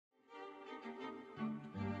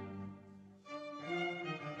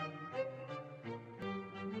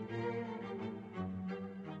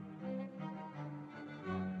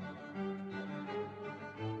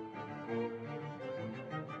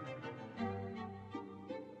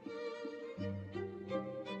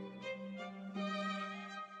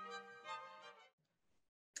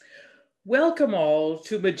Welcome all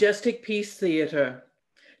to Majesticpiece Theatre.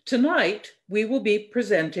 Tonight, we will be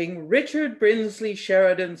presenting Richard Brinsley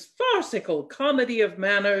Sheridan's farcical comedy of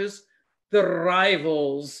manners, The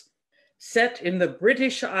Rivals. Set in the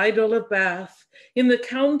British Isle of Bath, in the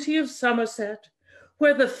county of Somerset,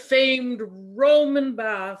 where the famed Roman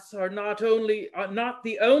baths are not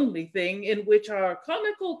the only thing in which our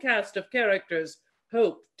comical cast of characters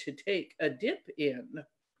hope to take a dip in.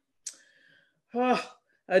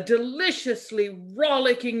 A deliciously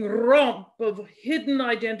rollicking romp of hidden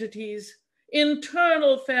identities,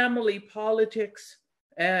 internal family politics,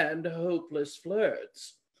 and hopeless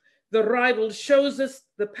flirts. The Rival shows us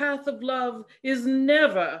the path of love is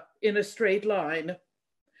never in a straight line.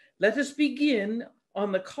 Let us begin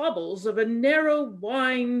on the cobbles of a narrow,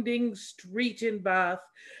 winding street in Bath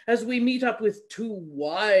as we meet up with two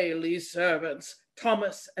wily servants,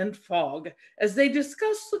 Thomas and Fogg, as they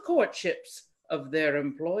discuss the courtships of their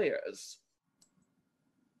employers.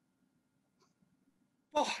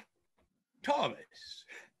 What? Thomas?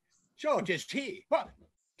 So 'tis he. What?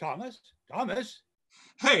 Thomas?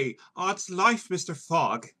 Hey, odds life, Mr.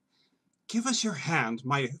 Fogg. Give us your hand,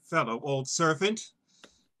 my fellow old servant.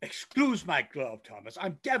 Excuse my glove, Thomas.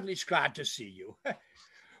 I'm devilish glad to see you.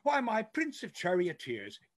 Why, my prince of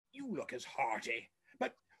charioteers, you look as hearty.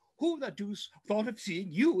 But who the deuce thought of seeing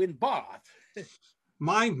you in Bath?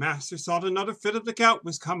 My master thought another fit of the gout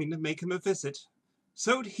was coming to make him a visit.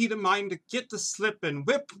 So'd he'd a mind to get the slip and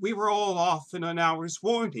whip, we were all off in an hour's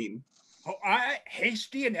warning. Oh, I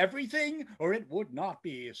hasty in everything, or it would not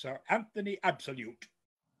be Sir Anthony Absolute.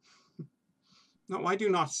 No, I do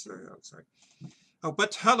not, sir. Oh, sorry. Oh, but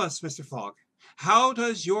tell us, Mr. Fogg, how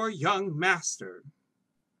does your young master?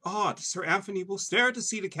 Odd, Sir Anthony will stare to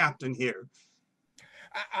see the captain here.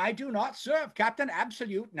 I do not serve Captain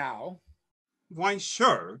Absolute now. Why,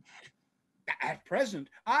 sure. At present,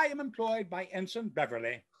 I am employed by Ensign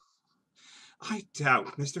Beverley. I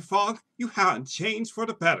doubt, Mr. Fogg, you haven't changed for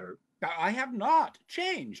the better. I have not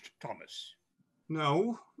changed, Thomas.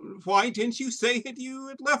 No? Why didn't you say that you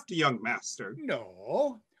had left the young master?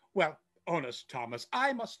 No. Well, honest, Thomas,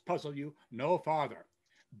 I must puzzle you no farther.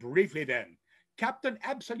 Briefly, then, Captain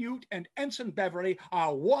Absolute and Ensign Beverley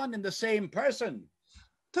are one and the same person.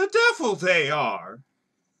 The devil they are!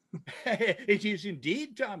 It is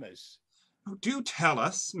indeed, Thomas. Oh, do tell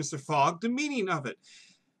us, Mr. Fogg, the meaning of it.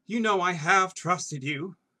 You know I have trusted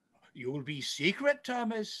you. You'll be secret,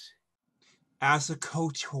 Thomas. As a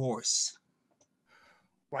coach horse.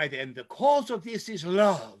 Why, then, the cause of this is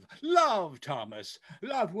love. Love, Thomas.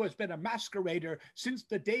 Love who has been a masquerader since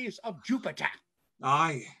the days of Jupiter.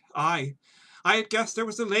 Aye. I had guessed there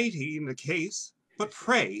was a lady in the case. But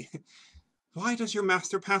pray, why does your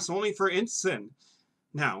master pass only for ensign?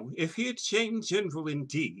 Now, if he had changed general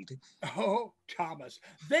indeed. Oh, Thomas,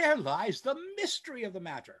 there lies the mystery of the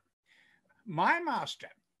matter. My master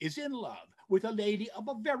is in love with a lady of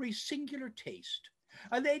a very singular taste,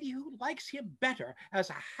 a lady who likes him better as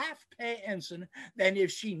a half-pay ensign than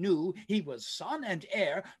if she knew he was son and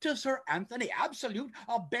heir to Sir Anthony Absolute,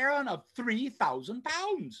 a baron of 3,000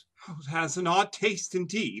 pounds. Oh, it has an odd taste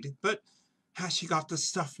indeed, but has she got the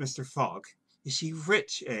stuff, Mr. Fogg? Is she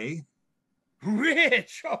rich, eh?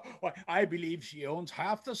 Rich? Oh, why, I believe she owns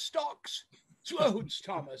half the stocks. Sloads,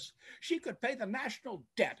 Thomas. She could pay the national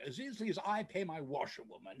debt as easily as I pay my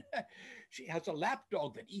washerwoman. She has a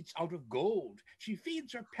lapdog that eats out of gold. She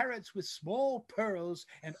feeds her parrots with small pearls,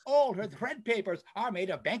 and all her thread papers are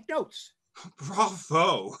made of banknotes.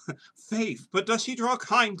 Bravo! Faith, but does she draw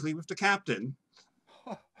kindly with the captain?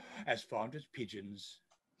 As fond as pigeons.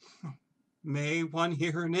 May one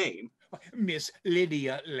hear her name? Miss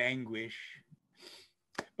Lydia Languish.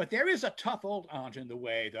 But there is a tough old aunt in the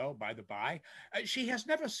way, though, by the by. She has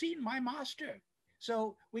never seen my master,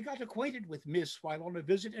 so we got acquainted with Miss while on a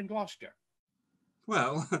visit in Gloucester.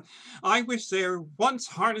 Well, I wish they were once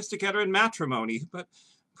harnessed together in matrimony, but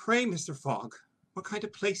pray, Mr. Fogg, what kind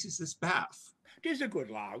of place is this Bath? 'Tis a good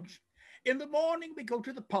lounge. In the morning we go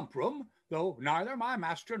to the pump room, though neither my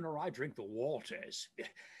master nor I drink the waters.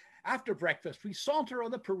 After breakfast, we saunter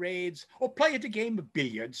on the parades or play at a game of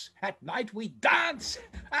billiards. At night, we dance.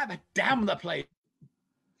 But damn the place.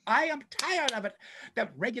 I am tired of it.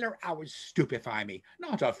 The regular hours stupefy me.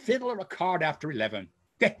 Not a fiddle or a card after 11.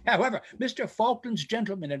 However, Mr. Falkland's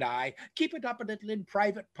gentleman and I keep it up a little in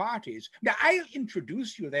private parties. Now, I'll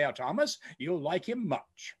introduce you there, Thomas. You'll like him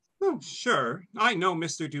much. Oh, sure. I know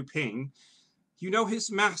Mr. Duping. You know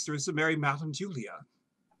his master is the merry Madame Julia.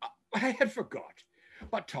 I had forgot.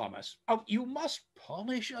 But Thomas, oh, you must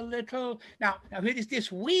polish a little. Now, it is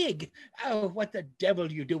this wig. Oh, what the devil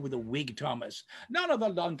do you do with a wig, Thomas? None of the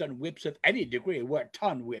London whips of any degree wear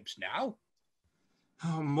ton whips now.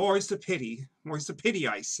 Oh, more's the pity. More's the pity,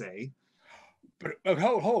 I say. But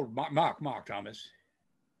hold, Mark, Thomas.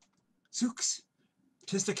 Zooks,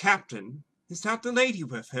 'tis the captain. Is that the lady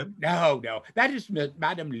with him? No, that is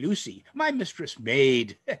Madame Lucy, my mistress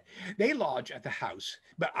maid. They lodge at the house,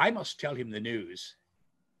 but I must tell him the news.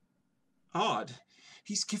 Odd.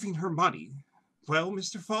 He's giving her money. Well,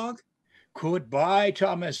 Mr. Fogg? Goodbye,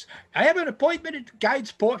 Thomas. I have an appointment at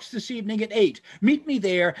Guide's Porch this evening at 8. Meet me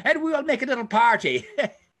there, and we'll make a little party.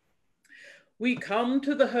 We come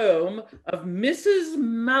to the home of Mrs.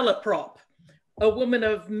 Malaprop, a woman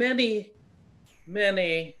of many,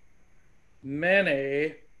 many,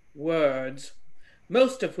 many words,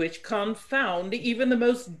 most of which confound even the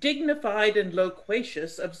most dignified and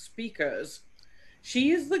loquacious of speakers.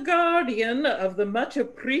 She is the guardian of the much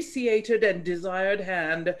appreciated and desired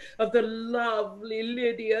hand of the lovely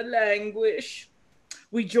Lydia Languish.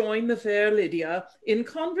 We join the fair Lydia in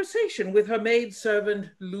conversation with her maidservant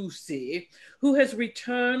Lucy, who has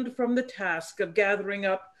returned from the task of gathering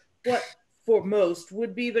up what for most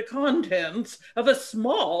would be the contents of a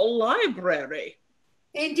small library.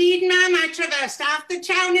 Indeed, ma'am, I traversed half the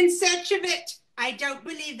town in search of it. I don't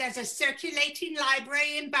believe there's a circulating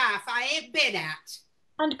library in Bath I ain't been at.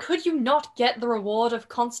 And could you not get the reward of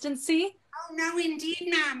constancy? Oh, no, indeed,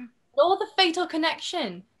 ma'am. Nor the fatal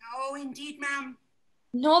connection? No, indeed, ma'am.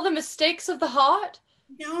 Nor the mistakes of the heart?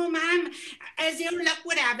 No, ma'am. As ill luck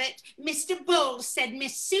would have it, Mr. Bull said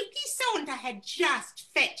Miss Suki Saunter had just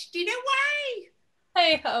fetched it away.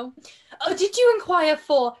 Hey-ho. Oh, did you inquire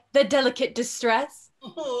for the delicate distress?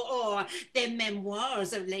 Oh, the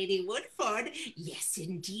memoirs of Lady Woodford. Yes,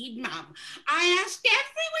 indeed, ma'am. I asked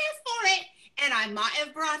everywhere for it, and I might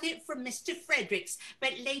have brought it from Mr. Fredericks,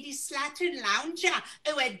 but Lady Slattern Lounger,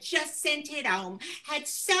 who had just sent it home, had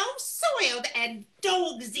so soiled and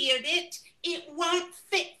dog's-eared it, it won't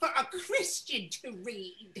fit for a Christian to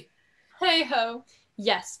read. Hey-ho.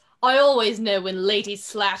 Yes, I always know when Lady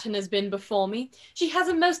Slattern has been before me. She has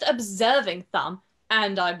a most observing thumb,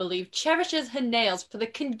 and I believe cherishes her nails for the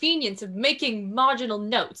convenience of making marginal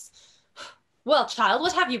notes. Well, child,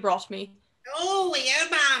 what have you brought me? Oh, here,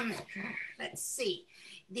 ma'am. Let's see.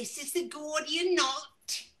 This is the Gordian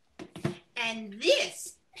knot, and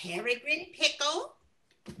this Peregrine pickle.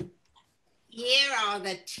 Here are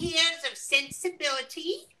the tears of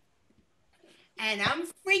sensibility, and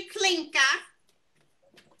Humphrey Clinker.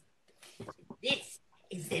 This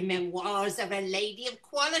is the memoirs of a lady of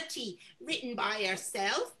quality, written by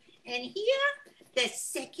herself. And here, the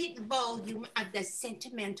second volume of the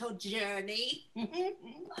Sentimental Journey.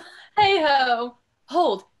 Hey-ho!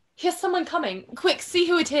 Hold, here's someone coming. Quick, see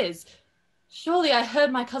who it is. Surely I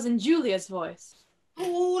heard my cousin Julia's voice.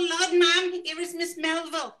 Oh, Lord, ma'am, here is Miss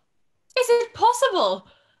Melville. Is it possible?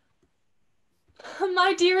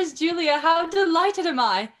 My dearest Julia, how delighted am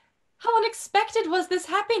I! How unexpected was this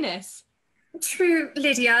happiness! True,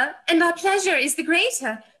 Lydia, and our pleasure is the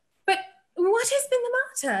greater. But what has been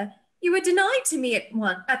the matter? You were denied to me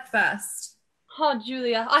at first. Oh,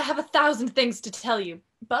 Julia, I have 1,000 things to tell you.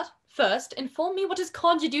 But first, inform me what has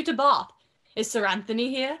conjured you to Bath. Is Sir Anthony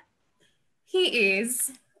here? He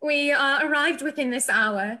is. We are arrived within this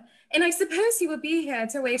hour, and I suppose he will be here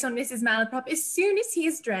to wait on Mrs. Malaprop as soon as he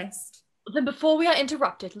is dressed. Then before we are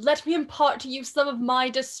interrupted, let me impart to you some of my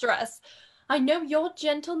distress. I know your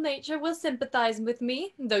gentle nature will sympathize with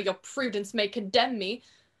me, though your prudence may condemn me.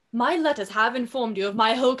 My letters have informed you of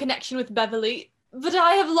my whole connection with Beverley, but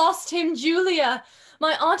I have lost him, Julia.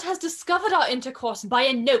 My aunt has discovered our intercourse by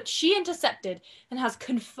a note she intercepted, and has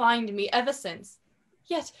confined me ever since.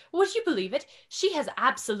 Yet, would you believe it, she has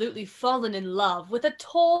absolutely fallen in love with a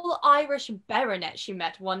tall Irish baronet she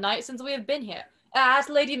met one night since we have been here, at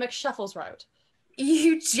Lady McShufflesrout.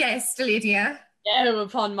 You jest, Lydia. No,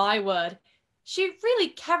 upon my word. She really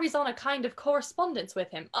carries on a kind of correspondence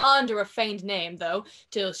with him, under a feigned name, though,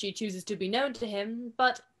 till she chooses to be known to him,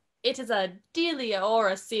 but it is a Delia or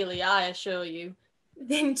a Celia, I assure you.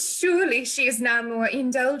 Then surely she is now more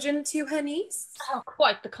indulgent to her niece? Oh,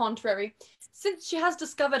 quite the contrary. Since she has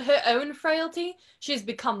discovered her own frailty, she has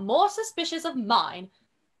become more suspicious of mine.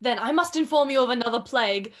 Then I must inform you of another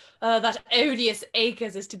plague. That odious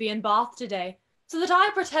Acres is to be in Bath today, so that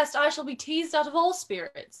I protest I shall be teased out of all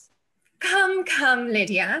spirits. Come,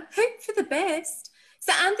 Lydia. Hope for the best.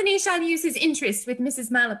 Sir Anthony shall use his interest with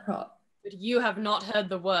Mrs. Malaprop. But you have not heard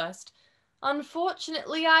the worst.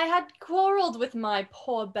 Unfortunately, I had quarrelled with my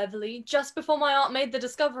poor Beverley just before my aunt made the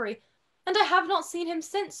discovery, and I have not seen him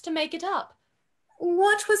since to make it up.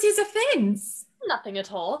 What was his offence? Nothing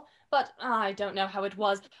at all, but I don't know how it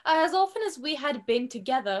was. As often as we had been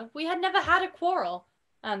together, we had never had a quarrel,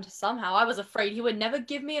 and somehow I was afraid he would never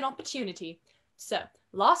give me an opportunity. So,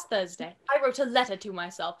 last Thursday, I wrote a letter to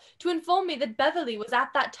myself to inform me that Beverley was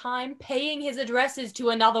at that time paying his addresses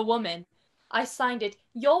to another woman. I signed it,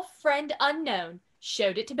 Your Friend Unknown,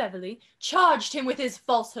 showed it to Beverley, charged him with his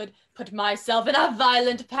falsehood, put myself in a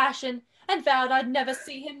violent passion, and vowed I'd never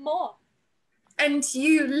see him more. And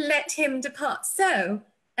you let him depart so,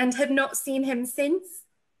 and have not seen him since?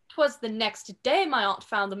 'Twas the next day my aunt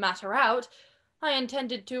found the matter out. I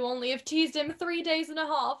intended to only have teased him 3 days and a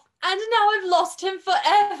half, and now I've lost him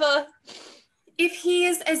forever. If he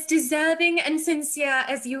is as deserving and sincere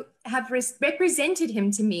as you have represented him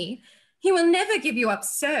to me, he will never give you up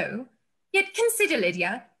so. Yet consider,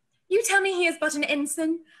 Lydia, you tell me he is but an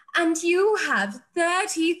ensign, and you have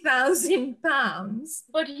 £30,000.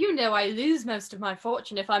 But you know I lose most of my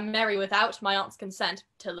fortune if I marry without my aunt's consent,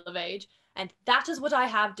 till of age, and that is what I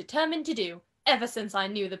have determined to do, ever since I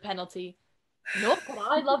knew the penalty. Nor could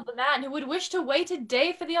I love the man who would wish to wait a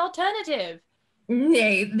day for the alternative.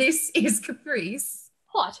 Nay, this is caprice.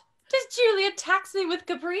 What? Does Julia tax me with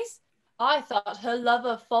caprice? I thought her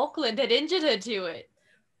lover Falkland had injured her to it.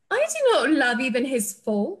 I do not love even his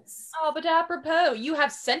faults. Oh, but apropos, you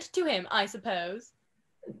have sent to him, I suppose.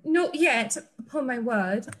 Not yet, upon my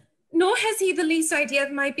word. Nor has he the least idea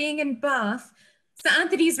of my being in Bath. Sir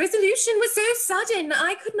Anthony's resolution was so sudden,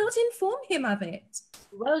 I could not inform him of it.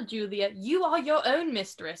 Well, Julia, you are your own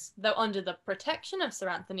mistress, though under the protection of Sir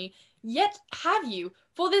Anthony. Yet have you,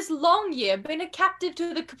 for this long year, been a captive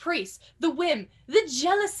to the caprice, the whim, the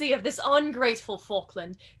jealousy of this ungrateful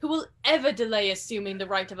Falkland, who will ever delay assuming the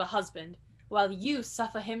right of a husband, while you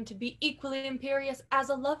suffer him to be equally imperious as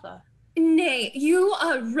a lover? Nay, you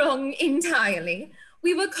are wrong entirely.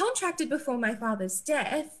 We were contracted before my father's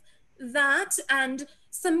death. That and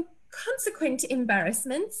some consequent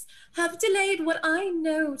embarrassments have delayed what I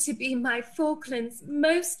know to be my Falkland's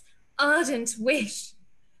most ardent wish.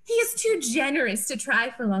 He is too generous to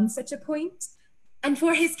trifle on such a point. And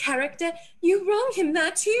for his character, you wrong him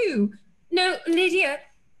there too. No, Lydia,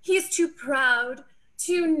 he is too proud,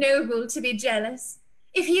 too noble to be jealous.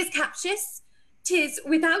 If he is captious, 'tis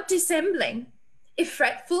without dissembling. If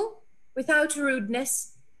fretful, without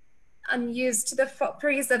rudeness. Unused to the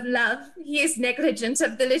fopperies of love, he is negligent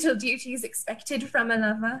of the little duties expected from a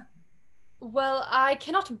lover. Well, I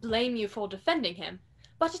cannot blame you for defending him,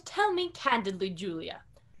 but tell me candidly, Julia,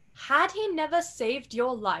 had he never saved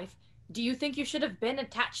your life, do you think you should have been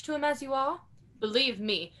attached to him as you are? Believe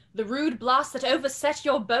me, the rude blast that overset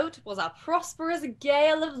your boat was a prosperous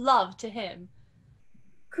gale of love to him.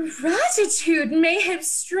 Gratitude may have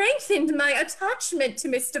strengthened my attachment to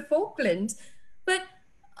Mr. Falkland, but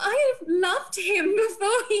I have loved him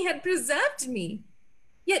before he had preserved me.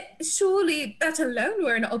 Yet surely that alone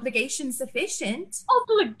were an obligation sufficient.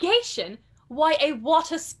 Obligation? Why, a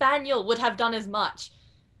water spaniel would have done as much.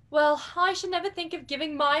 Well, I should never think of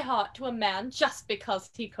giving my heart to a man just because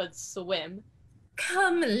he could swim.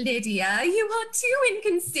 Come, Lydia, you are too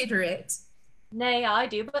inconsiderate. Nay, I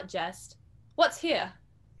do but jest. What's here?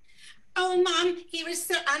 Oh, Mum, here is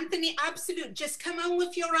Sir Anthony Absolute just come on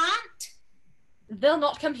with your aunt. They'll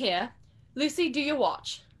not come here. Lucy, do your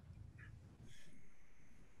watch.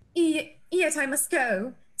 Yet I must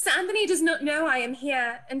go. Sir Anthony does not know I am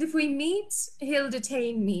here, and if we meet, he'll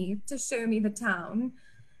detain me to show me the town.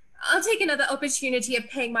 I'll take another opportunity of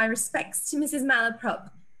paying my respects to Mrs.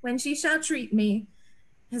 Malaprop when she shall treat me,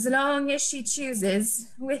 as long as she chooses,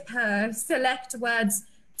 with her select words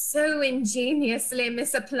so ingeniously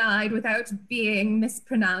misapplied without being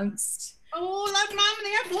mispronounced. Oh, Lord, Mum,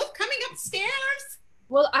 they are both coming upstairs.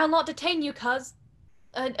 Well, I'll not detain you, cuz.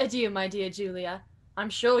 Adieu, my dear Julia. I'm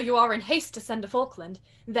sure you are in haste to send to Falkland.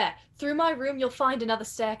 There, through my room you'll find another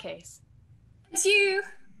staircase. Adieu.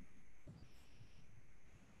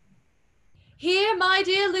 Here, my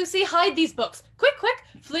dear Lucy, hide these books. Quick, quick!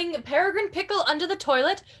 Fling Peregrine Pickle under the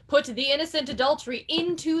toilet, put The Innocent Adultery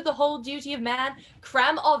into The Whole Duty of Man,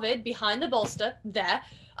 cram Ovid behind the bolster, there.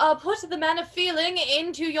 Put The Man of Feeling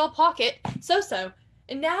into your pocket, so.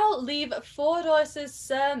 And now leave Fordyce's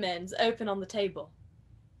Sermons open on the table.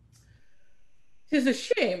 'Tis a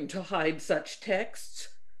shame to hide such texts.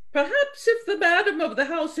 Perhaps if the madam of the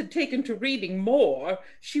house had taken to reading more,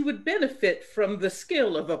 she would benefit from the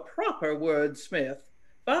skill of a proper wordsmith.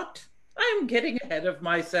 But I'm getting ahead of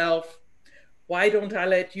myself. Why don't I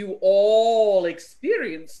let you all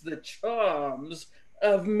experience the charms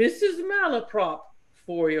of Mrs. Malaprop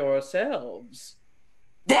for yourselves?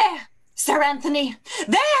 There! Sir Anthony,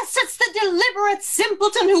 there sits the deliberate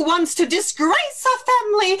simpleton who wants to disgrace her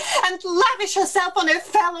family and lavish herself on a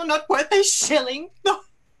fellow not worth a shilling.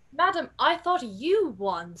 Madam, I thought you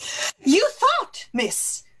won. You thought,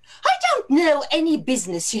 miss? I don't know any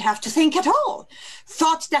business you have to think at all.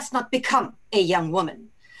 Thought does not become a young woman.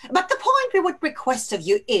 But the point we would request of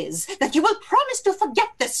you is that you will promise to forget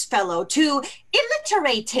this fellow, to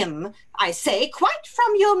illiterate him, I say, quite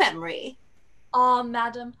from your memory. Ah,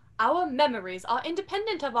 madam, our memories are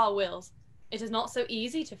independent of our wills. It is not so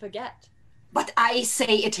easy to forget. But I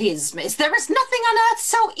say it is, miss. There is nothing on earth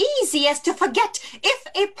so easy as to forget if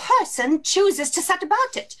a person chooses to set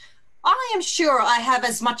about it. I am sure I have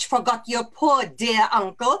as much forgot your poor dear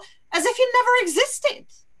uncle as if you never existed.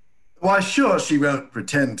 Why, sure, she won't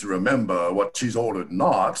pretend to remember what she's ordered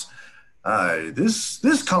not. Aye,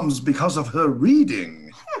 this comes because of her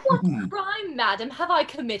reading. What crime, madam, have I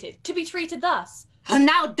committed to be treated thus?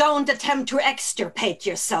 Now don't attempt to extirpate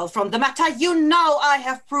yourself from the matter. You know I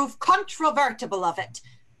have proof controvertible of it.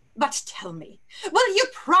 But tell me, will you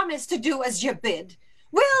promise to do as you bid?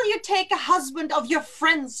 Will you take a husband of your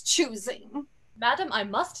friend's choosing? Madam, I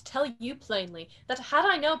must tell you plainly that had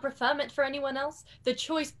I no preferment for anyone else, the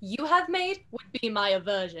choice you have made would be my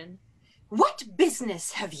aversion. What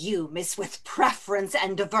business have you, miss, with preference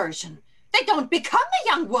and aversion? They don't become a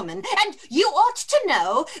young woman, and you ought to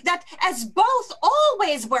know that as both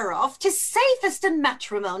always wear off, 'tis safest in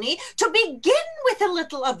matrimony to begin with a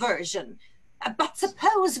little aversion. But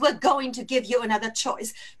suppose we're going to give you another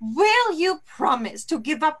choice. Will you promise to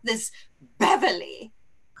give up this Beverley?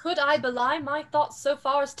 Could I belie my thoughts so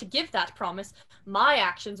far as to give that promise, my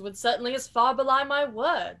actions would certainly as far belie my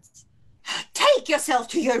words. Take yourself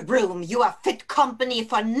to your room. You are fit company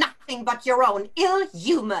for nothing but your own ill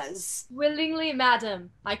humours. Willingly,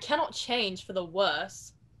 madam. I cannot change for the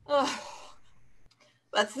worse. Oh,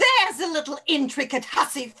 but there's a little intricate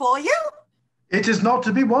hussy for you. It is not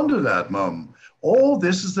to be wondered at, Mum. All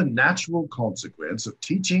this is the natural consequence of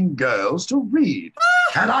teaching girls to read.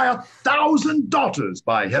 Had I 1,000 daughters,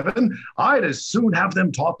 by heaven, I'd as soon have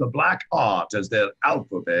them taught the black art as their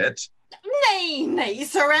alphabet. Nay, nay,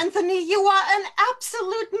 Sir Anthony, you are an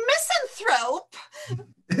absolute misanthrope.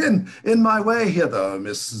 In my way hither,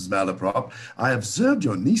 Mrs. Malaprop, I observed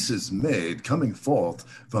your niece's maid coming forth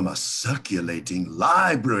from a circulating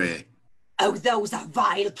library. Oh, those are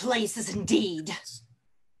vile places indeed.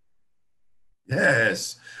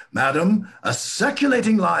 Yes, madam, a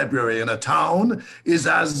circulating library in a town is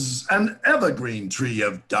as an evergreen tree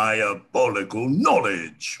of diabolical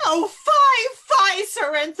knowledge. Oh, fie,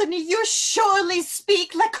 Sir Anthony, you surely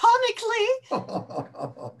speak laconically.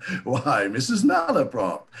 Why, Mrs.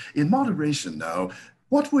 Malaprop, in moderation now,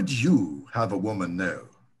 what would you have a woman know?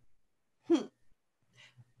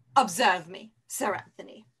 Observe me, Sir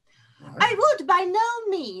Anthony. I would by no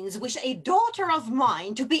means wish a daughter of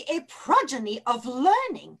mine to be a progeny of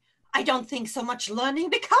learning. I don't think so much learning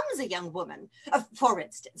becomes a young woman. For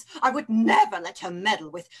instance, I would never let her meddle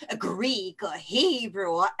with Greek or Hebrew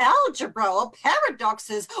or algebra or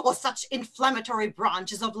paradoxes or such inflammatory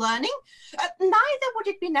branches of learning. Neither would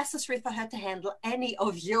it be necessary for her to handle any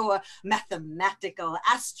of your mathematical,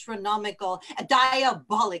 astronomical,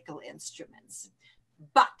 diabolical instruments.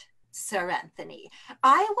 But Sir Anthony,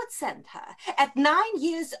 I would send her at 9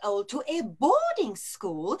 years old to a boarding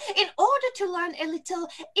school in order to learn a little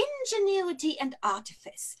ingenuity and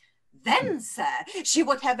artifice. Then, sir, she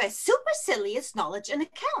would have a supercilious knowledge in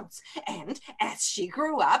accounts, and as she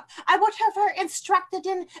grew up, I would have her instructed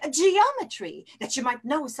in geometry, that she might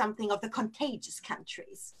know something of the contagious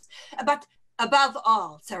countries. But above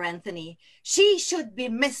all, Sir Anthony, she should be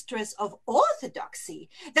mistress of orthodoxy,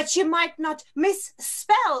 that she might not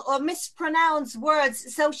misspell or mispronounce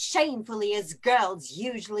words so shamefully as girls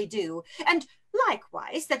usually do, and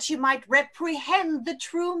likewise that she might reprehend the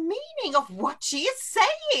true meaning of what she is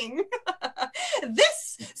saying.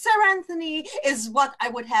 This, Sir Anthony, is what I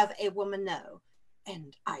would have a woman know.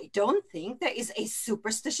 And I don't think there is a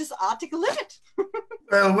superstitious article in it.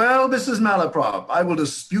 Well, Mrs. Malaprop, I will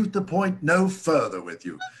dispute the point no further with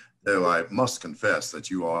you, though I must confess that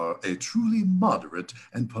you are a truly moderate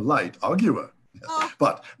and polite arguer.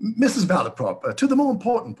 But, Mrs. Malaprop, to the more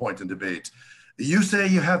important point in debate, you say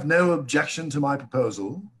you have no objection to my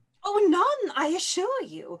proposal? Oh, none, I assure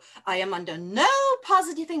you. I am under no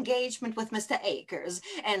positive engagement with Mr. Akers,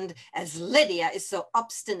 and as Lydia is so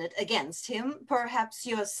obstinate against him, perhaps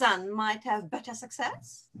your son might have better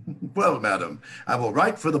success? Well, madam, I will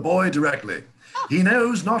write for the boy directly. He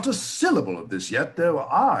knows not a syllable of this yet, though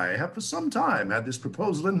I have for some time had this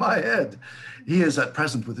proposal in my head. He is at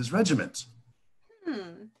present with his regiment.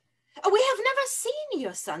 We have never seen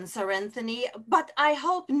your son, Sir Anthony, but I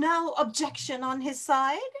hope no objection on his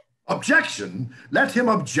side. Objection? Let him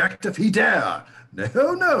object if he dare.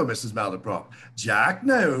 No, no, Mrs. Malaprop. Jack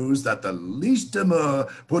knows that the least demur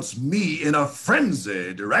puts me in a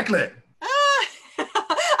frenzy directly.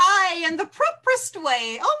 Aye, in the properest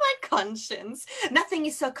way. Oh, my conscience. Nothing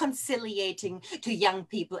is so conciliating to young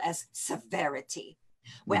people as severity.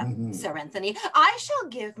 Well, Sir Anthony, I shall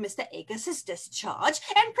give Mr. Akers his discharge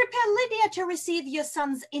and prepare Lydia to receive your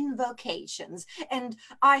son's invocations. And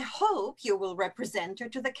I hope you will represent her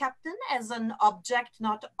to the captain as an object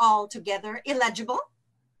not altogether illegible.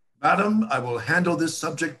 Madam, I will handle this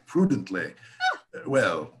subject prudently.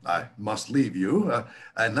 Well, I must leave you.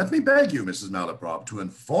 And let me beg you, Mrs. Malaprop, to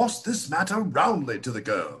enforce this matter roundly to the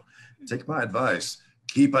girl. Take my advice.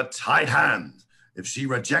 Keep a tight hand. If she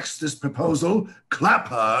rejects this proposal, clap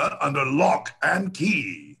her under lock and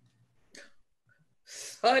key.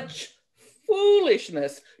 Such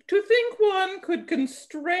foolishness, to think one could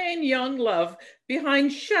constrain young love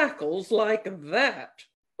behind shackles like that.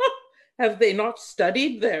 Have they not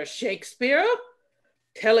studied their Shakespeare?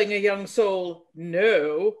 Telling a young soul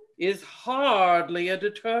no is hardly a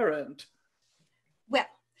deterrent. Well,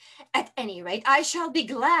 at any rate, I shall be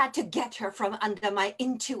glad to get her from under my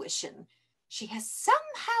intuition. She has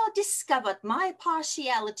somehow discovered my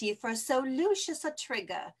partiality for so Lucius a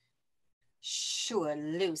trigger. Sure,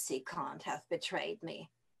 Lucy can't have betrayed me.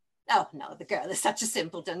 Oh, no, the girl is such a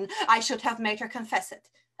simpleton. I should have made her confess it.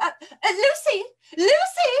 Lucy!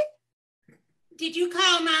 Lucy! Did you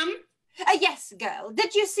call, ma'am? Yes, girl.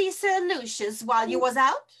 Did you see Sir Lucius while you was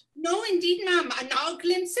out? No, indeed, ma'am. No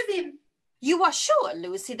glimpse of him. You are sure,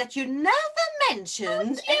 Lucy, that you never mentioned...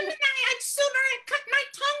 Oh, Jim and I had sooner had cut my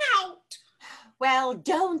tongue out. Well,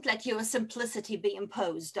 don't let your simplicity be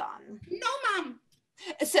imposed on. No, ma'am.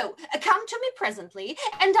 So, come to me presently,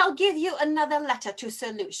 and I'll give you another letter to Sir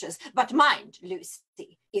Lucius. But mind,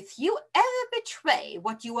 Lucy, if you ever betray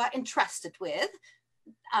what you are entrusted with,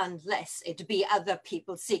 unless it be other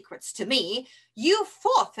people's secrets to me, you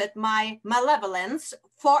forfeit my malevolence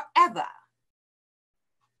forever.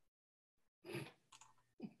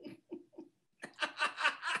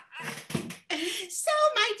 So,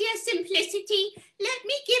 my dear Simplicity, let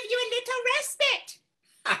me give you a little respite.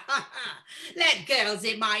 Let girls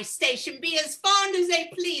in my station be as fond as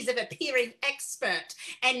they please of appearing expert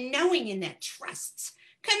and knowing in their trusts.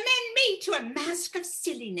 Commend me to a mask of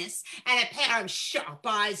silliness and a pair of sharp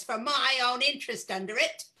eyes for my own interest under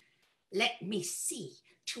it. Let me see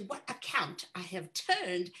to what account I have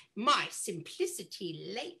turned my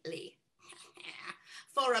simplicity lately.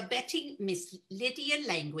 For abetting Miss Lydia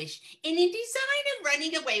Languish in a design of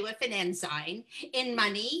running away with an ensign in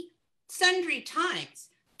money, sundry times,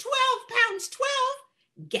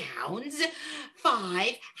 £12, gowns,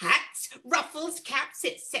 5 hats, ruffles, caps,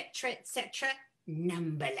 etc., etc.,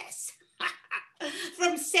 numberless.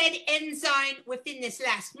 From said ensign within this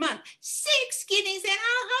last month, 6 guineas and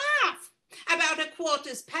a half, about a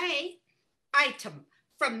quarter's pay. Item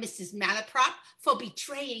from Mrs. Malaprop for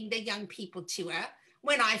betraying the young people to her,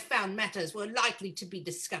 when I found matters were likely to be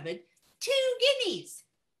discovered, 2 guineas.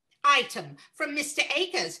 Item from Mr.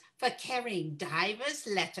 Akers for carrying divers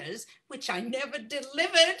letters, which I never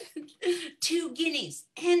delivered, 2 guineas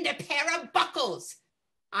and a pair of buckles.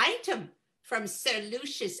 Item from Sir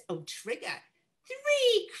Lucius O'Trigger,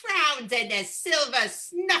 3 crowns and a silver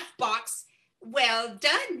snuff box. Well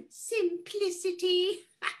done, Simplicity.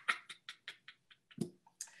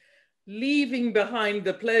 Leaving behind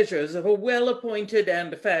the pleasures of a well-appointed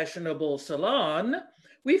and fashionable salon,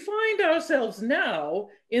 we find ourselves now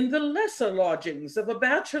in the lesser lodgings of a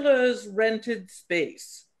bachelor's rented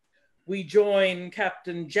space. We join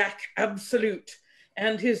Captain Jack Absolute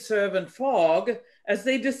and his servant Fogg as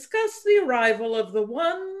they discuss the arrival of the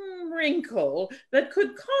one wrinkle that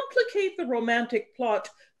could complicate the romantic plot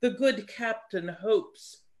the good captain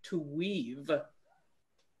hopes to weave.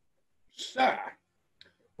 Sir,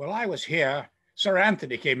 while I was here, Sir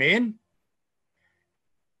Anthony came in.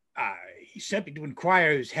 He sent me to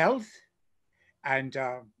inquire his health and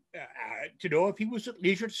to know if he was at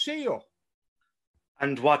leisure to see you.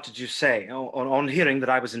 And what did you say on hearing that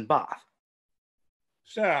I was in Bath?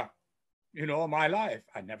 Sir, in all my life,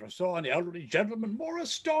 I never saw an elderly gentleman more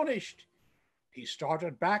astonished. He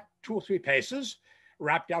started back 2 or 3 paces,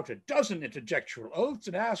 rapped out a dozen interjectual oaths,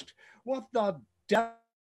 and asked, "What the devil?"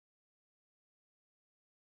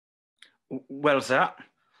 Well, sir,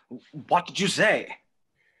 what did you say?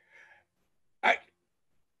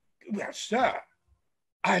 Well, sir,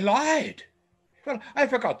 I lied. Well, I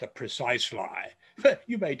forgot the precise lie, but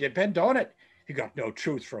you may depend on it. You got no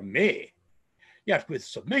truth from me. Yet with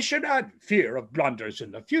submission and fear of blunders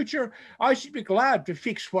in the future, I should be glad to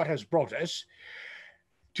fix what has brought us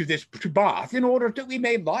to Bath in order that we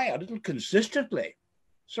may lie a little consistently.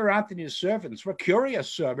 Sir Anthony's servants were curious,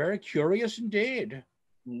 sir, very curious indeed.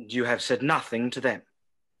 You have said nothing to them.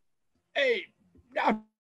 Now,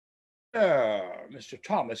 Mr.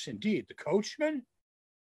 Thomas, indeed, the coachman?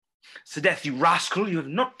 Sdeath, you rascal, you have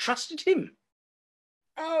not trusted him.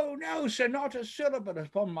 Oh, no, sir, not a syllable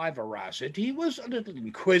upon my veracity. He was a little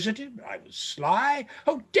inquisitive. I was sly.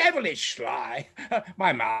 Oh, devilish sly.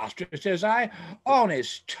 My master, says I,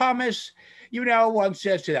 honest Thomas, you know, one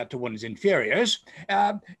says to that to one's inferiors,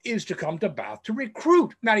 is to come to Bath to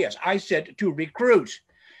recruit. Now, yes, I said to recruit.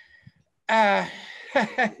 Well,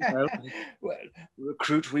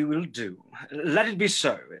 recruit we will do. Let it be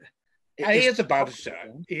so. He is about, sir.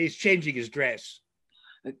 He's changing his dress.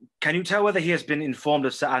 Can you tell whether he has been informed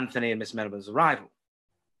of Sir Anthony and Miss Melbourne's arrival?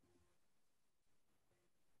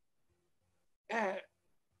 I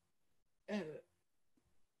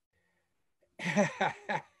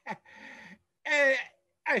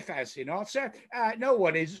fancy not, sir. No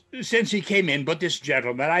one is, since he came in, but this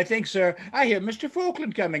gentleman. I think, sir, I hear Mr.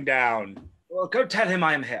 Falkland coming down. Well, go tell him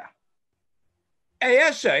I am here.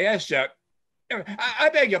 Yes, sir, yes, sir. I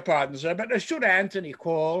beg your pardon, sir, but should Anthony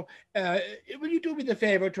call, will you do me the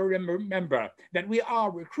favor to remember that we are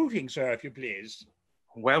recruiting, sir, if you please?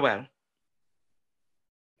 Well, well.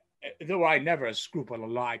 Though I never scruple a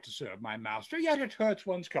lie to serve my master, yet it hurts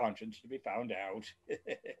one's conscience to be found out.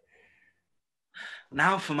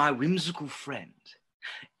 Now for my whimsical friend.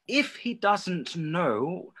 If he doesn't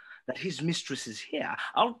know that his mistress is here,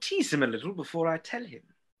 I'll tease him a little before I tell him.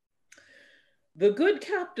 The good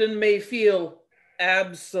captain may feel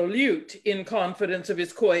absolute in confidence of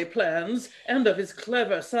his coy plans and of his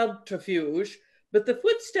clever subterfuge, but the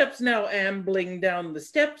footsteps now ambling down the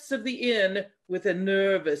steps of the inn with a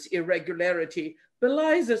nervous irregularity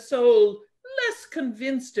belies a soul less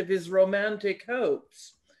convinced of his romantic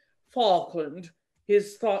hopes. Falkland,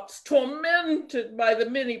 his thoughts tormented by the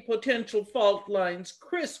many potential fault lines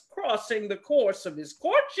crisscrossing the course of his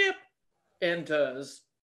courtship, enters.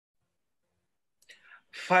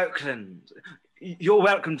 Falkland, you're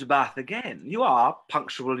welcome to Bath again. You are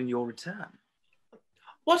punctual in your return.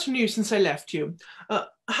 What news since I left you?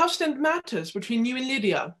 How stand matters between you and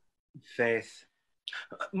Lydia? Faith,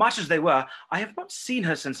 much as they were, I have not seen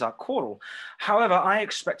her since our quarrel. However, I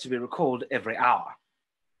expect to be recalled every hour.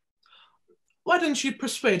 Why don't you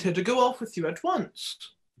persuade her to go off with you at once?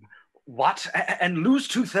 What? And lose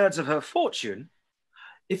 2/3 of her fortune?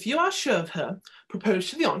 If you are sure of her,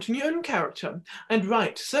 propose to the aunt in your own character, and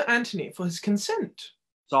write to Sir Anthony for his consent.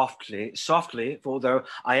 Softly, softly, for though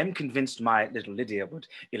I am convinced my little Lydia would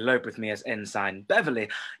elope with me as ensign Beverley,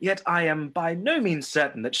 yet I am by no means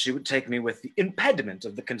certain that she would take me with the impediment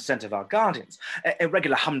of the consent of our guardians. A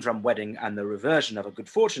regular humdrum wedding and the reversion of a good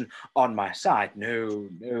fortune on my side. No,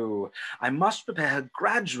 no. I must prepare her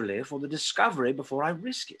gradually for the discovery before I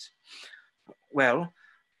risk it. Well,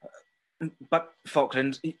 but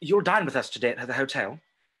Falkland, you'll dine with us today at the hotel?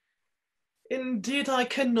 Indeed I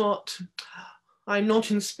cannot. I'm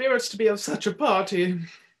not in spirits to be of such a party.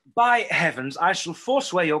 By heavens, I shall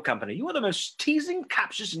forswear your company. You are the most teasing,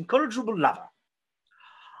 captious, incorrigible lover.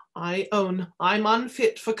 I own I'm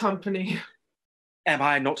unfit for company. Am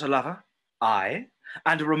I not a lover? I,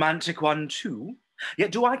 and a romantic one too?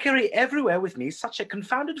 Yet do I carry everywhere with me such a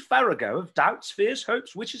confounded farrago of doubts, fears,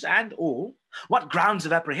 hopes, wishes, and all? What grounds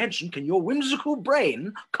of apprehension can your whimsical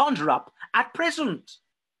brain conjure up at present?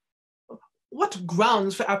 What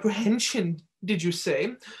grounds for apprehension, did you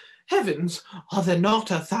say? Heavens, are there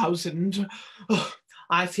not 1,000? Oh,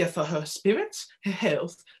 I fear for her spirits, her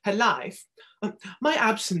health, her life. My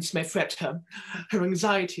absence may fret her, her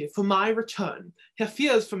anxiety for my return, her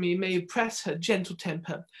fears for me may oppress her gentle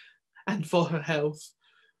temper, and for her health.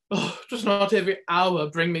 Oh, does not every hour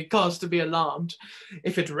bring me cause to be alarmed?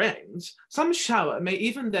 If it rains, some shower may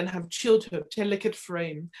even then have chilled her delicate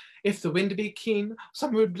frame. If the wind be keen,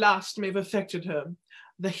 some rude blast may have affected her.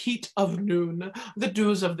 The heat of noon, the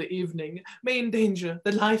dews of the evening, may endanger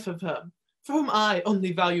the life of her, for whom I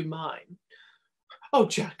only value mine. Oh,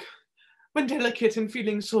 Jack, when delicate and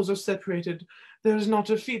feeling souls are separated, there is not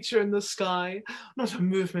a feature in the sky, not a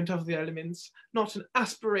movement of the elements, not an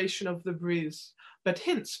aspiration of the breeze, but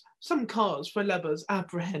hints some cause for lovers'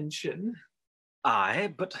 apprehension.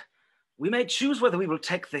 Aye, but we may choose whether we will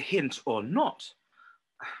take the hint or not.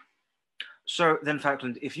 So then,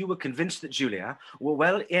 Falkland, if you were convinced that Julia were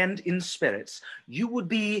well and in spirits, you would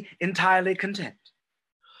be entirely content.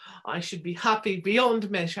 I should be happy beyond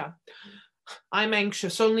measure. I'm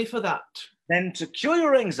anxious only for that. Then to cure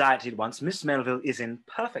your anxiety at once, Miss Melville is in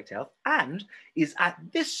perfect health and is at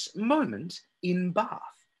this moment in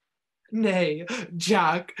Bath. Nay,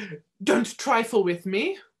 Jack, don't trifle with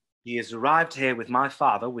me. He has arrived here with my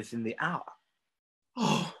father within the hour.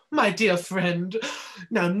 Oh, my dear friend,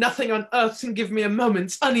 now nothing on earth can give me a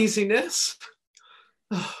moment's uneasiness.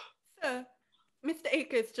 Sir, Mr.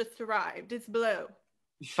 Akers just arrived. It's below.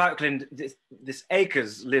 Falkland, this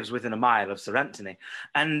Akers lives within a mile of Sir Anthony,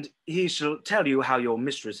 and he shall tell you how your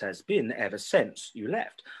mistress has been ever since you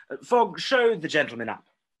left. Fogg, show the gentleman up.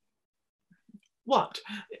 What?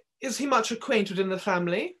 Is he much acquainted in the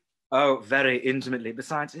family? Oh, very intimately.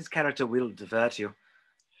 Besides, his character will divert you.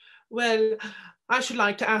 Well, I should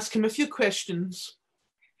like to ask him a few questions.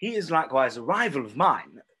 He is likewise a rival of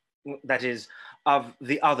mine, that is, of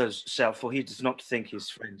the other's self, for he does not think his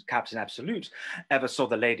friend Captain Absolute ever saw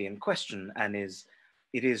the lady in question, and it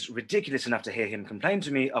is ridiculous enough to hear him complain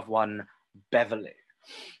to me of one Beverley,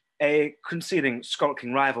 a conceding,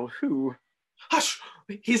 skulking rival who... Hush!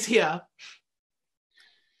 He's here.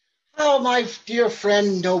 Oh, my dear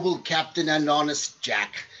friend, noble captain, and honest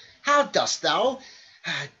Jack, how dost thou?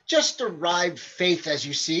 Just arrived, faith, as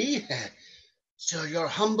you see. So your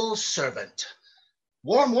humble servant.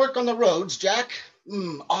 Warm work on the roads, Jack.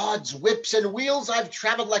 Odds, whips, and wheels, I've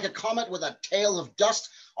traveled like a comet with a tail of dust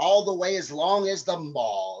all the way as long as the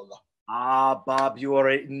Mall. Ah, Bob, you are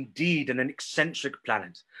indeed an eccentric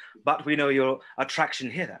planet, but we know your attraction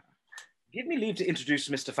hither. Give me leave to introduce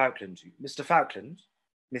Mr. Falkland to you. Mr. Falkland,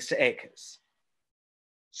 Mr. Akers.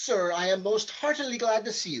 Sir, I am most heartily glad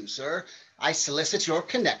to see you, sir. I solicit your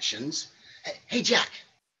connections. Hey, Jack.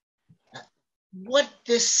 What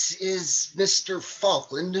this is Mr.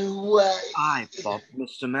 Falkland, who, Aye, Bob,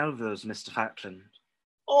 Mr. Melville's Mr. Falkland.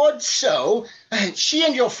 Odd so. She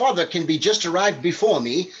and your father can be just arrived before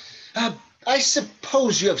me. I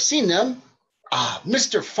suppose you have seen them. Ah,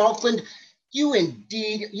 Mr. Falkland, you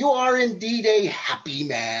are indeed a happy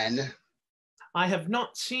man. I have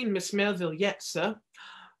not seen Miss Melville yet, sir.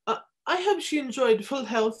 I hope she enjoyed full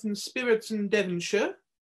health and spirits in Devonshire.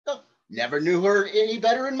 Oh, never knew her any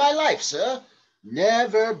better in my life, sir.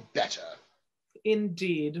 Never better.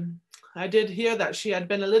 Indeed. I did hear that she had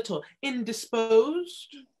been a little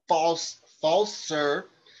indisposed. False, sir.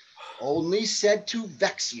 Only said to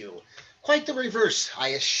vex you. Quite the reverse, I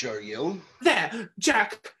assure you. There,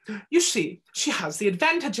 Jack. You see, she has the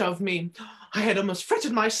advantage of me. I had almost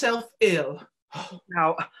fretted myself ill.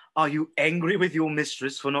 Now, are you angry with your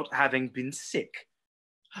mistress for not having been sick?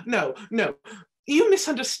 No. You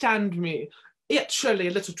misunderstand me. Yet surely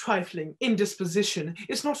a little trifling indisposition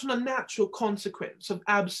is not an unnatural consequence of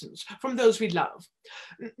absence from those we love.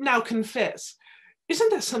 Now confess,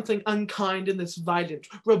 isn't there something unkind in this violent,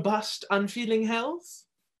 robust, unfeeling health?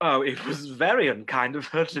 Oh, it was very unkind of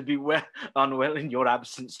her to be unwell in your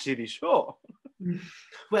absence, to be sure.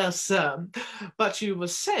 Well, sir, but you were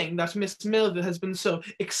saying that Miss Melville has been so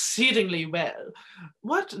exceedingly well.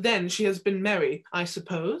 What then? She has been merry, I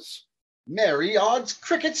suppose? Merry, odds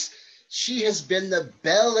crickets! She has been the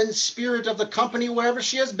belle and spirit of the company wherever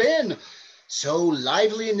she has been. So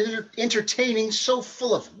lively and entertaining, so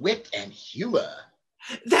full of wit and humor.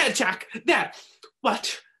 There, Jack, there!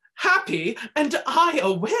 What? Happy, and I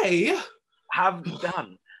away? Have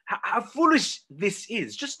done. How foolish this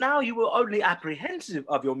is. Just now you were only apprehensive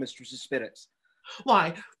of your mistress's spirits.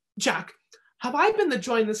 Why, Jack, have I been the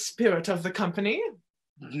joy and the spirit of the company?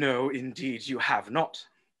 No, indeed, you have not.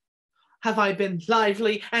 Have I been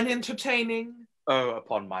lively and entertaining? Oh,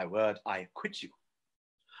 upon my word, I acquit you.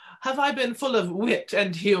 Have I been full of wit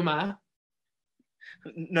and humour?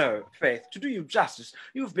 No, Faith, to do you justice,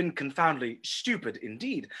 you've been confoundedly stupid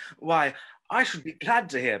indeed. Why, I should be glad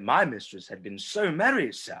to hear my mistress had been so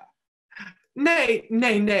merry, sir. Nay.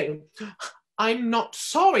 I'm not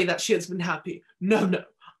sorry that she has been happy. No,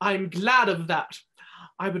 I'm glad of that.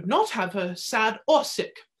 I would not have her sad or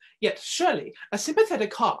sick. Yet surely a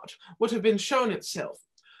sympathetic heart would have been shown itself.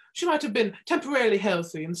 She might have been temporarily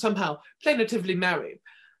healthy and somehow plaintively merry.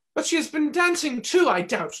 But she has been dancing too, I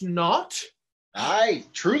doubt not. Aye,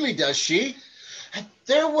 truly does she.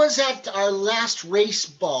 There was at our last race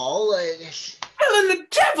ball... Hell in the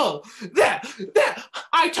devil! There!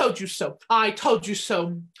 I told you so.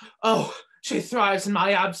 Oh, she thrives in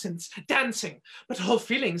my absence, dancing, but her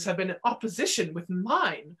feelings have been in opposition with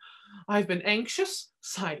mine. I've been anxious,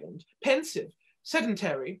 silent, pensive,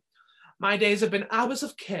 sedentary. My days have been hours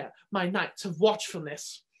of care, my nights of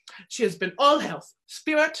watchfulness. She has been all health,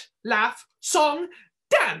 spirit, laugh, song,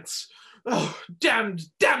 dance. Oh, damned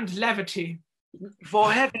levity.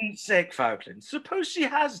 For heaven's sake, Falkland, suppose she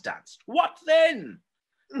has danced. What then?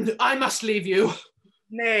 I must leave you.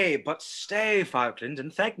 Nay, but stay, Falkland,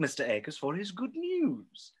 and thank Mr. Akers for his good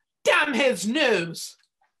news. Damn his news!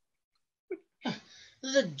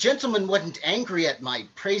 The gentleman wasn't angry at my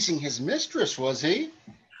praising his mistress, was he?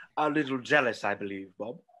 A little jealous, I believe,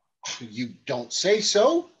 Bob. You don't say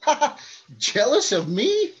so? Jealous of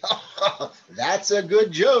me? That's a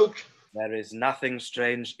good joke. There is nothing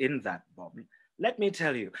strange in that, Bob. Let me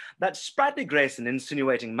tell you, that sprightly grace and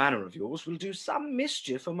insinuating manner of yours will do some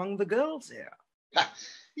mischief among the girls here.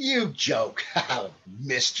 You joke.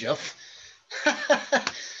 Mischief.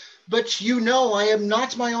 But you know I am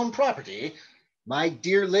not my own property. My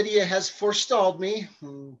dear Lydia has forestalled me.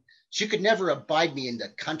 She could never abide me in the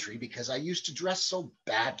country because I used to dress so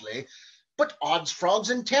badly. But odds, frogs,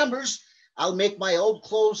 and timbers, I'll make my old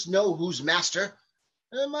clothes know who's master.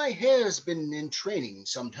 My hair's been in training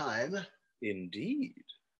some time. Indeed.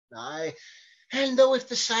 Aye, and though if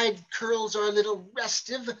the side curls are a little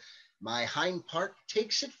restive, my hind part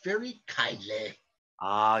takes it very kindly.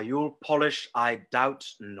 Ah, you'll polish, I doubt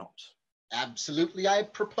not. Absolutely, I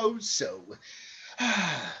propose so.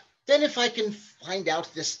 Then if I can find out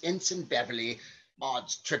this ensign Beverley,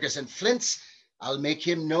 odds, triggers, and flints, I'll make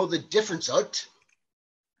him know the difference o't.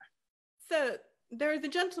 Sir, there is a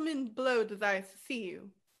gentleman below desires to see you.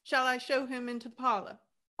 Shall I show him into the parlour?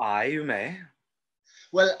 Aye, you may.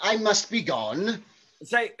 Well, I must be gone.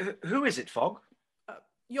 Say, who is it, Fogg?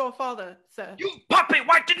 Your father, sir. You puppy!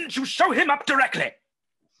 Why didn't you show him up directly?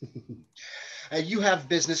 You have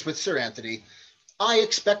business with Sir Anthony. I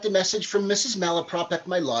expect a message from Mrs. Malaprop at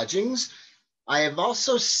my lodgings. I have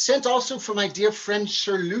also sent for my dear friend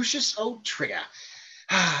Sir Lucius O'Trigger.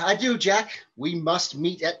 Adieu, Jack. We must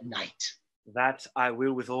meet at night. That I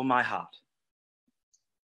will with all my heart.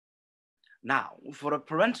 Now, for a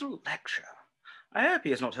parental lecture. I hope he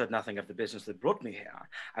has not heard nothing of the business that brought me here.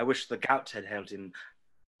 I wish the gout had held him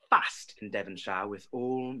fast in Devonshire with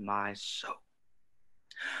all my soul.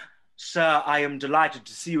 Sir, I am delighted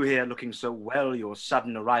to see you here looking so well. Your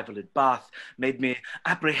sudden arrival at Bath made me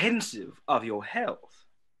apprehensive of your health.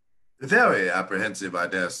 Very apprehensive, I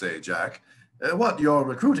dare say, Jack. What, you're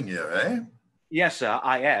recruiting here, eh? Yes, sir,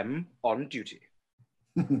 I am on duty.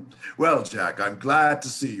 Well, Jack, I'm glad to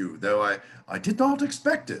see you, though I did not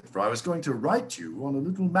expect it, for I was going to write you on a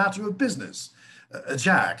little matter of business.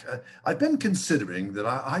 Jack, I've been considering that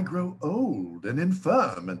I grow old and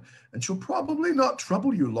infirm, and shall probably not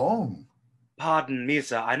trouble you long. Pardon me,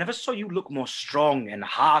 sir, I never saw you look more strong and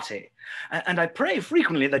hearty, and I pray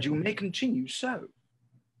frequently that you may continue so.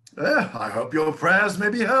 I hope your prayers may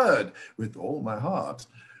be heard, with all my heart.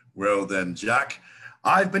 Well then, Jack,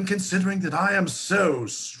 I've been considering that I am so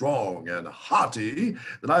strong and hearty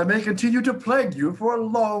that I may continue to plague you for a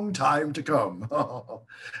long time to come.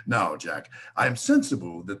 Now, Jack, I am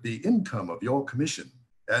sensible that the income of your commission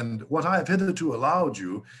and what I have hitherto allowed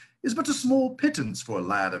you is but a small pittance for a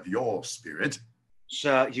lad of your spirit.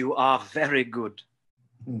 Sir, you are very good.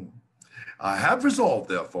 I have resolved,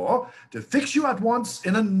 therefore, to fix you at once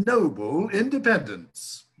in a noble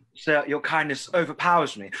independence. Sir, your kindness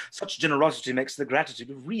overpowers me. Such generosity makes the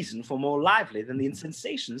gratitude of reason for more lively than the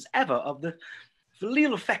insensations ever of the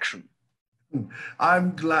filial affection.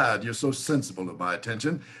 I'm glad you're so sensible of my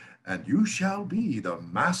attention, and you shall be the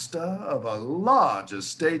master of a large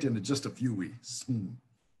estate in just a few weeks.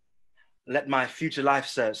 Let my future life,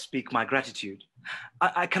 sir, speak my gratitude.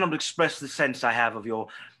 I cannot express the sense I have of your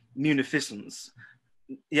munificence.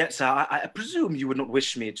 Yet, sir, I presume you would not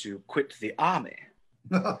wish me to quit the army.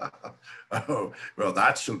 Oh, well,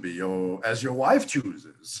 that shall be as your wife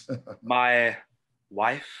chooses. My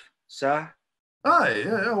wife, sir? Aye,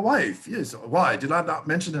 a wife, yes. Why, did I not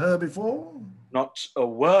mention her before? Not a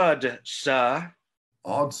word, sir.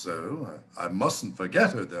 Odd so. I mustn't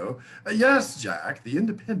forget her, though. Yes, Jack, the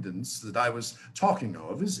independence that I was talking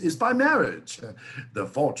of is by marriage. The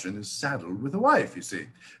fortune is saddled with a wife, you see.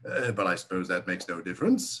 But I suppose that makes no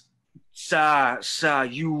difference. Sir,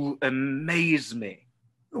 you amaze me.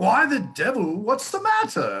 Why the devil? What's the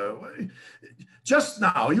matter? Just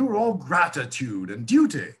now you were all gratitude and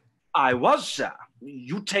duty. I was, sir.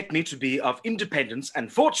 You take me to be of independence and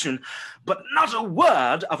fortune, but not a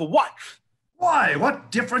word of a wife. Why, what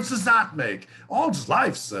difference does that make? All's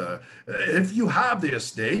life, sir. If you have the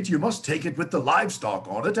estate, you must take it with the livestock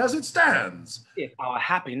on it as it stands. If our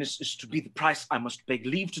happiness is to be the price, I must beg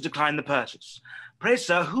leave to decline the purchase. Pray,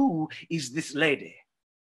 sir, who is this lady?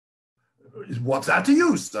 What's that to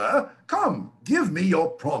you, sir? Come, give me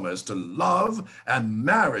your promise to love and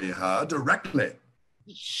marry her directly.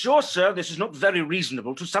 Sure, sir, this is not very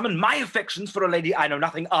reasonable to summon my affections for a lady I know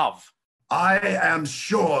nothing of. I am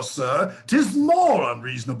sure, sir, 'tis more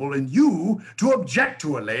unreasonable in you to object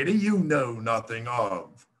to a lady you know nothing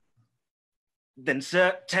of. Then,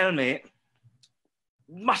 sir, tell me,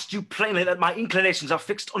 must you plainly that my inclinations are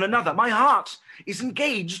fixed on another? My heart is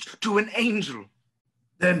engaged to an angel.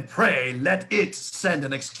 Then pray let it send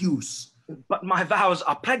an excuse. But my vows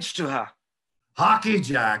are pledged to her. Harkee,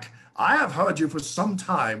 Jack, I have heard you for some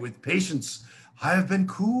time with patience. I have been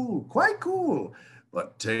cool, quite cool.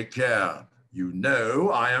 But take care. You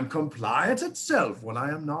know I am compliance itself when I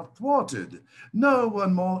am not thwarted. No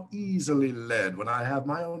one more easily led when I have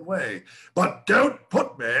my own way. But don't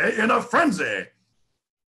put me in a frenzy.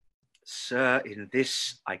 Sir, in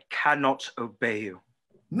this I cannot obey you.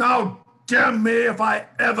 Now, damn me if I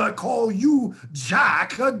ever call you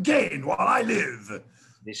Jack again while I live.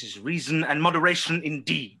 This is reason and moderation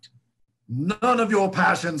indeed. None of your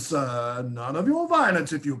passion, sir. None of your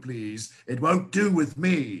violence, if you please. It won't do with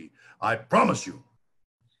me. I promise you.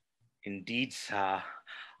 Indeed, sir.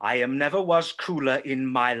 I am never was crueler in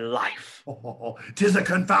my life. Oh, 'tis a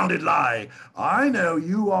confounded lie. I know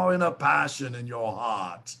you are in a passion in your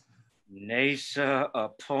heart. Nay, sir,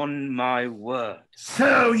 upon my word.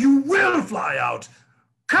 So you will fly out.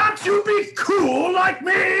 Can't you be cool like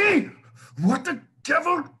me? What the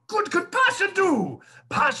devil good could passion do?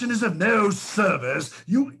 Passion is of no service,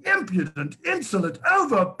 you impudent, insolent,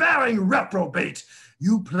 overbearing reprobate.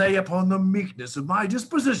 You play upon the meekness of my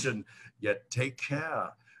disposition, yet take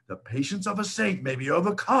care. The patience of a saint may be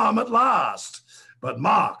overcome at last. But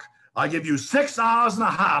mark, I give you 6 hours and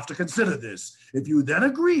a half to consider this. If you then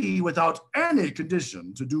agree without any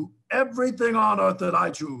condition to do everything on earth that I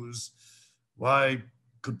choose, why,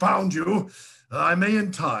 confound you, I may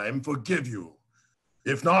in time forgive you.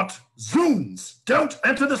 If not, zoons, don't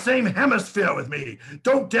enter the same hemisphere with me.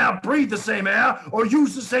 Don't dare breathe the same air or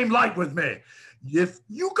use the same light with me. If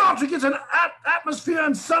you got to get an atmosphere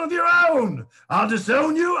and sun of your own, I'll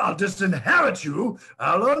disown you, I'll disinherit you,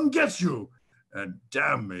 I'll unget you. And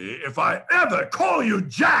damn me if I ever call you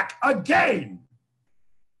Jack again.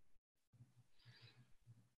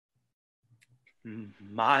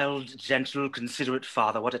 Mild, gentle, considerate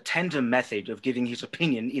father, what a tender method of giving his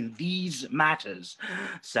opinion in these matters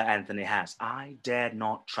Sir Anthony has. I dare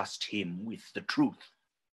not trust him with the truth.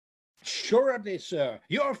 Assuredly, sir,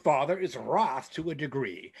 your father is wrath to a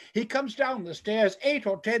degree. He comes down the stairs 8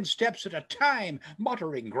 or 10 steps at a time,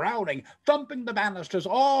 muttering, growling, thumping the banisters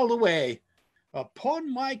all the way.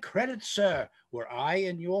 Upon my credit, sir, were I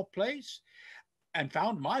in your place, and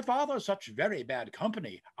found my father such very bad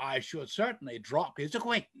company, I should certainly drop his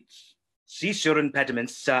acquaintance. Cease your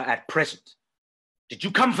impediments, sir, at present. Did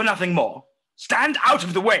you come for nothing more? Stand out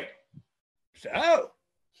of the way! So,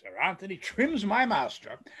 Sir Anthony trims my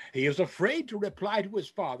master. He is afraid to reply to his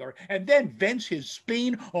father, and then vents his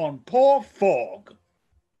spleen on poor Fogg.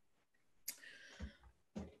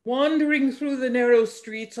 Wandering through the narrow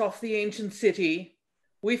streets off the ancient city,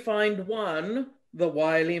 we find one, the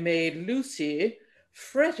wily maid Lucy,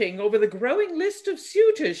 fretting over the growing list of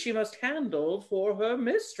suitors she must handle for her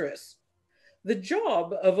mistress. The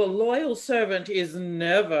job of a loyal servant is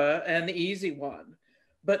never an easy one,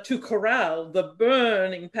 but to corral the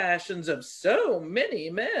burning passions of so many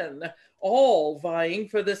men, all vying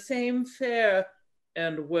for the same fair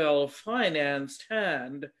and well-financed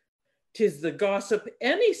hand, 'tis the gossip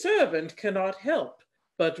any servant cannot help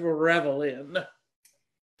but revel in.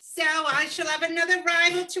 So I shall have another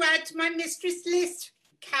rival to add to my mistress list,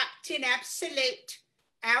 Captain Absolute.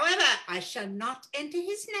 However, I shall not enter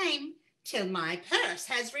his name till my purse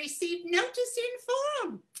has received notice in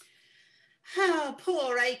form. Oh,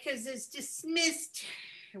 poor Acres is dismissed.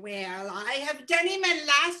 Well, I have done him a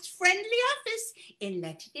last friendly office in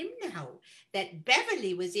letting him know that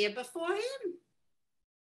Beverley was here before him.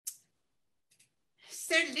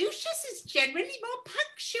 Sir Lucius is generally more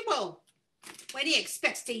punctual when he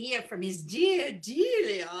expects to hear from his dear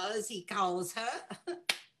Delia, as he calls her.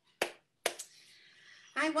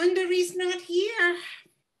 I wonder he's not here.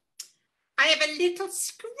 I have a little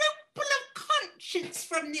scruple of conscience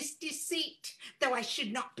from this deceit, though I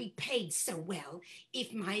should not be paid so well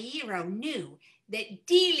if my hero knew that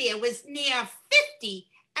Delia was near 50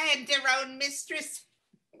 and her own mistress.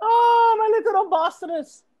 Oh, my little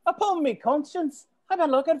ambassadors, upon me conscience, I've been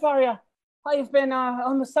looking for you. I've been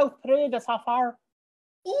on the South Parade this half hour.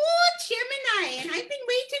 Oh, Gemini, and I've been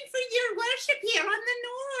waiting for your worship here on the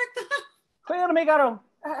north. Clear me, girl.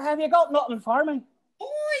 Have you got nothing for me?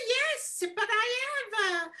 Oh, yes, but I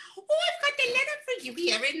have, I've got the letter for you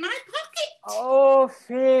here in my pocket. Oh,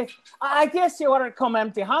 faith. I guess you weren't come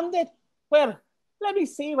empty-handed. Well, let me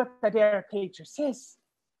see what the dear creature says.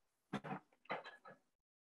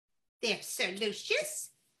 there, Sir Lucius.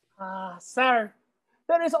 Ah, sir,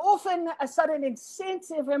 there is often a sudden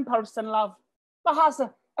instinctive impulse in love that has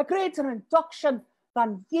a greater induction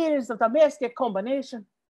than years of domestic combination.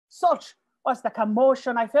 Such was the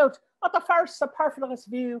commotion I felt at the first superfluous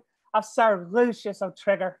view of Sir Lucius of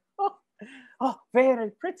Trigger. Oh,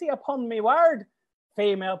 very pretty upon me word.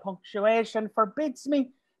 Female punctuation forbids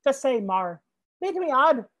me to say more. Bid me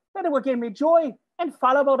add that it would give me joy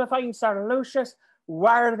infallible to find Sir Lucius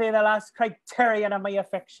worthy the last criterion of my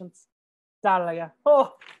affections. Dahlia,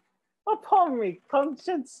 oh, upon me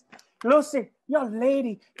conscience. Lucy, your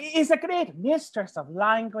lady, is a great mistress of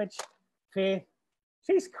language. Faith,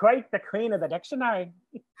 she's quite the queen of the dictionary.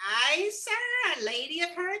 Aye, sir, a lady of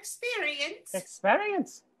her experience.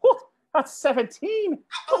 Experience? What? That's 17.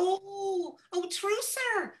 Oh, true,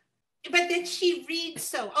 sir. But then she reads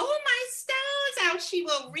so. Oh, my stars, how she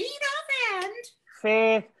will read offhand.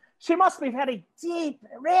 Faith, she must be very deep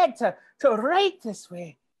read to write this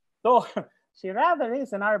way. Though she rather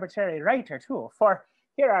is an arbitrary writer too, for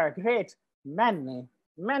here are a great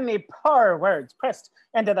many poor words pressed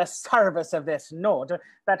into the service of this note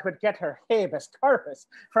that would get her habeas corpus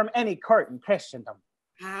from any court in Christendom.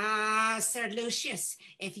 Ah, Sir Lucius,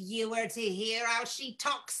 if you were to hear how she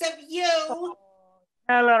talks of you.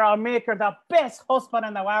 Tell her I'll make her the best husband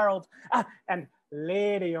in the world, and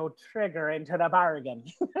Lady O'Trigger into the bargain.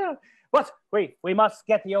 But we must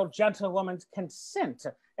get the old gentlewoman's consent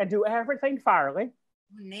and do everything fairly.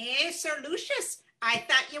 Nay, Sir Lucius, I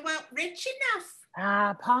thought you weren't rich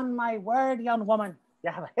enough. Upon my word, young woman,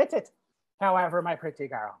 you have hit it. However, my pretty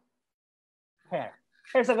girl,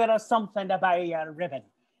 here's a bit of something to buy you a ribbon,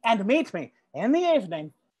 and meet me in the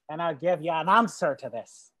evening, and I'll give you an answer to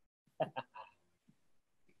this.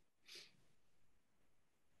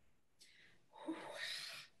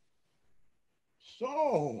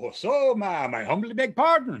 So, ma'am, I humbly beg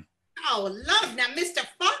pardon. Oh, love now, Mr.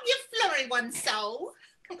 Fogg, you flurry one so.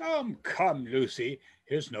 Come, Lucy.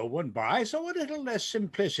 Here's no one by, so a little less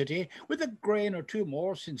simplicity, with a grain or two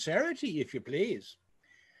more sincerity, if you please.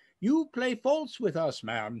 You play false with us,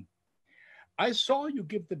 ma'am. I saw you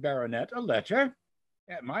give the baronet a letter.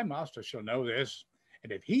 My master shall know this,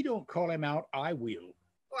 and if he don't call him out, I will.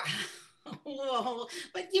 Whoa,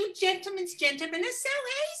 but you gentlemen's gentlemen are so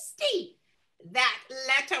hasty. That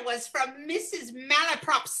letter was from Mrs.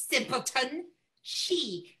 Malaprop, simpleton.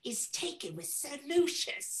 She is taken with Sir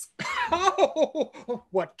Lucius. Oh,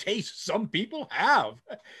 what taste some people have.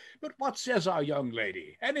 But what says our young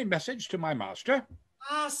lady? Any message to my master?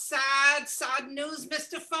 Oh, sad news,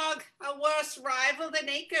 Mr. Fogg. A worse rival than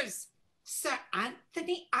Acres. Sir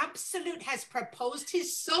Anthony Absolute has proposed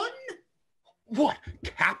his son. What,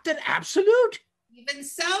 Captain Absolute? Even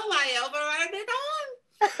so, I overheard it all.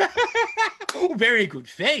 Oh, very good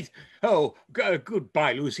faith. Oh,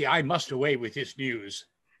 goodbye, Lucy. I must away with this news.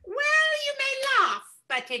 Well, you may laugh,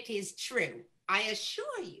 but it is true, I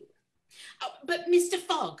assure you. Oh, but Mr.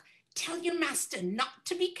 Fogg, tell your master not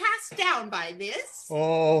to be cast down by this.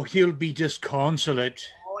 Oh, he'll be disconsolate.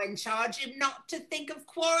 Oh, and charge him not to think of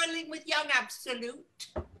quarreling with young Absolute.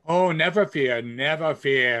 Oh, never fear, never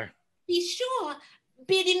fear. Be sure,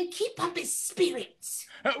 bid him keep up his spirits.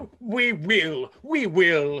 We will.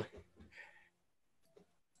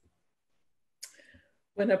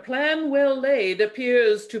 When a plan well laid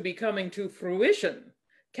appears to be coming to fruition,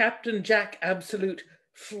 Captain Jack Absolute,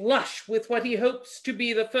 flush with what he hopes to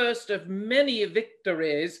be the first of many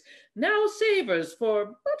victories, now savors for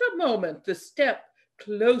but a moment the step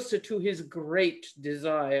closer to his great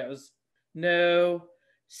desires. No,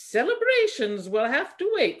 celebrations will have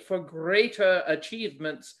to wait for greater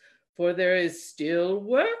achievements, for there is still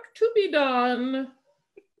work to be done.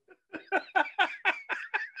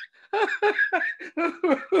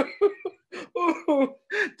 Oh,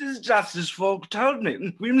 'tis just as folk told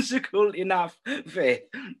me, whimsical enough, faith.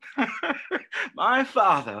 My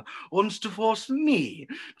father wants to force me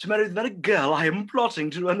to marry the very girl I am plotting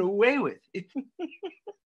to run away with.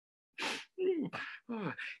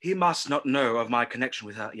 He must not know of my connection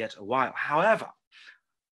with her yet a while. However,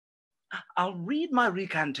 I'll read my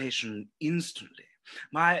recantation instantly.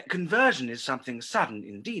 My conversion is something sudden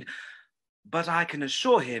indeed, but I can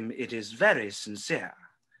assure him it is very sincere.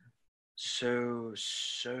 So...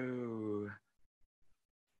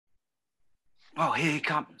 Oh, here he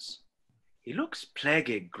comes. He looks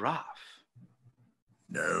plaguey gruff.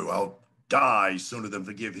 No, I'll die sooner than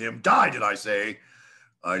forgive him. Die, did I say?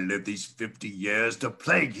 I lived these 50 years to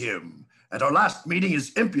plague him. At our last meeting,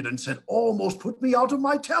 his impudence had almost put me out of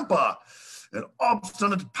my temper. An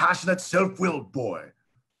obstinate, passionate, self-willed boy.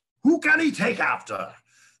 Who can he take after?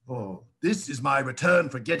 Oh, this is my return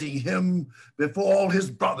for getting him before all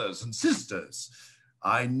his brothers and sisters.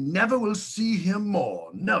 I never will see him more.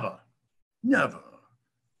 Never, never,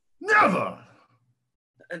 never.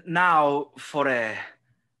 Now for a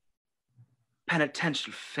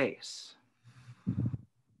penitential face.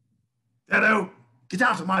 Fellow, get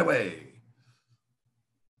out of my way.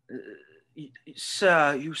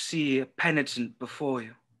 Sir, you see a penitent before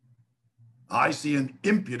you. I see an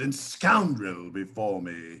impudent scoundrel before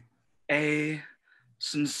me. A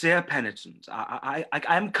sincere penitent. I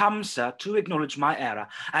am come, sir, to acknowledge my error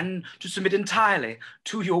and to submit entirely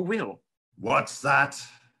to your will. What's that?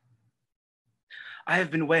 I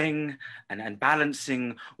have been weighing and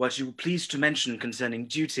balancing what you were pleased to mention concerning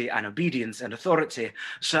duty and obedience and authority,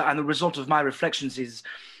 sir, and the result of my reflections is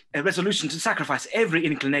a resolution to sacrifice every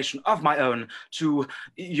inclination of my own to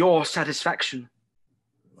your satisfaction.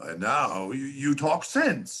 Why, now you talk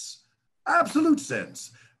sense, absolute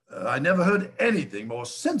sense. I never heard anything more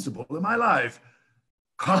sensible in my life.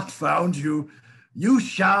 Confound you, you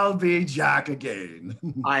shall be Jack again.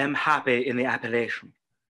 I am happy in the appellation.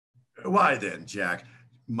 Why then, Jack,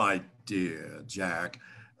 my dear Jack,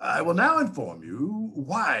 I will now inform you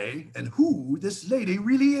why and who this lady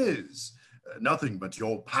really is. Nothing but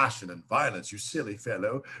your passion and violence, you silly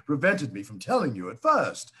fellow, prevented me from telling you at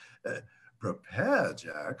first. Prepare,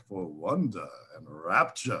 Jack, for wonder and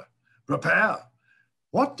rapture. Prepare.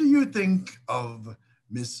 What do you think of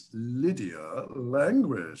Miss Lydia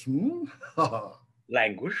Languish?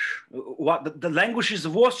 Languish? What, the Languishes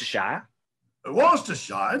of Worcestershire?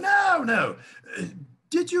 Worcestershire? No.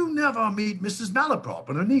 Did you never meet Mrs. Malaprop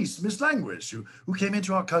and her niece, Miss Languish, who came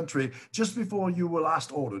into our country just before you were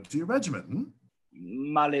last ordered to your regiment?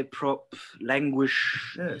 Malaprop,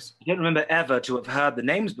 Languish. Yes. I don't remember ever to have heard the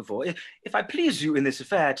names before. If I please you in this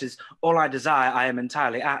affair, 'tis all I desire. I am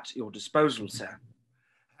entirely at your disposal, sir.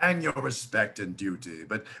 And your respect and duty.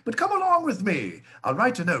 But come along with me. I'll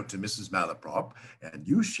write a note to Mrs. Malaprop, and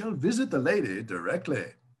you shall visit the lady directly.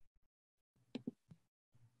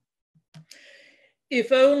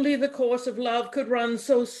 If only the course of love could run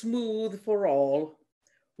so smooth for all.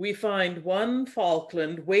 We find one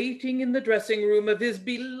Falkland waiting in the dressing room of his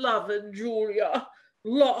beloved Julia,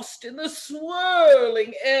 lost in the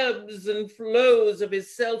swirling ebbs and flows of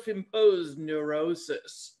his self-imposed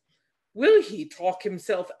neurosis. Will he talk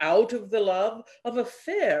himself out of the love of a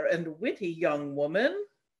fair and witty young woman?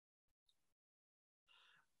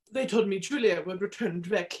 They told me Julia would return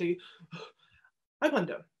directly. I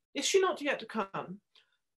wonder, is she not yet come?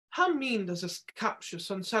 How mean does this captious,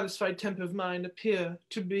 unsatisfied temper of mine appear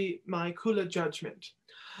to be my cooler judgment?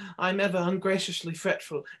 I am ever ungraciously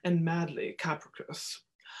fretful and madly capricious.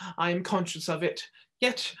 I am conscious of it,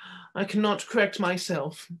 yet I cannot correct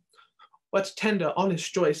myself. What tender,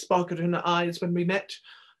 honest joy sparkled in her eyes when we met.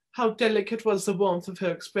 How delicate was the warmth of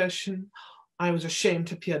her expression. I was ashamed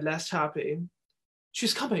to appear less happy.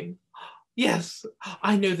 She's coming. Yes,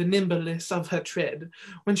 I know the nimbleness of her tread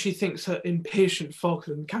when she thinks her impatient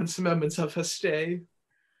Falkland counts the moments of her stay.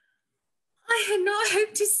 I had not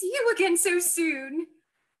hoped to see you again so soon.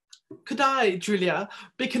 Could I, Julia,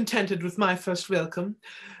 be contented with my first welcome,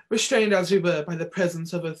 restrained as we were by the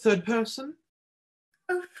presence of a third person?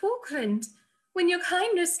 Oh, Falkland, when your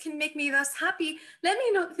kindness can make me thus happy, let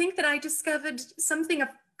me not think that I discovered something of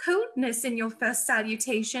coldness in your first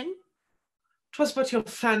salutation. 'Twas but your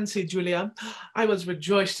fancy, Julia. I was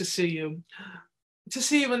rejoiced to see you. To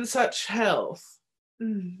see you in such health.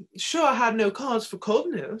 Sure I had no cause for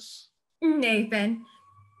coldness. Nay, then.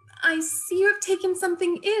 I see you have taken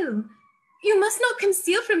something ill. You must not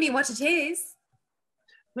conceal from me what it is.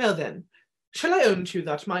 Well then, shall I own to you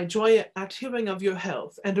that my joy at hearing of your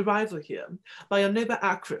health and arrival here by your neighbour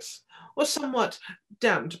Acris was somewhat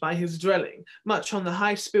damped by his dwelling much on the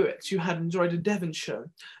high spirits you had enjoyed in Devonshire,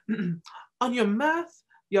 on your mirth,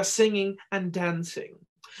 your singing and dancing.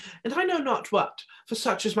 And I know not what, for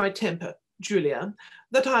such is my temper, Julia,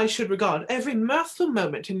 that I should regard every mirthful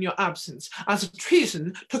moment in your absence as a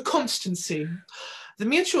treason to constancy. The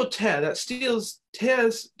mutual tear that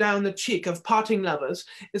tears down the cheek of parting lovers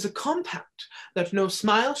is a compact that no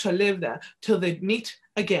smile shall live there till they meet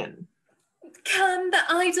again. Can the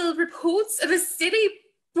idle reports of a city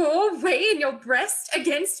bore weigh in your breast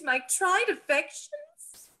against my tried affections?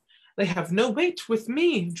 They have no weight with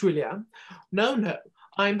me, Julia. No,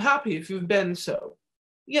 I'm happy if you've been so.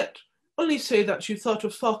 Yet, only say that you thought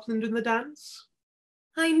of Falkland in the dance.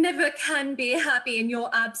 I never can be happy in your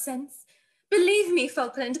absence. Believe me,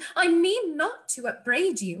 Falkland, I mean not to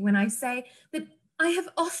upbraid you when I say that I have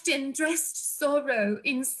often dressed sorrow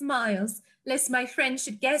in smiles, lest my friend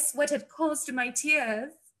should guess what had caused my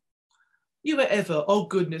tears. You were ever all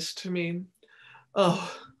goodness to me.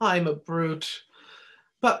 Oh, I'm a brute.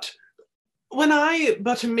 But when I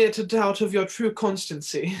but admit a doubt of your true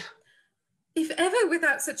constancy... If ever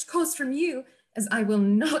without such cause from you, as I will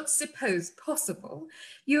not suppose possible,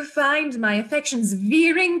 you find my affections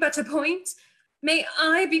veering but a point, may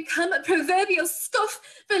I become a proverbial scoff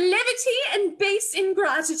for levity and base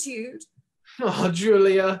ingratitude. Oh,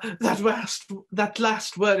 Julia, that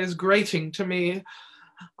last word is grating to me.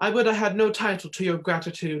 I would I had no title to your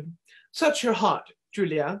gratitude. Search your heart,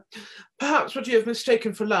 Julia. Perhaps what you have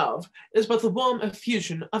mistaken for love is but the warm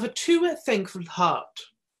effusion of a too thankful heart.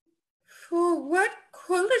 For what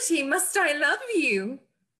quality must I love you?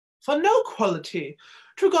 For no quality.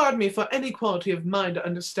 To regard me for any quality of mind or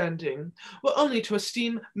understanding, or only to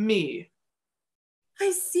esteem me.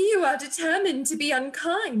 I see you are determined to be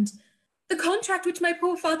unkind. The contract which my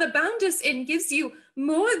poor father bound us in gives you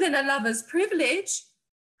more than a lover's privilege.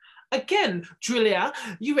 Again, Julia,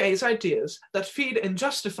 you raise ideas that feed and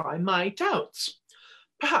justify my doubts.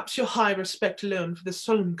 Perhaps your high respect alone for this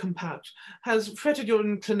solemn compact has fretted your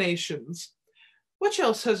inclinations. Which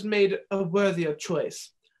else has made a worthier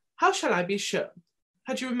choice? How shall I be sure,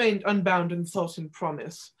 had you remained unbound in thought and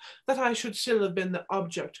promise, that I should still have been the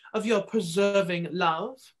object of your preserving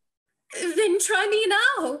love? Then try me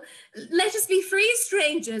now. Let us be free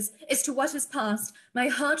strangers. As to what has passed, my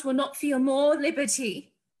heart will not feel more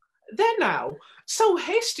liberty. There now, so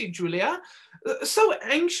hasty, Julia, so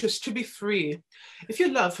anxious to be free. If your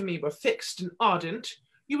love for me were fixed and ardent,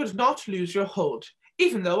 you would not lose your hold,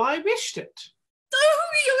 even though I wished it. Oh,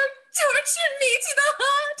 you torture me to the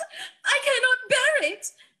heart. I cannot bear it.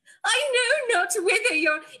 I know not whither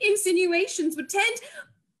your insinuations would tend,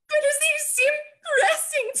 but as you seem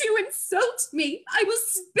pressing to insult me, I will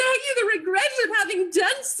spare you the regret of having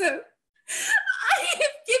done so. I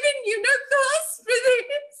have given you no cause for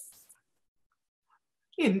this.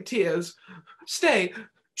 In tears. Stay,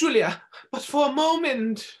 Julia, but for a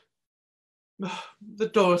moment. Oh, the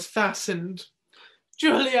door is fastened.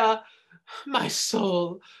 Julia, my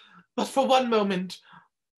soul, but for one moment.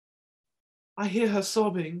 I hear her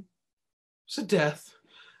sobbing. 'Tis death.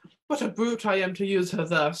 What a brute I am to use her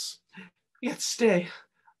thus. Yet stay.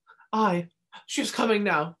 She is coming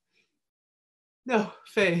now. No,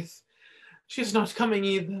 faith, she is not coming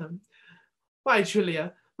either. Why,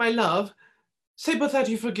 Julia, my love, say but that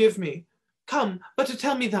you forgive me. Come, but to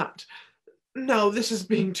tell me that. No, this is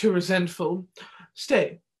being too resentful.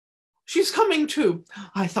 Stay. She's coming too.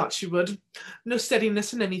 I thought she would. No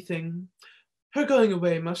steadiness in anything. Her going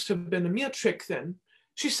away must have been a mere trick then.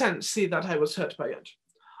 She shan't see that I was hurt by it.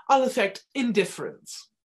 I'll affect indifference.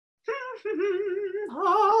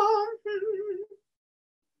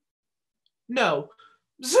 No,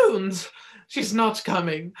 zoons, she's not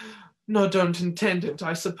coming. Nor don't intend it,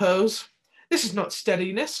 I suppose. This is not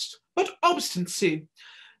steadiness, but obstinacy.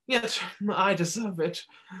 Yet I deserve it.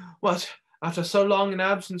 What, after so long an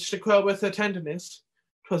absence, to quarrel with her tenderness?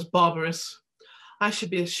 'Twas barbarous. I should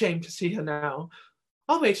be ashamed to see her now.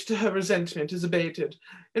 I'll wait till her resentment is abated,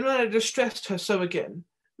 and when I distressed her so again,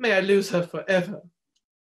 may I lose her forever.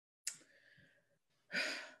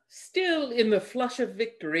 Still in the flush of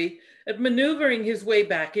victory, at maneuvering his way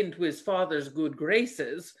back into his father's good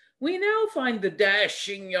graces, we now find the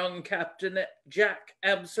dashing young Captain Jack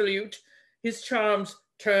Absolute, his charms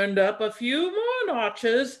turned up a few more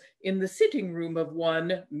notches in the sitting room of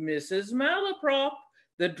one Mrs. Malaprop,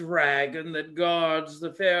 the dragon that guards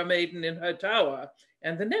the fair maiden in her tower,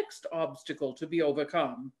 and the next obstacle to be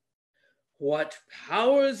overcome. What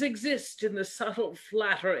powers exist in the subtle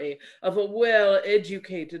flattery of a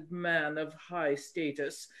well-educated man of high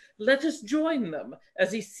status? Let us join them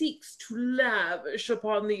as he seeks to lavish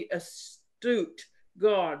upon the astute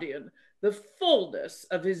guardian the fullness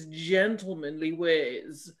of his gentlemanly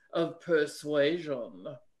ways of persuasion.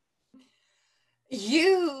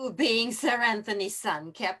 You being Sir Anthony's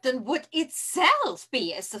son, Captain, would itself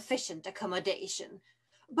be a sufficient accommodation.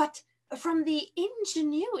 But from the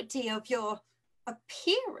ingenuity of your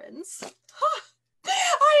appearance,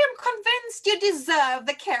 I am convinced you deserve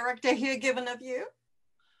the character here given of you.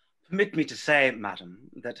 Permit me to say, madam,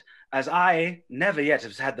 that as I never yet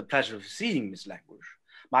have had the pleasure of seeing Miss Languish,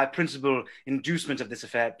 my principal inducement of this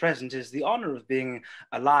affair at present is the honor of being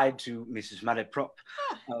allied to Mrs. Malaprop,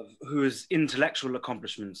 of whose intellectual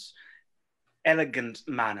accomplishments, elegant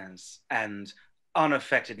manners, and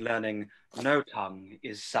unaffected learning, no tongue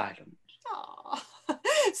is silent. Oh,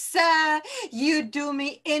 sir, you do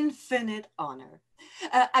me infinite honor.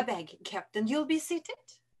 I beg, Captain, you'll be seated.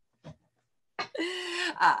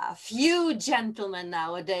 Few gentlemen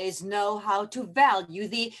nowadays know how to value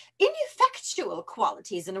the ineffectual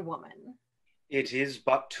qualities in a woman. It is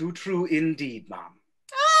but too true indeed, ma'am.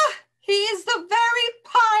 Ah, he is the very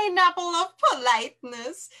pineapple of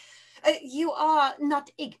politeness. You are not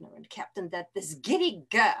ignorant, Captain, that this giddy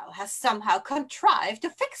girl has somehow contrived to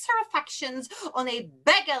fix her affections on a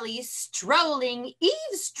beggarly, strolling,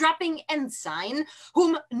 eavesdropping ensign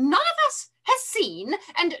whom none of us has seen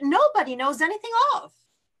and nobody knows anything of.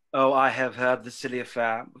 Oh, I have heard the silly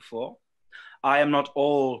affair before. I am not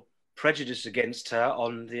all prejudiced against her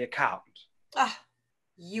on the account. Ah,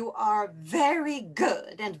 you are very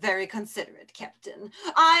good and very considerate, Captain.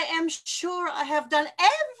 I am sure I have done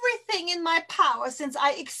everything in my power since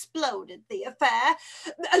I exploded the affair.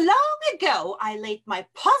 Long ago, I laid my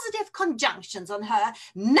positive conjunctions on her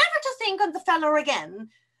never to think on the fellow again.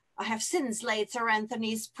 I have since laid Sir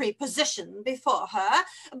Anthony's preposition before her,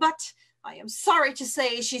 but I am sorry to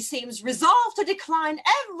say she seems resolved to decline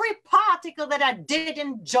every particle that I did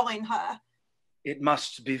enjoin her. It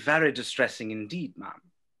must be very distressing indeed, ma'am.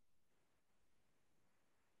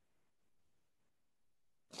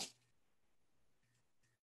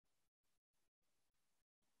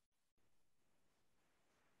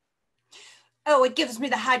 Oh, it gives me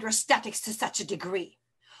the hydrostatics to such a degree.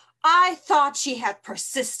 I thought she had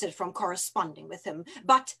persisted from corresponding with him,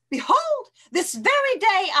 but behold, this very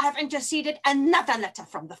day I have interceded another letter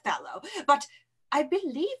from the fellow, but I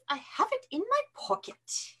believe I have it in my pocket.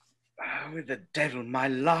 Oh, the devil, my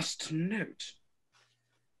last note.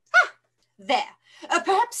 Ah, there.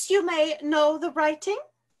 Perhaps you may know the writing?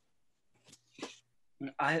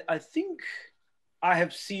 I think I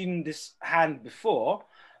have seen this hand before.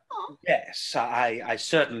 Oh. Yes, I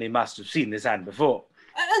certainly must have seen this hand before.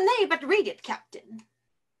 Nay, but read it, Captain.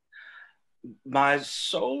 My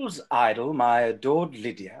soul's idol, my adored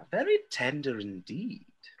Lydia, very tender indeed.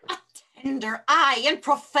 A tender, aye, and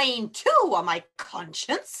profane too, on my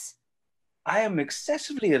conscience. I am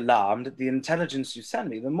excessively alarmed at the intelligence you send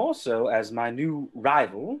me, the more so as my new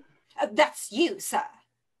rival... That's you, sir.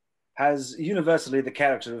 ...has universally the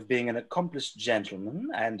character of being an accomplished gentleman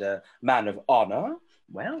and a man of honour.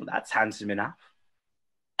 Well, that's handsome enough.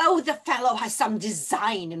 Oh, the fellow has some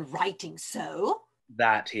design in writing so.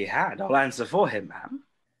 That he had. I'll answer for him, ma'am.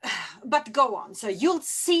 But go on, sir. You'll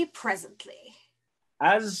see presently.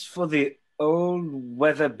 As for the old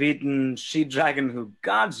weather-beaten she-dragon who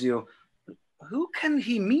guards you, who can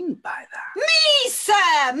he mean by that? Me,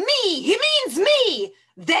 sir! Me! He means me!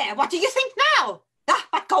 There, what do you think now?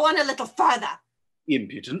 But go on a little further.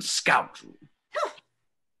 Impudent scoundrel.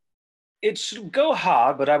 It shall go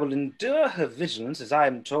hard, but I will endure her vigilance, as I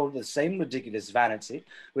am told the same ridiculous vanity,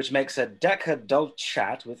 which makes her deck her dull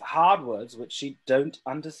chat with hard words which she don't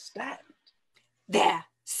understand. There,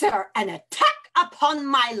 sir, an attack upon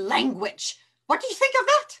my language. What do you think of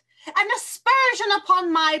that? An aspersion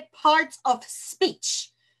upon my parts of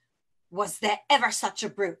speech. Was there ever such a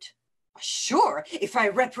brute? Sure, if I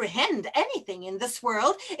reprehend anything in this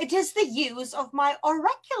world, it is the use of my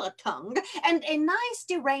oracular tongue and a nice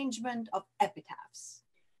derangement of epitaphs.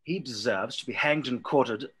 He deserves to be hanged and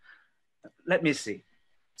quartered. Let me see.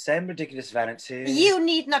 Same ridiculous vanity. You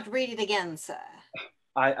need not read it again, sir.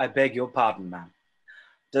 I beg your pardon, ma'am.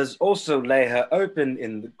 Does also lay her open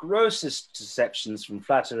in the grossest deceptions from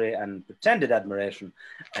flattery and pretended admiration,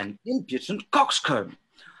 an impudent coxcomb,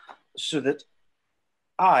 so that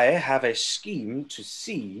I have a scheme to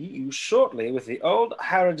see you shortly with the old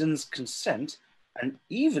harridan's consent, and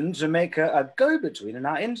even to make her a go-between in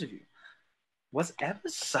our interview. Was ever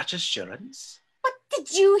such assurance? But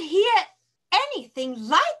did you hear anything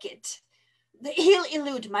like it? He'll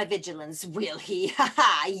elude my vigilance, will he? Ha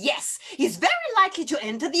ha, yes, he's very likely to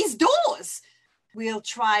enter these doors. We'll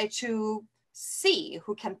try to see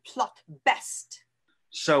who can plot best.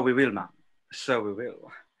 So we will, ma'am. So we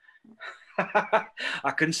will.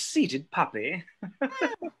 A conceited puppy.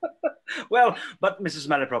 Well, but Mrs.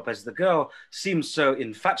 Malaprop, as the girl seems so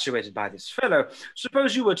infatuated by this fellow,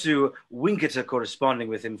 suppose you were to wink at her corresponding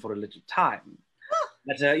with him for a little time.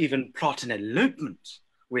 Let her even plot an elopement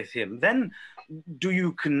with him. Then do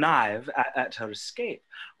you connive at her escape,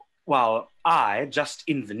 while I, just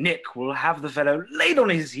in the nick, will have the fellow laid on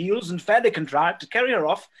his heels and fairly contrive to carry her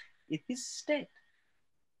off in his stead.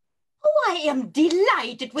 Oh, I am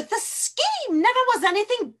delighted with the scheme. Never was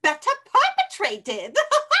anything better perpetrated.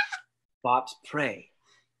 But pray,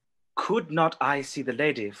 could not I see the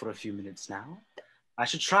lady for a few minutes now? I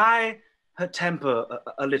should try her temper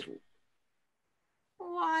a little.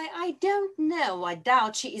 Why, I don't know. I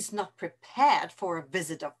doubt she is not prepared for a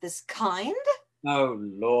visit of this kind. Oh,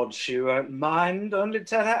 Lord, she won't mind. Only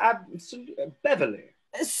tell her Beverley.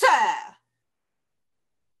 Sir!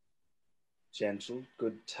 Gentle,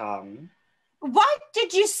 good tongue. Why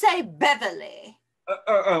did you say Beverley?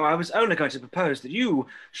 I was only going to propose that you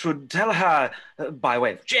should tell her, by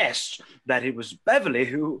way of jest, that it was Beverley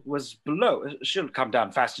who was below. She'll come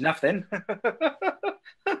down fast enough then.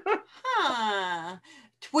 Huh.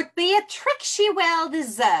 'Twould be a trick she well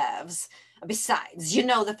deserves. Besides, you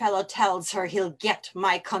know the fellow tells her he'll get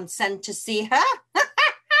my consent to see her. Let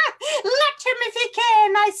him if he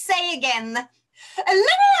can, I say again.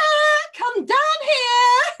 Lydia, come down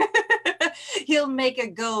here. He'll make a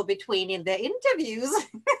go between in their interviews.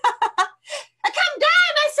 Come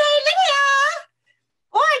down, I say, Lydia.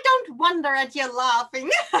 Oh, I don't wonder at your laughing.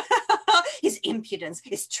 His impudence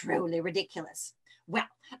is truly ridiculous. Well,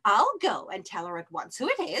 I'll go and tell her at once who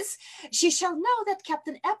it is. She shall know that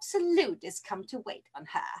Captain Absolute is come to wait on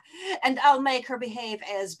her, and I'll make her behave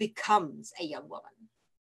as becomes a young woman.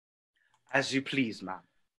 As you please, ma'am.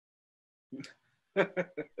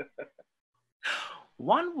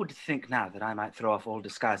 One would think now that I might throw off all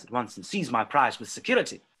disguise at once and seize my prize with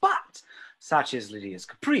security, but such is Lydia's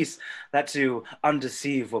caprice that to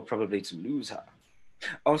undeceive were probably to lose her.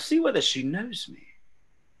 I'll see whether she knows me.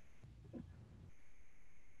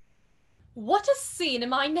 What a scene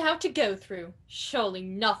am I now to go through? Surely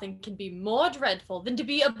nothing can be more dreadful than to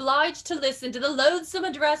be obliged to listen to the loathsome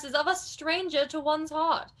addresses of a stranger to one's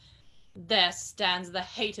heart. There stands the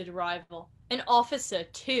hated rival, an officer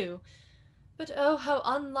too. But oh, how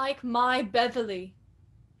unlike my Beverley.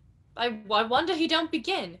 I wonder he don't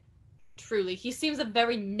begin. Truly, he seems a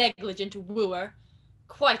very negligent wooer.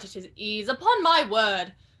 Quite at his ease, upon my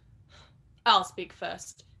word. I'll speak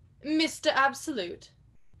first. Mr. Absolute.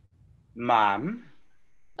 Ma'am?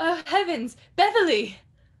 Oh, heavens, Beverley!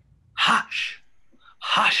 Hush!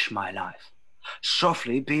 Hush, my life.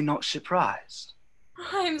 Softly, be not surprised.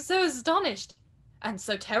 I am so astonished, and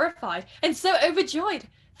so terrified, and so overjoyed.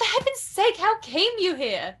 For heaven's sake, how came you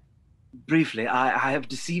here? Briefly, I have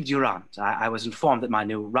deceived your aunt. I was informed that my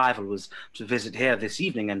new rival was to visit here this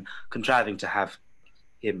evening, and contriving to have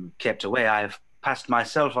him kept away, I have passed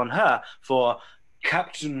myself on her for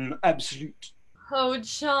Captain Absolute. Oh,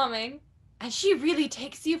 charming. And she really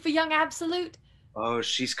takes you for young Absolute? Oh,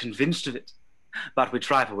 she's convinced of it. But we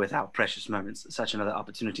trifle with our precious moments. Such another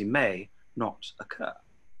opportunity may not occur.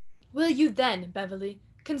 Will you then, Beverley,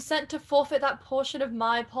 consent to forfeit that portion of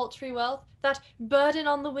my paltry wealth, that burden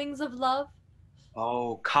on the wings of love?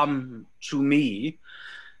 Oh, come to me,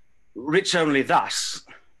 rich only thus,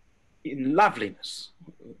 in loveliness.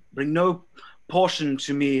 Bring no portion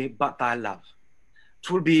to me but thy love.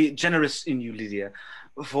 'Twill be generous in you, Lydia,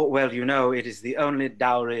 for well you know it is the only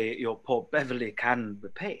dowry your poor Beverley can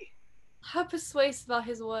repay. How persuasive are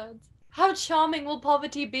his words. How charming will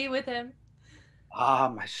poverty be with him.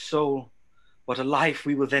 Ah, my soul, what a life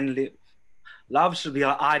we will then live. Love shall be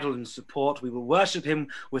our idol and support. We will worship him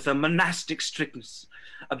with a monastic strictness,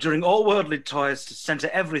 abjuring all worldly toys to center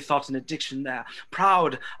every thought and addiction there.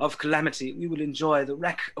 Proud of calamity, we will enjoy the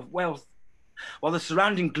wreck of wealth, while the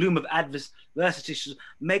surrounding gloom of adversity shall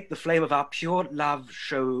make the flame of our pure love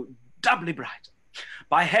show doubly bright.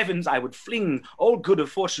 By heavens, I would fling all good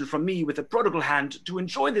of fortune from me with a prodigal hand to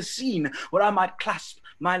enjoy the scene where I might clasp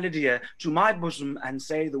my Lydia to my bosom and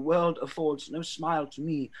say the world affords no smile to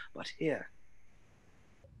me but here.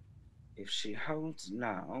 If she holds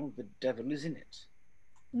now, the devil is in it.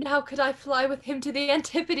 Now could I fly with him to the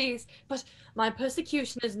Antipodes, but my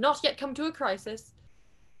persecution has not yet come to a crisis.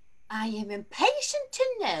 I am impatient to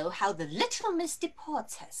know how the little miss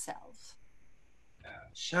deports herself.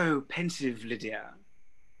 So pensive, Lydia.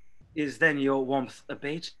 Is then your warmth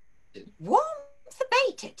abated? Warmth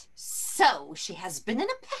abated? So she has been in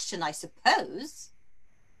a passion, I suppose.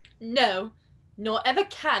 No, nor ever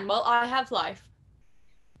can while I have life.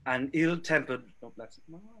 An ill-tempered... Oh, that's it.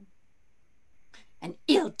 An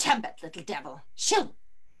ill-tempered little devil. She'll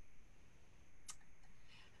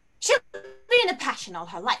be in a passion all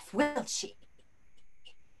her life, will she?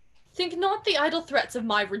 Think not the idle threats of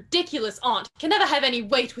my ridiculous aunt can ever have any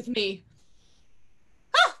weight with me.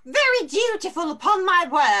 Oh, very dutiful, upon my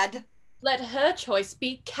word. Let her choice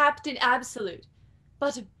be Captain Absolute,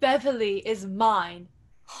 but Beverley is mine.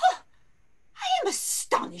 Oh, I am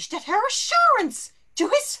astonished at her assurance. To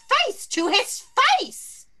his face, to his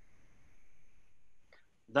face!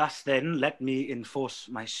 Thus then, let me enforce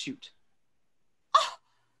my suit. Oh,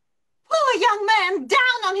 poor young man,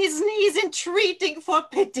 down on his knees entreating for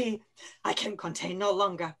pity. I can contain no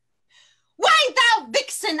longer. Why, thou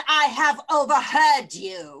vixen, I have overheard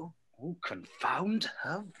you. Oh, confound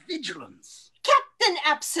her vigilance. Captain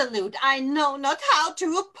Absolute, I know not how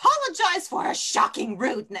to apologize for her shocking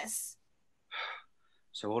rudeness.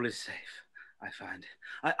 So all is safe. I find.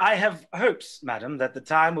 I have hopes, madam, that the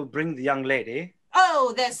time will bring the young lady.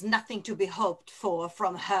 Oh, there's nothing to be hoped for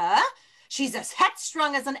from her. She's as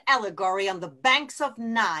headstrong as an allegory on the banks of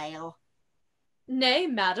Nile. Nay,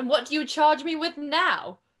 madam, what do you charge me with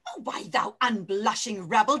now? Oh, why, thou unblushing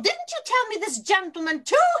rebel, didn't you tell me this gentleman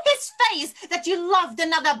to his face that you loved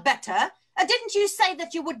another better? Didn't you say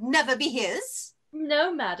that you would never be his?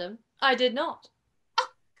 No, madam, I did not. Oh,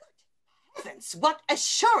 good heavens, what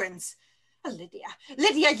assurance!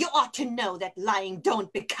 Lydia, you ought to know that lying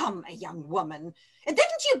don't become a young woman.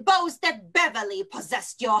 Didn't you boast that Beverley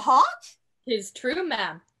possessed your heart? 'Tis true,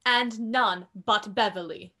 ma'am, and none but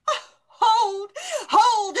Beverley.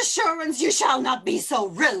 Hold assurance, you shall not be so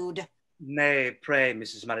rude. Nay, pray,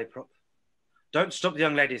 Mrs. Malaprop. Don't stop the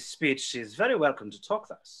young lady's speech. She is very welcome to talk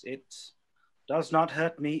thus. It does not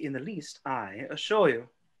hurt me in the least, I assure you.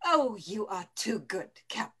 Oh, you are too good,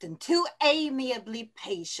 Captain, too amiably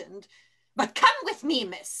patient. But come with me,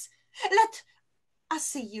 miss. Let us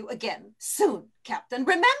see you again soon, Captain.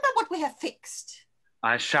 Remember what we have fixed.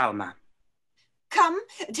 I shall, ma'am. Come,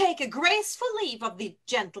 take a graceful leave of the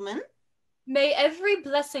gentleman. May every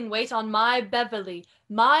blessing wait on my Beverley,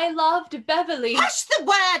 my loved Beverley. Hush the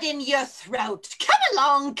word in your throat. Come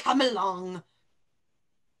along, come along.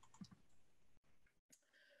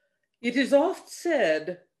 It is oft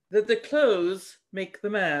said that the clothes make the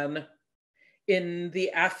man. In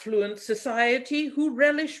the affluent society who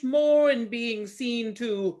relish more in being seen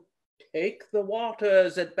to take the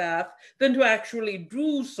waters at Bath than to actually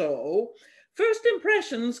do so, first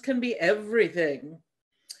impressions can be everything.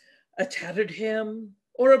 A tattered hem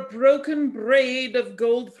or a broken braid of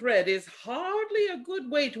gold thread is hardly a good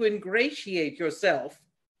way to ingratiate yourself,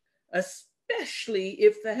 especially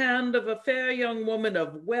if the hand of a fair young woman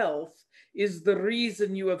of wealth is the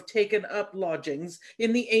reason you have taken up lodgings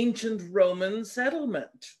in the ancient Roman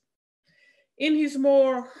settlement. In his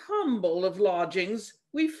more humble of lodgings,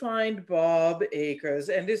 we find Bob Acres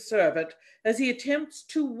and his servant as he attempts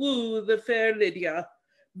to woo the fair Lydia,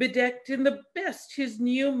 bedecked in the best his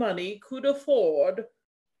new money could afford.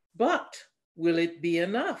 But will it be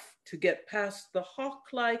enough to get past the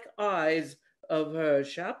hawk-like eyes of her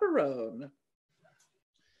chaperone?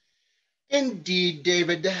 Indeed,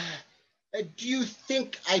 David. Do you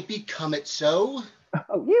think I become it so?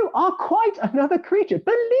 Oh, you are quite another creature,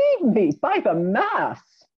 believe me, by the mass.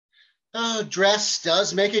 Dress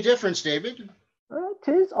does make a difference, David.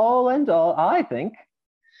 'Tis all and all, I think.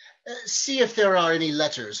 See if there are any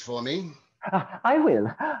letters for me. I will.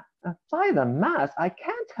 By the mass, I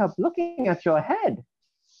can't help looking at your head.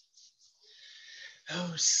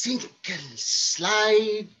 Oh, sink and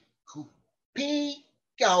slide, coupe.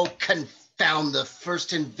 Oh, confound the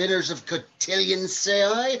first inventors of cotillion, say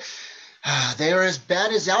I. They are as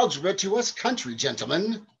bad as algebra to us country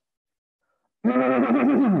gentlemen.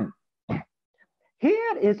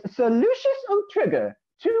 Here is Sir Lucius O'Trigger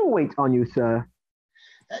to wait on you, sir.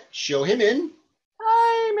 Show him in.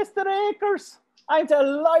 Hi, Mr. Acres. I'm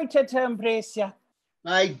delighted to embrace you.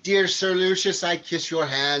 My dear Sir Lucius, I kiss your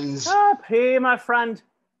hands. Pray, my friend.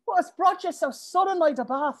 What has brought you so suddenly to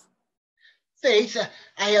Bath? Faith,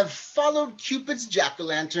 I have followed Cupid's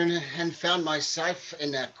jack-o'-lantern and found myself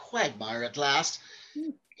in a quagmire at last.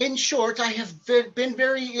 In short, I have been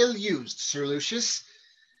very ill-used, Sir Lucius.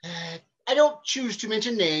 I don't choose to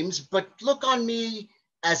mention names, but look on me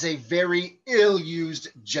as a very ill-used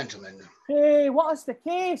gentleman. Hey, what is the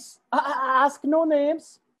case? Ask no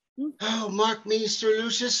names. Oh, mark me, Sir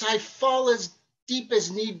Lucius, I fall as deep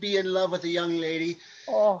as need be in love with a young lady.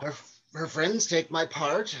 Oh. Her friends take my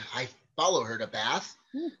part. I follow her to Bath.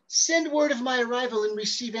 Send word of my arrival and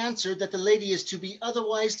receive answer that the lady is to be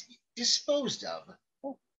otherwise disposed of.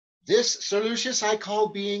 This, Sir Lucius, I call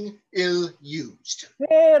being ill-used.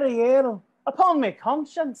 Very ill. Upon my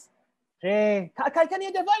conscience. Pray, can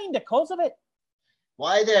you divine the cause of it?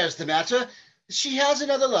 Why, there's the matter. She has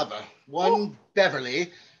another lover, one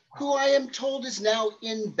Beverley, who I am told is now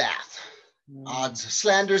in Bath. Odds,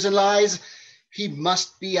 slanders, and lies, he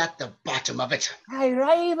must be at the bottom of it. A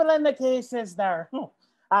rival in the case is there.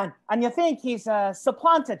 And you think he's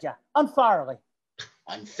supplanted you unfairly?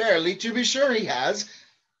 Unfairly, to be sure he has.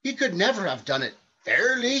 He could never have done it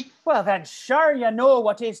fairly. Well, then sure you know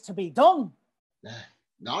what is to be done.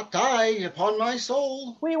 Not I, upon my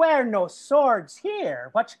soul. We wear no swords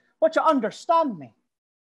here, but you understand me.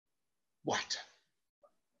 What?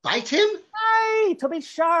 Fight him? Aye, to be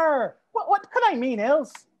sure. What could I mean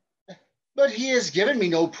else? But he has given me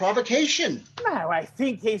no provocation. Now, I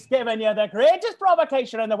think he's given you the greatest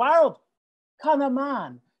provocation in the world. Can a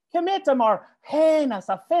man commit a more heinous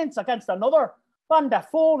offence against another than to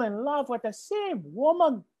fall in love with the same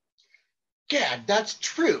woman? Gad, that's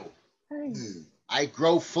true. I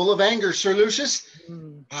grow full of anger, Sir Lucius.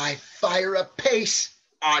 I fire apace,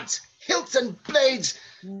 odds hilts and blades.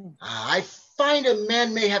 I find a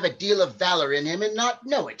man may have a deal of valor in him and not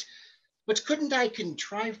know it. But couldn't I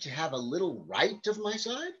contrive to have a little right of my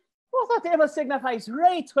side? What the devil signifies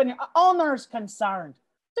right when your honour's concerned?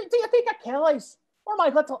 Do you think Achilles or my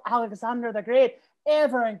little Alexander the Great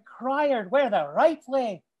ever inquired where the right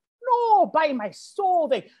lay? No, by my soul,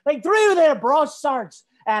 they drew their broadswords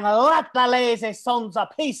and let the lazy sons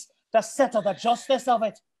of peace to settle the justice of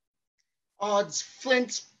it. Odds,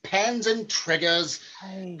 flints, pans, and triggers.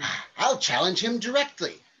 I'll challenge him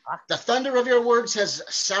directly. The thunder of your words has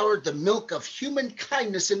soured the milk of human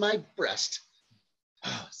kindness in my breast.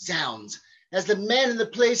 Zounds, as the man in the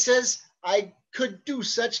play says, I could do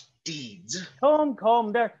such deeds.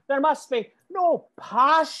 Come, there must be no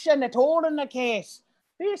passion at all in the case.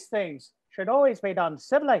 These things should always be done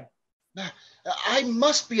civilly. I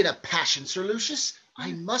must be in a passion, Sir Lucius.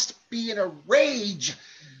 I must be in a rage.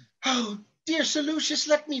 Oh, dear Sir Lucius,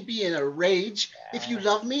 let me be in a rage, if you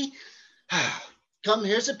love me. Come,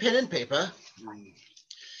 here's a pen and paper.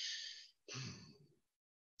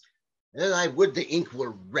 Well, I would the ink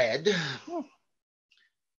were red.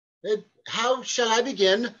 How shall I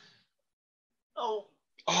begin? Oh,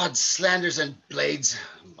 odd slanders and blades.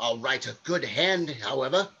 I'll write a good hand,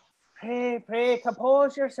 however. Pray,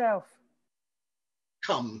 compose yourself.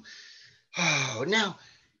 Come. Oh, now,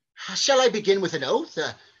 shall I begin with an oath?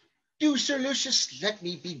 Do, Sir Lucius, let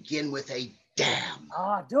me begin with a damn.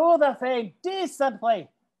 Do the thing decently,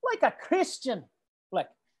 like a Christian. Look,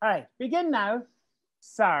 all right, begin now,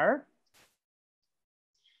 sir.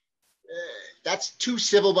 That's too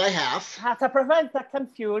civil by half. To prevent the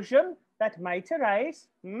confusion that might arise.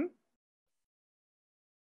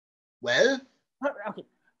 Well? Okay,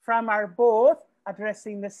 from our both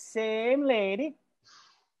addressing the same lady.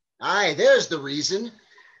 Aye, there's the reason.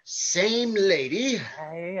 Same lady.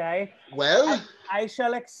 Aye. Well? I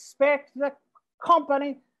shall expect the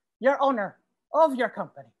company, your honour, of your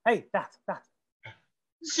company. Hey, that.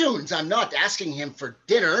 Zoons, I'm not asking him for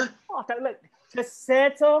dinner. To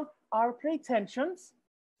settle our pretensions,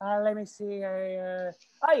 let me see.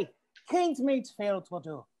 Aye, Kingsmead's Fields will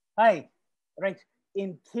do. Aye, right,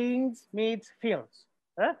 in Kingsmead's Fields.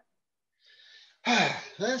 Huh?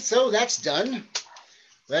 So that's done.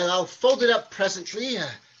 Well, I'll fold it up presently.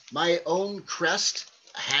 My own crest,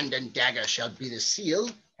 hand and dagger shall be the seal.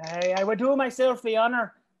 Aye, I would do myself the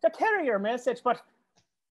honour to carry your message, but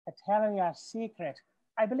to tell you a secret,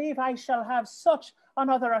 I believe I shall have such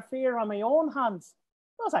another affair on my own hands.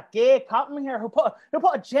 There's a gay cotton here who put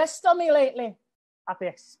a jest on me lately at the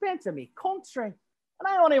expense of me country. And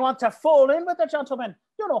I only want to fall in with the gentleman,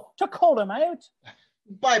 to call him out.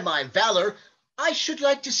 By my valour, I should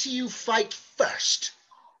like to see you fight first.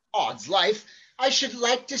 Odds life, I should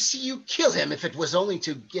like to see you kill him if it was only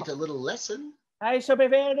to get a little lesson. I shall be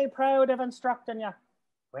very proud of instructing you.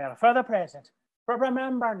 Well, for the present. But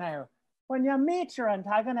remember now, when you meet your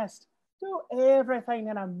antagonist, do everything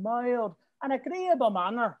in a mild and agreeable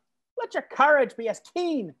manner. Let your courage be as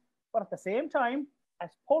keen, but at the same time, as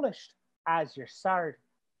polished as your sword.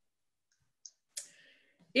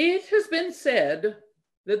 It has been said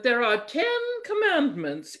that there are 10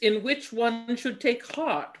 commandments in which one should take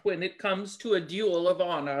heart when it comes to a duel of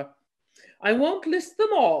honor. I won't list them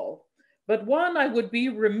all, but one I would be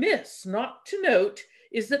remiss not to note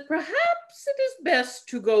is that perhaps it is best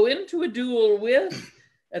to go into a duel with,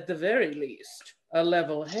 at the very least, a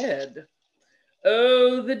level head.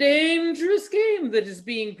 Oh, the dangerous game that is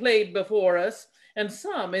being played before us, and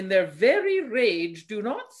some in their very rage do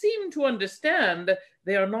not seem to understand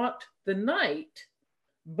they are not the knight,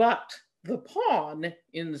 but the pawn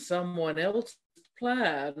in someone else's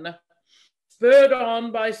plan. Spurred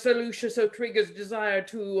on by Sir Lucius O'Trigger's desire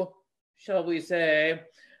to, shall we say,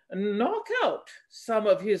 knock out some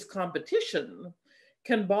of his competition,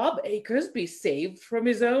 can Bob Acres be saved from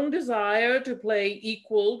his own desire to play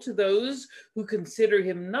equal to those who consider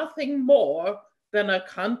him nothing more than a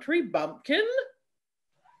country bumpkin?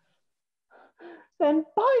 Then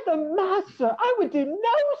by the master, I would do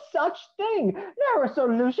no such thing. Never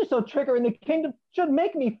Sir Lucius O'Trigger in the kingdom should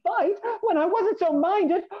make me fight when I wasn't so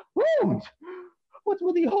minded. Rude! What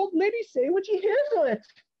will the old lady say when she hears of it?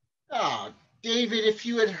 Ah, David, if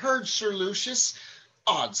you had heard Sir Lucius,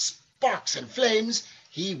 odd sparks and flames,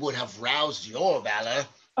 he would have roused your valor.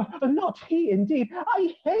 Not he, indeed.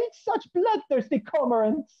 I hate such bloodthirsty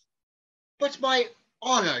cormorants. But my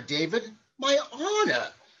honor, David, my honor.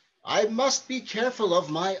 I must be careful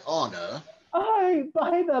of my honor. Aye,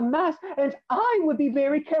 by the mass, and I would be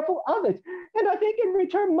very careful of it. And I think in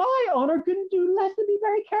return my honor couldn't do less than be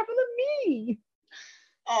very careful of me.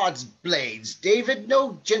 Odds blades, David,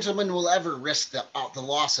 no gentleman will ever risk the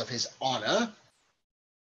loss of his honor.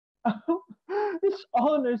 Oh, this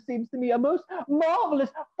honor seems to me a most marvelous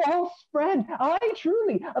false friend. I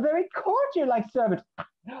truly, a very courtier-like servant.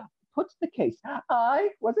 Puts the case,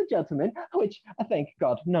 I was a gentleman, which, thank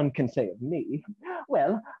God, none can say of me.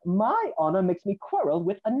 Well, my honor makes me quarrel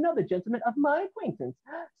with another gentleman of my acquaintance.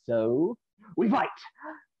 So, we fight.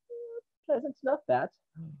 Pleasant enough, that.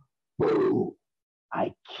 Boo!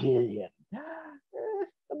 I kill him.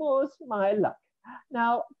 The more's my luck.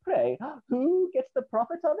 Now, pray, who gets the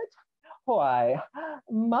profit of it? Why,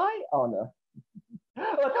 my honor.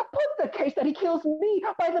 Put the case that he kills me.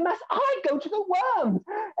 By the mass, I go to the worms.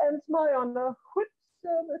 And my honor whips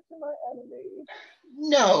over to my enemy.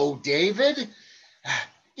 No, David.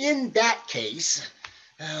 In that case,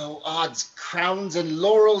 odds, crowns, and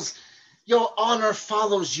laurels, your honor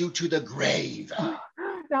follows you to the grave.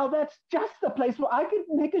 Now that's just the place where I could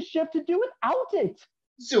make a shift to do without it.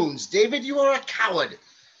 Zoons, David, you are a coward.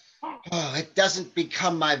 Oh, it doesn't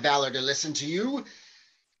become my valor to listen to you.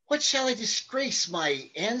 What shall I disgrace my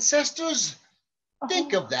ancestors?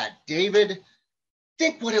 Think of that, David.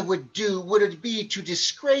 Think what it would be to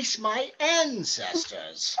disgrace my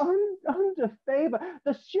ancestors. Under favor,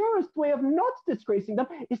 the surest way of not disgracing them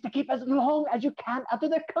is to keep as long as you can out of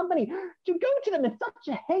their company. To go to them in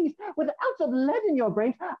such a haste, with an ounce of lead in your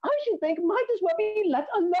brains, I should think might as well be let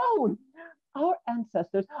alone. Our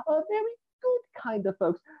ancestors are very good kind of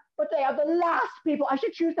folks, but they are the last people I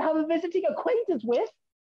should choose to have a visiting acquaintance with.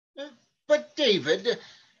 But David,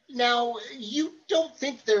 now, you don't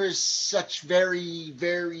think there is such very,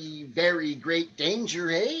 very, very great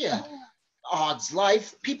danger, eh? Odds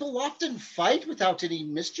life, people often fight without any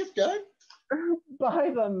mischief done.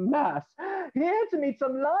 By the mass, here to meet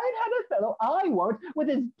some light-headed fellow I won't, with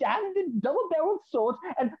his damned double-barreled sword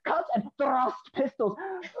and cut and thrust pistols.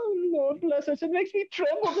 Oh, Lord bless us, it makes me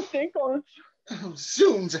tremble to think on it. Oh,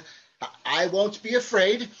 zoons, I won't be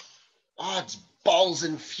afraid. Odds balls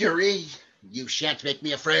and fury, you shan't make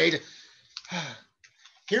me afraid.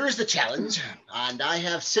 Here is the challenge, and I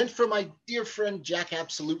have sent for my dear friend Jack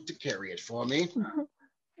Absolute to carry it for me.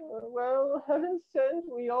 Well, heaven send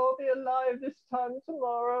we all be alive this time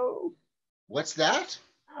tomorrow. What's that?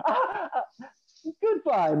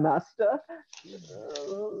 Goodbye, master.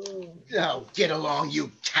 Oh, get along,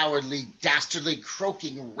 you cowardly, dastardly,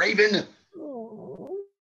 croaking raven.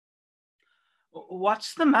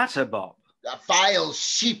 What's the matter, Bob? A vile,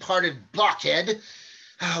 sheep-hearted blockhead.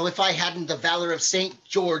 Oh, if I hadn't the valor of St.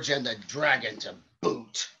 George and the dragon to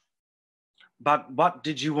boot. But what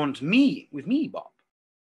did you want with me, Bob?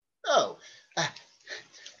 Oh,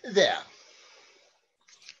 there.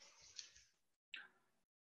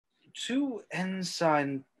 To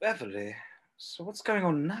Ensign Beverley. So what's going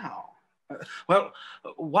on now? Well,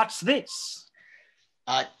 what's this?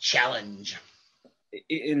 A challenge.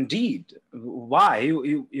 Indeed. Why?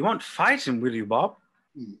 You won't fight him, will you, Bob?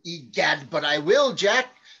 Egad, but I will, Jack.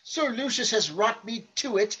 Sir Lucius has wrought me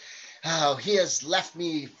to it. Oh, he has left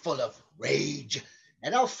me full of rage.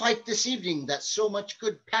 And I'll fight this evening that so much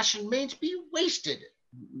good passion mayn't be wasted.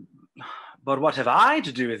 But what have I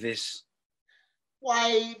to do with this?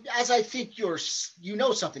 Why, as I think you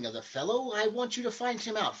know something of the fellow, I want you to find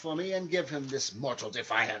him out for me and give him this mortal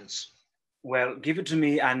defiance. Well, give it to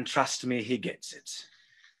me and trust me, he gets it.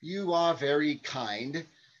 You are very kind.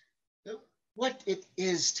 What it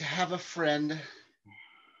is to have a friend.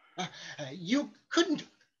 You couldn't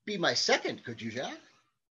be my second, could you, Jack?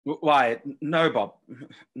 Why, no, Bob.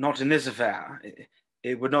 Not in this affair.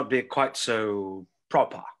 It would not be quite so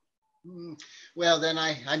proper. Well, then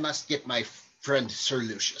I must get my friend Sir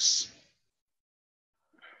Lucius.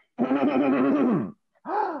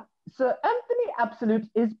 Sir Anthony Absolute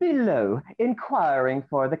is below, inquiring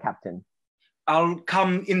for the captain. I'll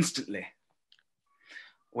come instantly.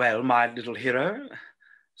 Well, my little hero,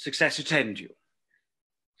 success attend you.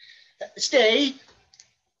 Stay,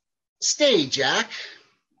 Jack.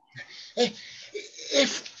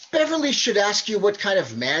 If Beverley should ask you what kind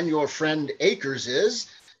of man your friend Akers is,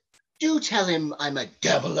 do tell him I'm a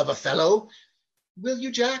devil of a fellow. Will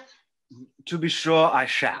you, Jack? To be sure I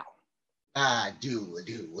shall. Do.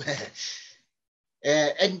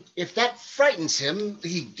 And if that frightens him,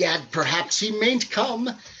 egad, perhaps he mayn't come.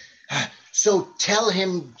 So tell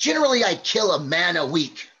him, generally I kill a man a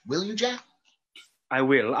week. Will you, Jack? I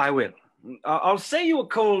will. I'll say you were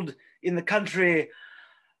called in the country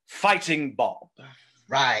Fighting Bob.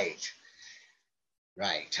 Right.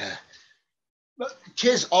 But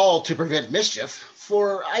 'tis all to prevent mischief,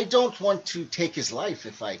 for I don't want to take his life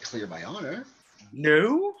if I clear my honor.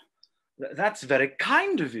 No? That's very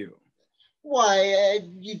kind of you. Why,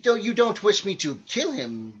 you don't wish me to kill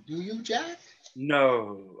him, do you, Jack?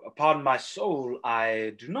 No, upon my soul,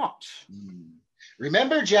 I do not.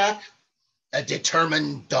 Remember, Jack, a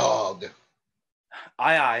determined dog.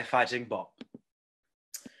 Aye, aye, Fighting Bob.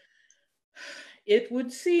 It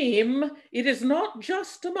would seem it is not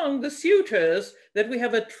just among the suitors that we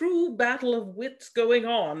have a true battle of wits going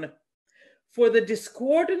on, for the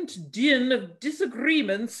discordant din of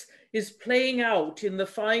disagreements is playing out in the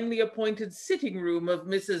finely appointed sitting room of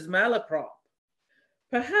Mrs. Malaprop.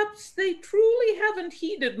 Perhaps they truly haven't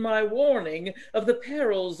heeded my warning of the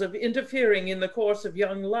perils of interfering in the course of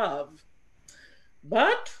young love.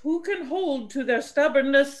 But who can hold to their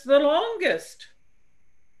stubbornness the longest?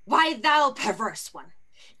 Why, thou perverse one,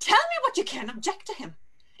 tell me what you can object to him.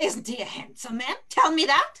 Isn't he a handsome man? Tell me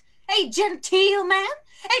that. A genteel man?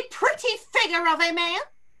 A pretty figure of a man?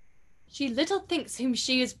 She little thinks whom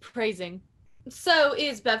she is praising. So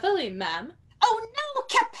is Beverley, ma'am. Oh, no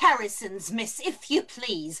comparisons, miss, if you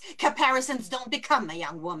please. Comparisons don't become a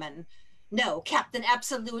young woman. No, Captain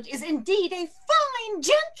Absolute is indeed a fine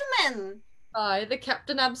gentleman. Aye, the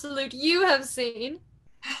Captain Absolute you have seen.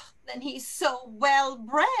 Then he's so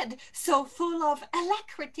well-bred, so full of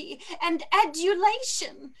alacrity and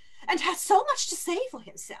adulation, and has so much to say for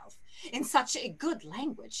himself, in such a good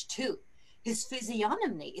language, too. His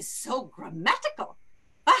physiognomy is so grammatical.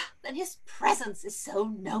 Then his presence is so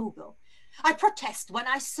noble. I protest, when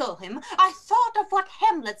I saw him, I thought of what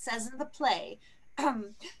Hamlet says in the play.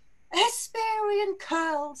 Hesperian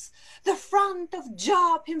curls, the front of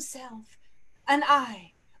Job himself, and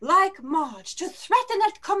I, like March, to threaten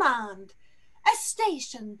at command, a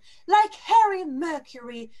station like Harry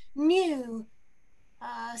Mercury knew.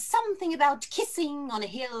 Something about kissing on a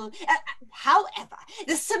hill. However,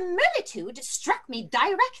 the similitude struck me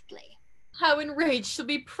directly. How enraged she'll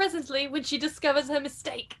be presently when she discovers her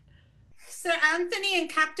mistake. Sir Anthony and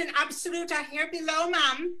Captain Absolute are here below,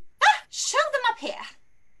 ma'am. Show them up here.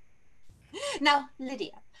 Now,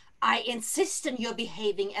 Lydia, I insist on your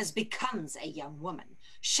behaving as becomes a young woman.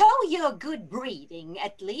 Show your good breeding,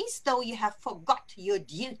 at least, though you have forgot your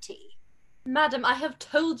duty. Madam, I have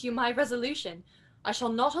told you my resolution. I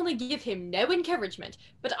shall not only give him no encouragement,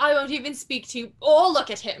 but I won't even speak to or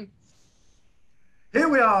look at him. Here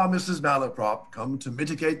we are, Mrs. Malaprop, come to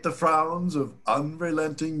mitigate the frowns of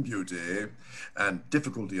unrelenting beauty. And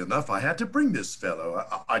difficulty enough I had to bring this fellow.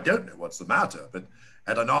 I don't know what's the matter, but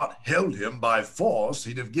had I not held him by force,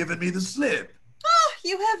 he'd have given me the slip.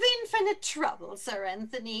 You have infinite trouble, Sir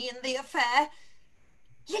Anthony, in the affair.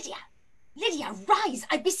 Lydia, rise,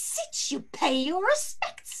 I beseech you, pay your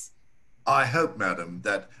respects. I hope, madam,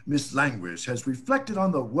 that Miss Languish has reflected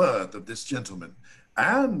on the worth of this gentleman,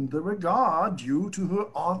 and the regard due to her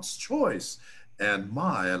aunt's choice, and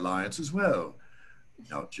my alliance as well.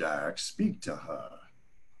 Now, Jack, speak to her.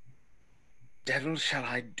 Devil shall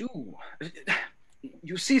I do?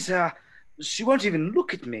 You see, sir, she won't even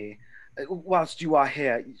look at me whilst you are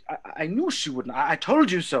here. I knew she wouldn't. I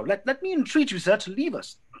told you so. Let me entreat you, sir, to leave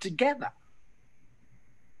us together.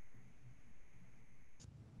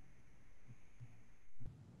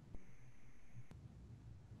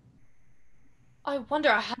 I wonder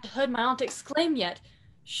I hadn't heard my aunt exclaim yet.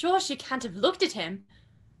 Sure she can't have looked at him.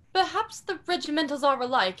 Perhaps the regimentals are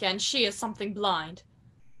alike, and she is something blind.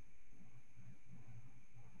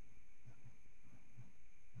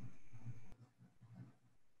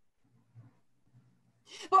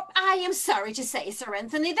 Well, I am sorry to say, Sir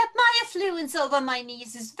Anthony, that my affluence over my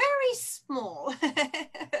niece is very small.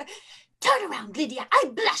 Turn around, Lydia.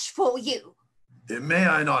 I blush for you. May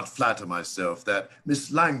I not flatter myself that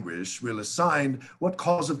Miss Languish will assign what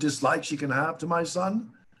cause of dislike she can have to my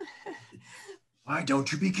son? Why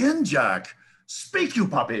don't you begin, Jack? Speak, you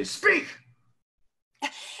puppy, speak!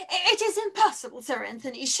 It is impossible, Sir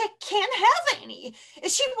Anthony. She can't have any.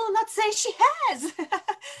 She will not say she has.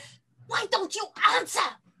 Why don't you answer?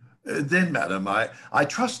 Then, madam, I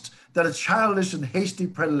trust that a childish and hasty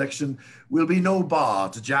predilection will be no bar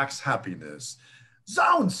to Jack's happiness.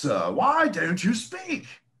 Zounds, sir, why don't you speak?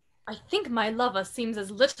 I think my lover seems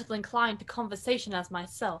as little inclined to conversation as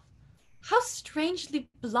myself. How strangely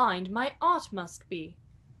blind my aunt must be.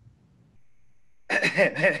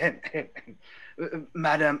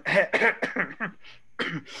 Madam,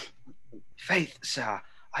 faith, sir,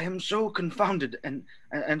 I am so confounded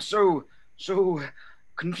and so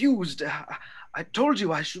confused. I told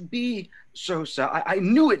you I should be so, sir. I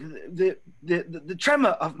knew it. The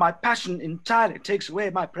tremor of my passion entirely takes away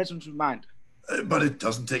my presence of mind. But it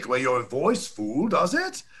doesn't take away your voice, fool, does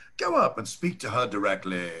it? Go up and speak to her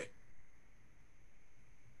directly.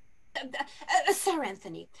 Sir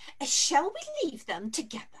Anthony, shall we leave them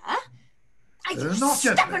together? You Not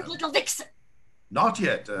yet, stubborn ma'am. little vixen! Not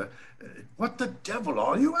yet. What the devil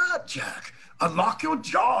are you at, Jack? Unlock your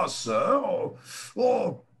jaws, sir,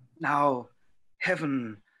 or... Now,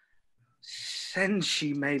 heaven send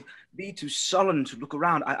she may be too sullen to look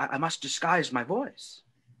around. I must disguise my voice.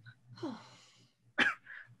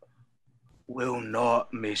 Will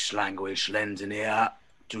not Miss Languish lend an ear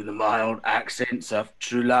to the mild accents of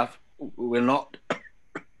true love? Will not.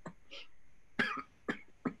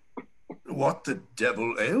 What the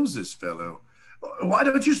devil ails this fellow? Why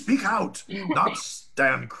don't you speak out? Not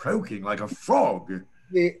stand croaking like a frog.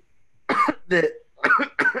 The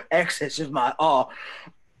excess of my awe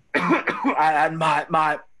and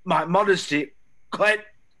my modesty quite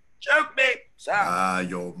choke me, sir. Ah,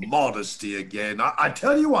 your modesty again. I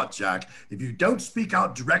tell you what, Jack, if you don't speak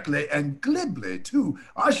out directly and glibly, too,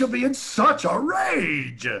 I shall be in such a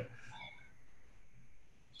rage.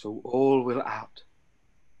 So all will out.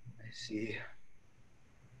 I see.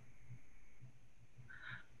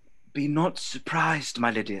 Be not surprised,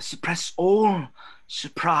 my Lydia. Suppress all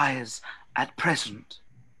surprise at present.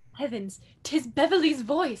 Heavens, 'tis Beverley's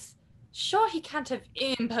voice. Sure he can't have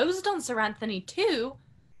imposed on Sir Anthony too.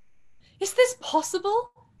 Is this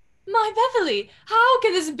possible? My Beverley! How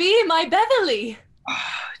can this be my Beverley?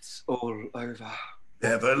 It's all over.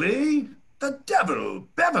 Beverley? The devil!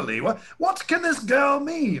 Beverley? What can this girl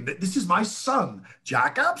mean? This is my son,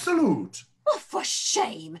 Jack Absolute. Oh, for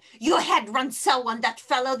shame! Your head runs so on that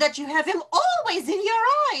fellow that you have him always in your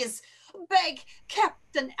eyes. Beg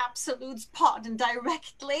Captain Absolute's pardon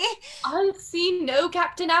directly. I've seen no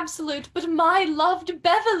Captain Absolute but my loved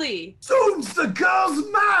Beverley. Zoons, the girl's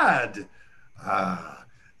mad! Ah,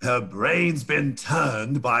 her brain's been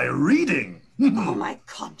turned by reading. Oh, my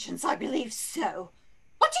conscience, I believe so.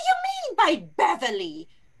 What do you mean by Beverley?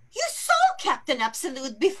 You saw Captain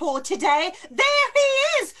Absolute before today. There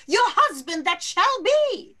he is, your husband that shall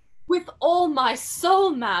be. With all my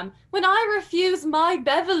soul, ma'am, when I refuse my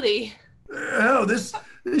Beverley. Oh,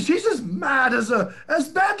 she's as mad as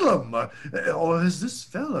Bedlam. Or has this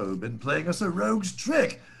fellow been playing us a rogue's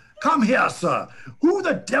trick? Come here, sir. Who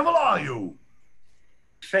the devil are you?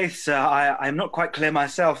 Faith, sir, I am not quite clear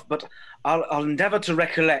myself, but I'll endeavour to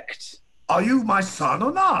recollect. Are you my son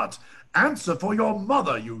or not? Answer for your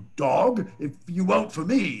mother, you dog, if you won't for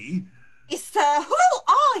me. Sir, who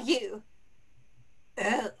are you?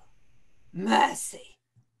 Oh, mercy.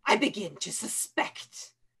 I begin to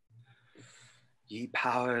suspect. Ye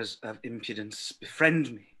powers of impudence,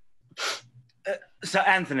 befriend me. Sir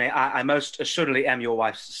Anthony, I most assuredly am your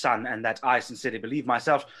wife's son, and that I sincerely believe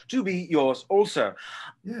myself to be yours also.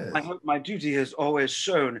 Yes. I hope my duty has always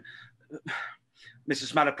shown.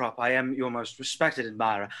 Mrs. Malaprop, I am your most respected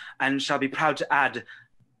admirer, and shall be proud to add,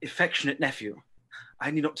 affectionate nephew. I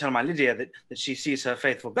need not tell my Lydia that she sees her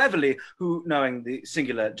faithful Beverley, who, knowing the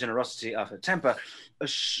singular generosity of her temper,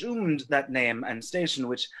 assumed that name and station,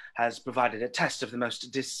 which has provided a test of the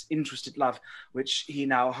most disinterested love, which he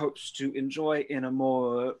now hopes to enjoy in a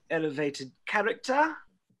more elevated character.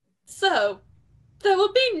 So, there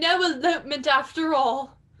will be no elopement after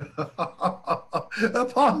all.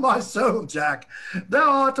 Upon my soul, Jack, thou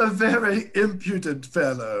art a very impudent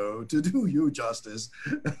fellow, to do you justice.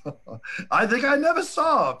 I think I never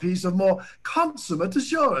saw a piece of more consummate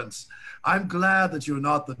assurance. I'm glad that you're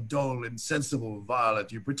not the dull, insensible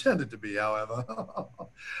varlet you pretended to be, however.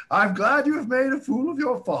 I'm glad you have made a fool of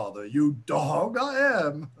your father, you dog, I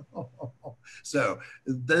am. So,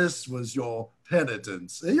 this was your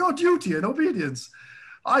penitence, your duty and obedience.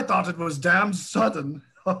 I thought it was damned sudden.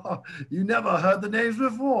 You never heard the names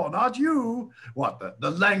before, not you. What,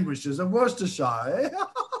 the Languishes of Worcestershire?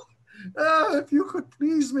 If you could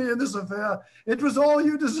please me in this affair, it was all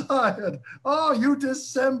you desired. Oh, you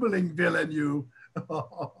dissembling villain, you.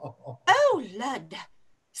 Oh, Lud.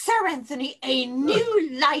 Sir Anthony, a new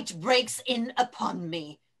light breaks in upon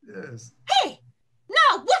me. Yes. Hey,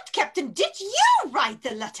 now what, Captain, did you write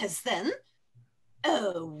the letters then?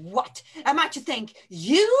 Oh, what? Am I to thank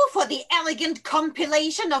you for the elegant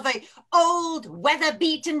compilation of a old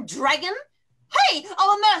weather-beaten dragon? Hey,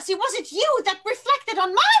 oh mercy, was it you that reflected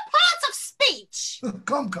on my parts of speech?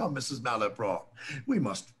 Come, Mrs. Malaprop. We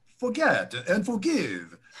must forget and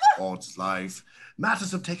forgive. Odds life.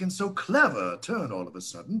 Matters have taken so clever a turn all of a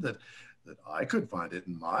sudden that I could find it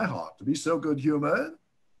in my heart to be so good-humored.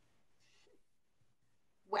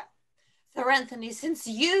 Sir Anthony, since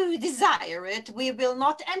you desire it, we will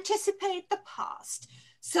not anticipate the past.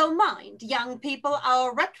 So mind, young people,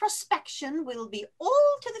 our retrospection will be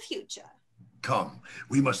all to the future. Come,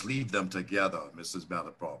 we must leave them together, Mrs.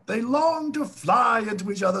 Malaprop. They long to fly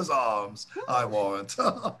into each other's arms, I warrant.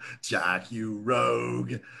 Jack, you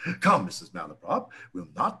rogue. Come, Mrs. Malaprop, we'll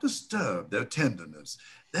not disturb their tenderness.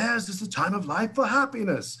 Theirs is the time of life for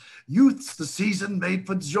happiness. Youth's the season made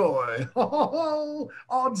for joy. Oh,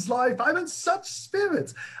 odds life, I'm in such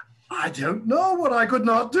spirits. I don't know what I could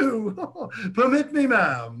not do. Permit me,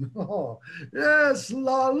 ma'am. Yes,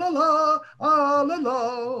 la la la, ah la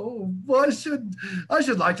la. I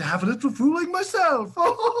should like to have a little fooling myself.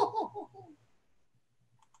 So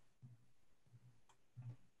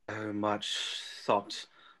much thought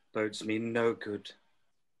bodes me no good.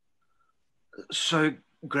 So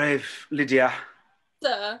grave, Lydia.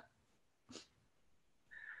 Sir.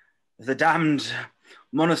 The damned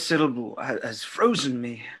monosyllable has frozen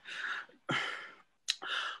me.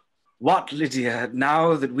 What, Lydia,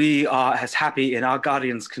 now that we are as happy in our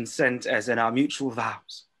guardian's consent as in our mutual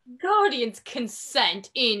vows? Guardian's consent,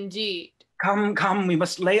 indeed. Come, come, we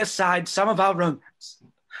must lay aside some of our romance.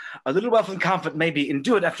 A little wealth and comfort may be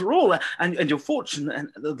endured after all, and your fortune, and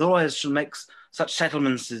the lawyers shall make such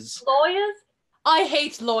settlements as... Lawyers? I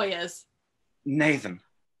hate lawyers. Nay then.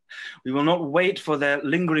 We will not wait for their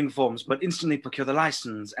lingering forms, but instantly procure the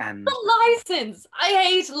license and... The license! I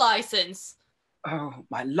hate license. Oh,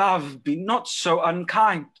 my love, be not so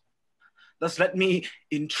unkind. Thus let me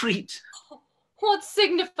entreat. What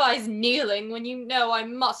signifies kneeling when you know I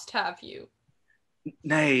must have you?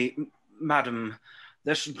 Nay, madam,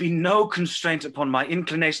 there should be no constraint upon my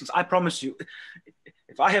inclinations. I promise you,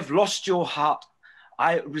 if I have lost your heart,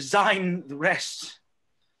 I resign the rest.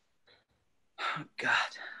 Oh, God,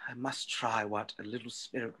 I must try what a little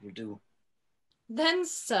spirit will do. Then,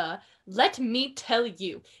 sir, let me tell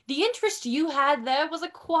you, the interest you had there was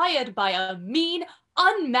acquired by a mean,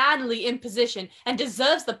 unmanly imposition and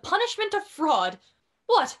deserves the punishment of fraud.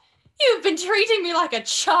 What? You've been treating me like a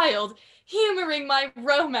child, humoring my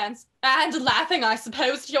romance, and laughing, I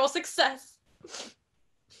suppose, at your success.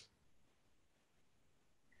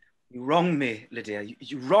 You wrong me, Lydia.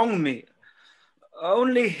 You wrong me.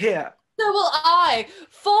 Only here. So will I.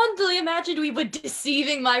 Fondly imagined we were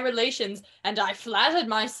deceiving my relations, and I flattered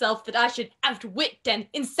myself that I should outwit and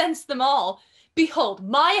incense them all. Behold,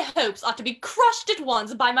 my hopes are to be crushed at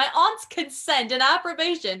once by my aunt's consent and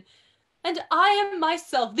approbation, and I am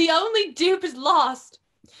myself the only dupe is lost.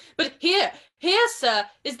 But here, sir,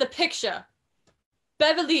 is the picture.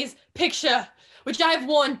 Beverley's picture, which I have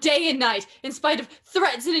worn day and night, in spite of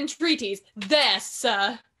threats and entreaties. There,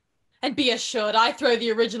 sir. And be assured, I throw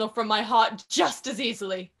the original from my heart just as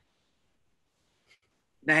easily.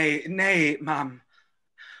 Nay, nay, ma'am.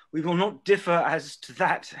 We will not differ as to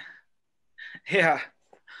that. Here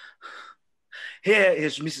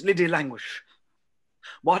is Miss Lydia Languish.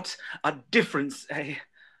 What a difference, eh?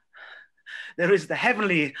 There is the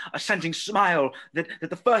heavenly assenting smile that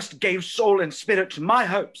the first gave soul and spirit to my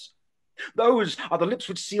hopes. Those are the lips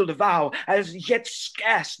which sealed a vow, as yet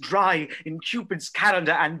scarce dry in Cupid's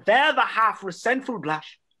calendar, and there the half resentful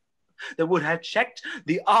blush that would have checked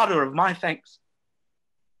the ardour of my thanks.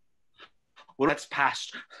 Well, that's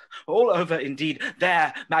past. All over indeed.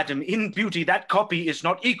 There, madam, in beauty that copy is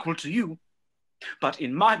not equal to you. But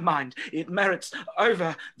in my mind it merits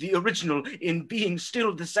over the original in being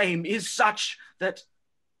still the same, is such that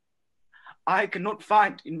I cannot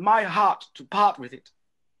find in my heart to part with it.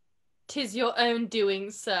 'Tis your own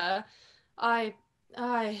doing, sir. I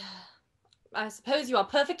suppose you are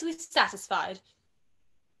perfectly satisfied.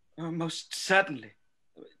 Most certainly.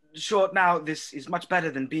 Sure, now this is much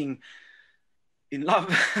better than being in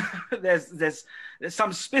love. there's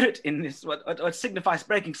some spirit in this, what signifies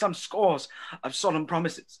breaking some scores of solemn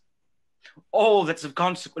promises. All that's of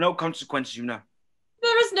no consequence, you know.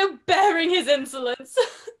 There is no bearing his insolence.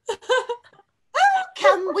 Oh,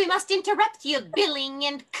 come, we must interrupt your billing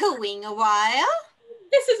and cooing a while.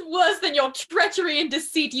 This is worse than your treachery and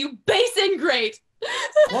deceit, you base ingrate.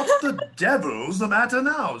 What the devil's the matter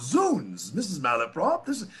now? Zoons, Mrs. Malaprop,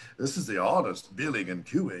 this is the oddest billing and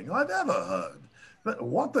cooing I've ever heard. But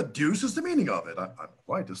what the deuce is the meaning of it? I'm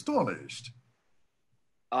quite astonished.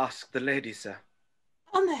 Ask the lady, sir.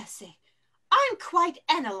 Oh, mercy. I'm quite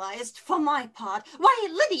analyzed for my part. Why,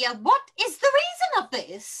 Lydia, what is the reason of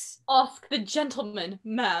this? Ask the gentleman,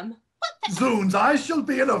 ma'am. Zoons, I shall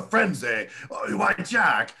be in a frenzy. Why,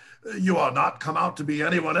 Jack, you are not come out to be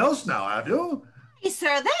anyone else now, have you? Hey,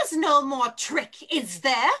 sir, there's no more trick, is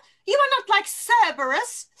there? You are not like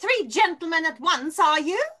Cerberus, 3 gentlemen at once, are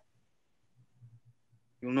you?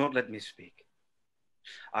 You'll not let me speak.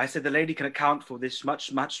 I said the lady can account for this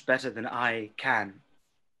much, much better than I can.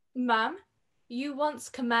 Ma'am, you once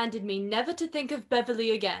commanded me never to think of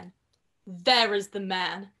Beverley again. There is the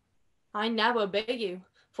man. I now obey you,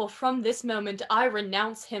 for from this moment I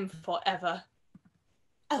renounce him forever.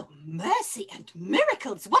 Oh, mercy and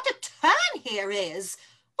miracles, what a turn here is!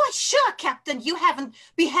 Why, sure, Captain, you haven't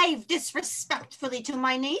behaved disrespectfully to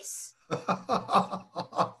my niece.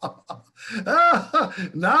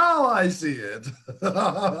 Now I see it.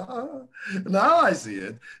 Now I see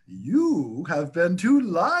it. You have been too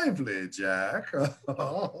lively, Jack.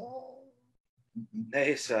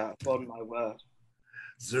 Nay, sir, upon my word.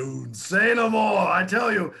 Soon, say no more. I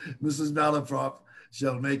tell you, Mrs. Malaprop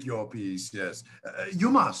shall make your peace, yes. You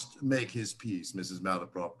must make his peace, Mrs.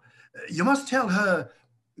 Malaprop. You must tell her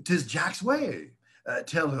 'tis Jack's way.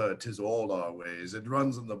 Tell her 'tis all our ways. It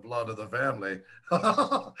runs in the blood of the family.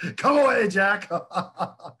 Come away, Jack.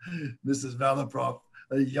 Mrs. Malaprop,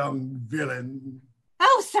 a young villain.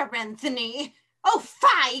 Oh, Sir Anthony. Oh,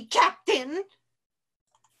 fie, Captain.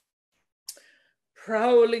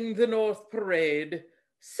 Prowling the North Parade,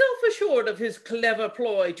 self-assured of his clever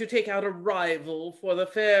ploy to take out a rival for the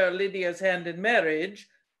fair Lydia's hand in marriage,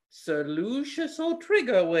 Sir Lucius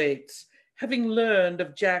O'Trigger waits, having learned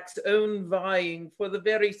of Jack's own vying for the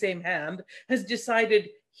very same hand, has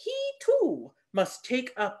decided he too must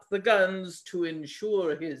take up the guns to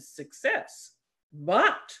ensure his success.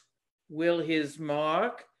 But will his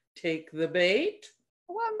mark take the bait?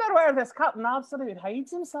 I wonder where this Captain Absolute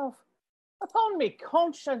hides himself. Upon me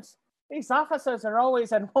conscience, these officers are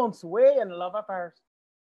always in one's way in love affairs.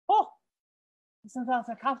 Oh, isn't that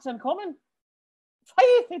the captain coming?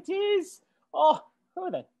 Faith, it is. Oh, who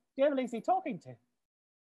the devil is he talking to?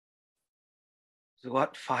 To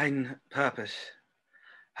what fine purpose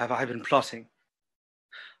have I been plotting?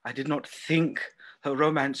 I did not think her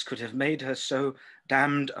romance could have made her so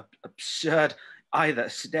damned absurd either,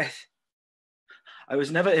 'sdeath. I was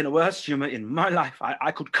never in a worse humour in my life.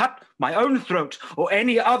 I could cut my own throat or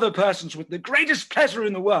any other person's with the greatest pleasure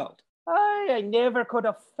in the world. I never could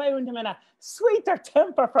have found him in a sweeter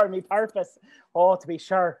temper for me purpose. Oh, to be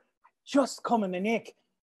sure, just come in the nick.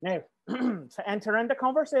 Now, to enter into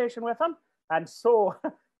conversation with him, and so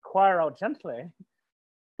quarrel gently.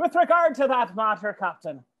 With regard to that matter,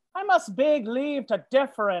 Captain, I must beg leave to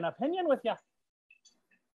differ in opinion with you.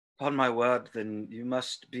 Upon my word, then you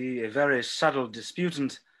must be a very subtle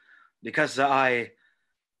disputant, because I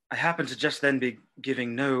happen to just then be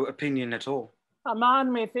giving no opinion at all. A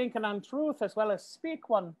man may think an untruth as well as speak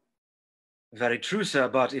one. Very true, sir,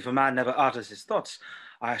 but if a man never utters his thoughts,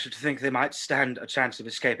 I should think they might stand a chance of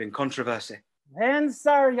escaping controversy. Then,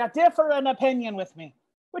 sir, you differ in opinion with me,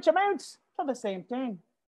 which amounts to the same thing.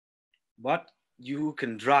 What you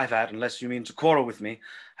can drive at, unless you mean to quarrel with me,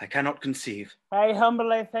 I cannot conceive. I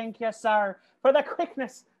humbly thank you, sir, for the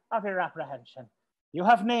quickness of your apprehension. You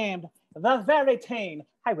have named the very thing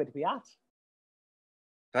I would be at.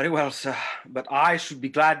 Very well, sir, but I should be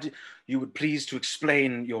glad you would please to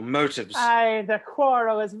explain your motives. Aye, the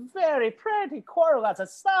quarrel is very pretty quarrel as it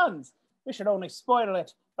stands. We should only spoil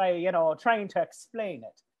it by, trying to explain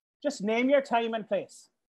it. Just name your time and place.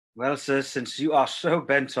 Well, sir, since you are so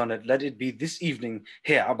bent on it, let it be this evening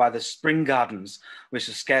here by the Spring Gardens. We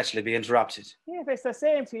shall scarcely be interrupted. If it's the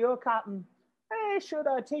same to you, Captain, I should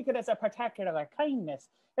take it as a particular kindness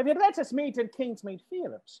if you'd let us meet in Kingsmead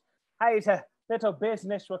Fields. I'd a little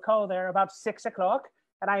business to call there about 6 o'clock,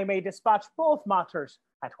 and I may dispatch both matters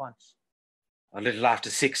at once. A little after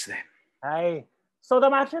 6, then. Aye, so the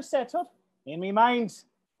matter's settled. In me mind,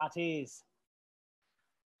 at ease.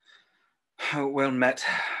 Oh, well met.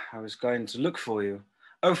 I was going to look for you.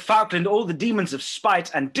 Oh, Falkland, all the demons of spite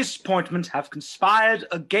and disappointment have conspired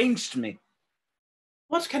against me.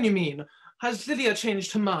 What can you mean? Has Lydia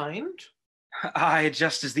changed her mind? Aye,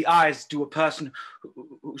 just as the eyes do a person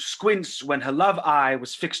who squints when her love eye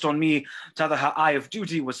was fixed on me, t'other her eye of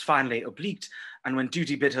duty was finally obliqued, and when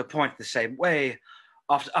duty bid her point the same way,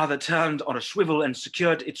 after other turned on a swivel and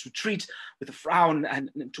secured its retreat with a frown,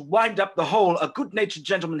 and to wind up the whole, a good-natured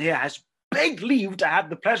gentleman here has begged leave to have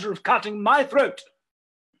the pleasure of cutting my throat.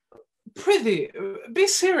 Prithee, be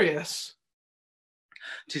serious.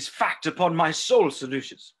 'Tis fact upon my soul, Sir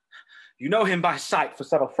Lucius. You know him by sight for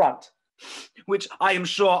some affront, which I am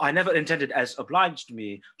sure I never intended as obliged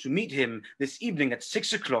me to meet him this evening at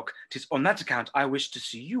 6 o'clock. 'Tis on that account I wish to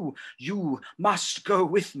see you. You must go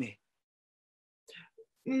with me.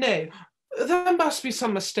 Nay, there must be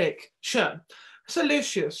some mistake. Sure, Sir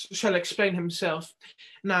Lucius shall explain himself,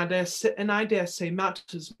 and I dare say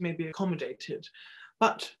matters may be accommodated.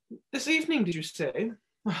 But this evening, did you say?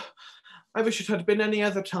 I wish it had been any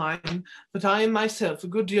other time, but I am myself a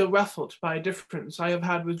good deal ruffled by a difference I have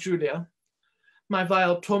had with Julia. My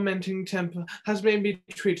vile, tormenting temper has made me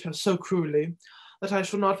treat her so cruelly that I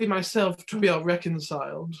shall not be myself till we are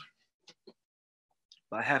reconciled.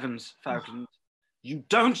 By heavens, Falkland, you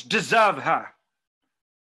don't deserve her!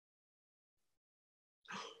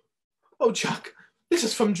 Oh, Jack, this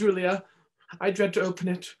is from Julia. I dread to open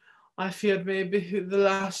it. I fear it may be the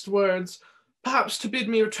last words, perhaps to bid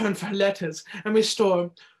me return for her letters and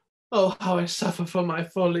restore. Oh, how I suffer for my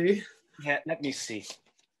folly. Yeah, let me see.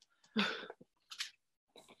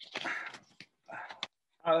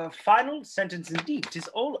 Final sentence indeed. 'Tis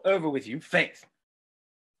all over with you, faith.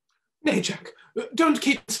 Nay, Jack, don't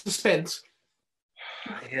keep suspense.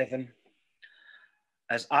 Heaven.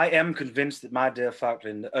 As I am convinced that my dear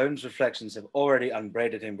Falkland own's reflections have already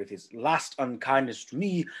unbraided him with his last unkindness to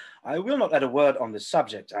me, I will not add a word on this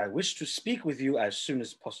subject. I wish to speak with you as soon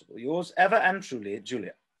as possible. Yours ever and truly,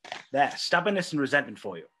 Julia. There, stubbornness and resentment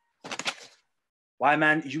for you. Why,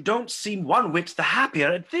 man, you don't seem one whit the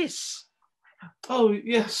happier at this. Oh,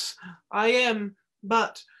 yes, I am,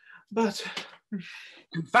 but...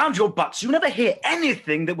 Confound your buts. You never hear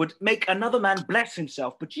anything that would make another man bless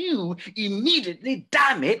himself, but you immediately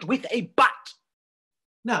damn it with a but.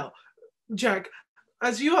 Now, Jack,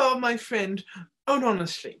 as you are my friend, own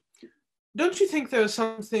honestly, don't you think there is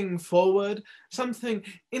something forward, something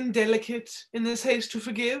indelicate in this haste to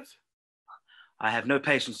forgive? I have no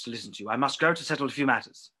patience to listen to you. I must go to settle a few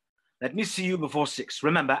matters. Let me see you before 6.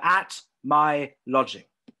 Remember, at my lodging.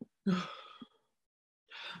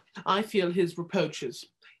 I feel his reproaches,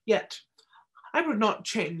 yet I would not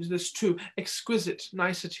change this too exquisite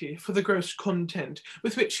nicety for the gross content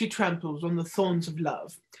with which he tramples on the thorns of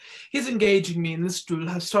love. His engaging me in this duel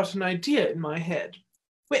has started an idea in my head,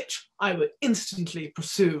 which I would instantly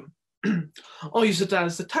pursue. I'll use it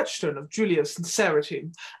as the touchstone of Julia's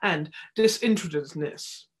sincerity and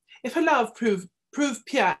disinterestedness. If her love prove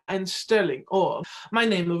pure and sterling, or my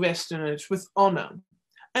name will rest in it with honour.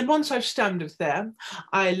 And once I've stamped it there,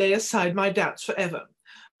 I lay aside my doubts forever.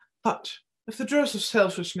 But if the dross of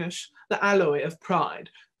selfishness, the alloy of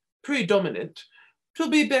pride, predominant, 'twill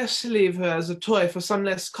be best to leave her as a toy for some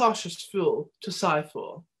less cautious fool to sigh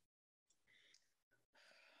for.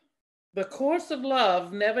 The course of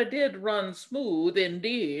love never did run smooth,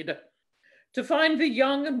 indeed. To find the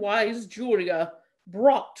young and wise Julia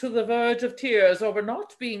brought to the verge of tears over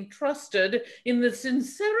not being trusted in the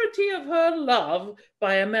sincerity of her love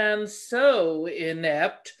by a man so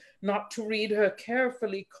inept not to read her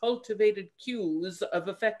carefully cultivated cues of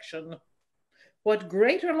affection. What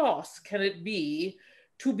greater loss can it be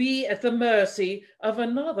to be at the mercy of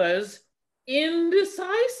another's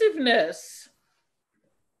indecisiveness?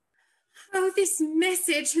 Oh, this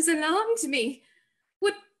message has alarmed me.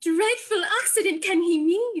 What dreadful accident can he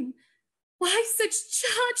mean? Why such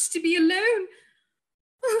charge to be alone?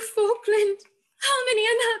 Oh, Falkland, how many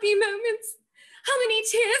unhappy moments, how many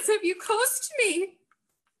tears have you cost me?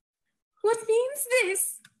 What means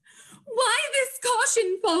this? Why this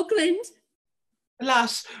caution, Falkland?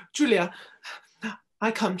 Alas, Julia, I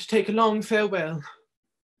come to take a long farewell.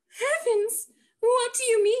 Heavens, what do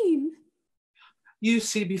you mean? You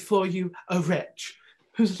see before you a wretch,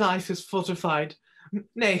 whose life is fortified.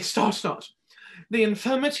 Nay, start not. The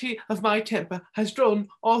infirmity of my temper has drawn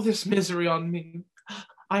all this misery on me.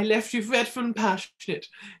 I left you fretful and passionate.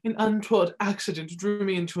 An untoward accident drew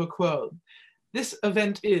me into a quarrel. This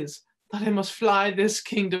event is that I must fly this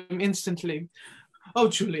kingdom instantly. Oh,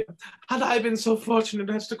 Julia, had I been so fortunate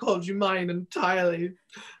as to call you mine entirely,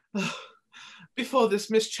 before this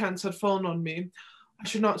mischance had fallen on me, I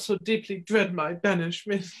should not so deeply dread my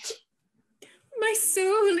banishment. My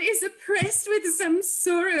soul is oppressed with some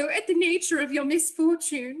sorrow at the nature of your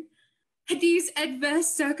misfortune. Had these adverse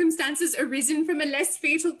circumstances arisen from a less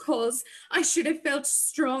fatal cause, I should have felt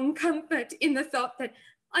strong comfort in the thought that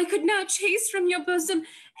I could now chase from your bosom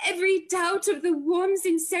every doubt of the warm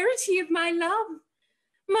sincerity of my love.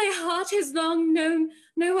 My heart has long known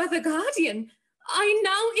no other guardian. I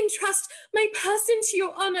now entrust my person to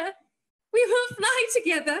your honour. We will fly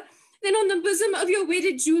together. Then on the bosom of your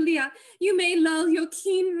wedded Julia, you may lull your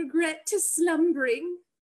keen regret to slumbering.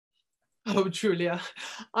 Oh, Julia,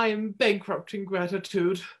 I am bankrupt in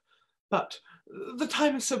gratitude. But the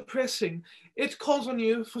time is so pressing. It calls on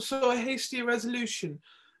you for so hasty a resolution.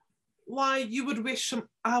 Why, you would wish some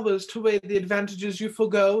hours to weigh the advantages you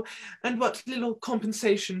forego, and what little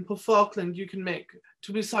compensation for Falkland you can make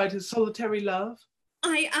to beside his solitary love.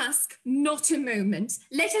 I ask not a moment.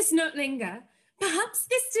 Let us not linger. Perhaps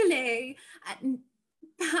this delay,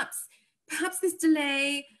 perhaps this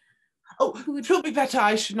delay... Oh, 'twill be better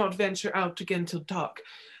I should not venture out again till dark.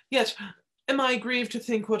 Yet, am I grieved to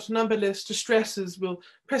think what numberless distresses will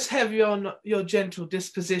press heavy on your gentle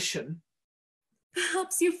disposition.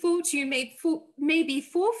 Perhaps your fortune may be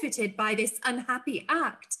forfeited by this unhappy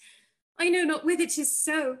act. I know not whether 'tis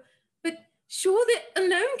so, but sure that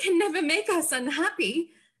alone can never make us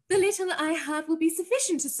unhappy. The little I have will be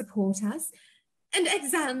sufficient to support us, and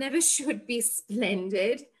exile never should be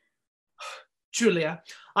splendid. Julia,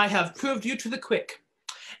 I have proved you to the quick,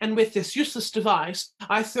 and with this useless device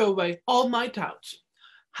I throw away all my doubts.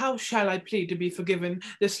 How shall I plead to be forgiven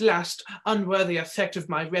this last unworthy effect of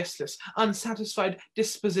my restless, unsatisfied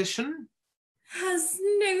disposition? Has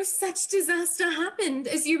no such disaster happened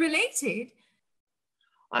as you related?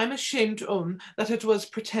 I am ashamed to own that it was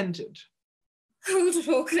pretended. Hold,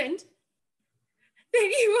 Falkland.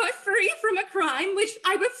 That you are free from a crime which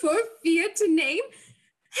I before feared to name.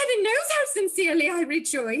 Heaven knows how sincerely I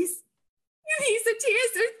rejoice. These are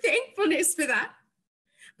tears of thankfulness for that.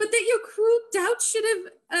 But that your cruel doubt should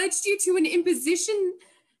have urged you to an imposition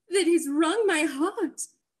that has wrung my heart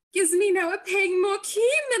gives me now a pang more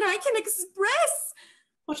keen than I can express.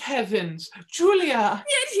 What heavens, Julia!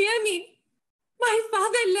 Yet hear me. My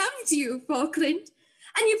father loved you, Falkland,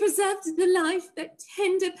 and you preserved the life that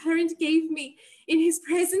tender parent gave me. In his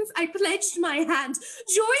presence I pledged my hand,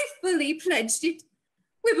 joyfully pledged it,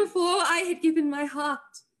 where before I had given my heart.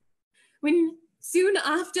 When soon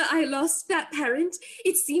after I lost that parent,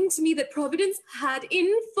 it seemed to me that Providence had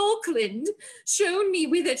in Falkland shown me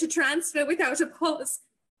whither to transfer without a pause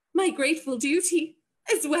my grateful duty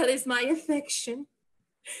as well as my affection.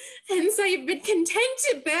 Hence I have been content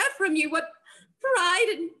to bear from you what pride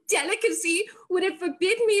and delicacy would have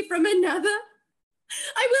forbid me from another.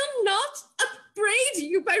 I will not upbraid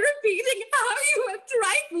you by repeating how you have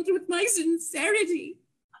trifled with my sincerity.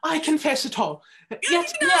 I confess it all.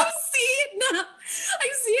 Yet, now, see it now. I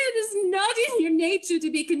see it is not in your nature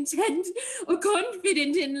to be content or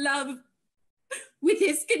confident in love. With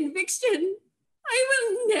this conviction, I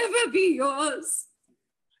will never be yours.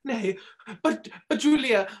 Nay, but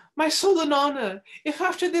Julia, my soul and honor, if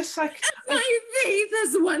after this My faith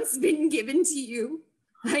has once been given to you,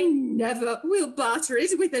 I never will barter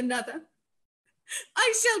it with another.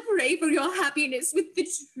 I shall pray for your happiness with the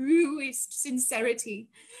truest sincerity,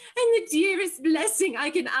 and the dearest blessing I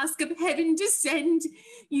can ask of heaven to send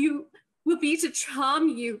you will be to charm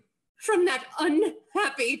you from that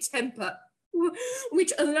unhappy temper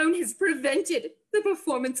which alone has prevented the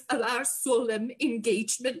performance of our solemn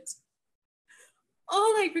engagement.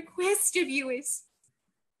 All I request of you is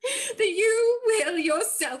that you will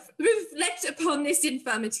yourself reflect upon this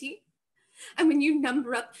infirmity, and when you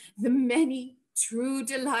number up the many true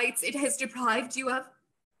delights it has deprived you of,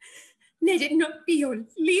 let it not be your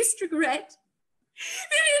least regret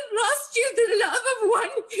that it lost you the love of one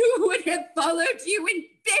who would have followed you in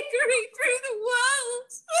beggary through the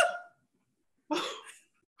world.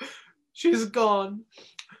 She's gone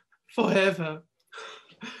forever.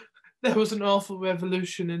 There was an awful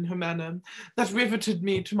revolution in her manner that riveted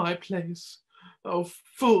me to my place. Oh,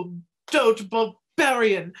 fool, dote,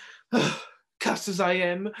 barbarian! Cussed as I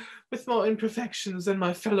am, with more imperfections than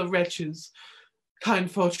my fellow wretches, kind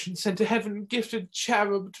fortune sent a heaven-gifted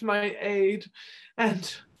cherub to my aid,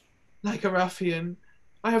 and, like a ruffian,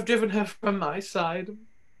 I have driven her from my side.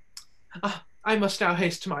 I must now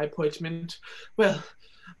haste to my appointment. Well,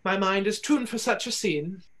 my mind is tuned for such a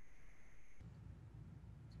scene.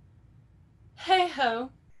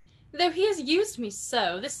 Hey-ho. Though he has used me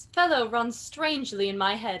so, this fellow runs strangely in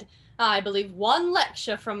my head. I believe one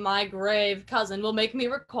lecture from my grave cousin will make me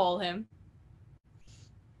recall him.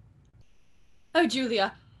 Oh,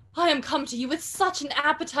 Julia, I am come to you with such an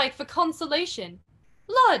appetite for consolation.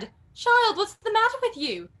 Lud, child, what's the matter with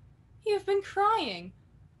you? You have been crying.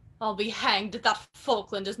 I'll be hanged if that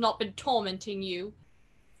Falkland has not been tormenting you.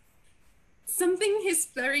 Something has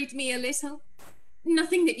flurried me a little.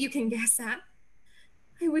 Nothing that you can guess at.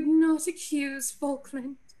 I would not accuse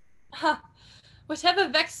Falkland. Ha! Whatever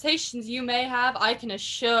vexations you may have, I can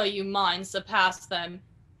assure you mine surpass them.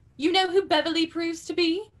 You know who Beverley proves to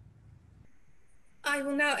be? I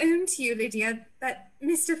will now own to you, Lydia, that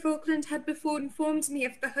Mr. Falkland had before informed me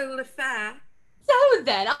of the whole affair. So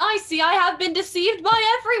then, I see I have been deceived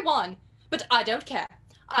by everyone. But I don't care.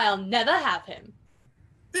 I'll never have him.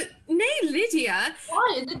 But nay, Lydia.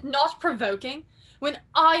 Why is it not provoking? When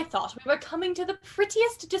I thought we were coming to the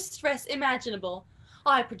prettiest distress imaginable,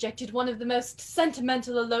 I projected one of the most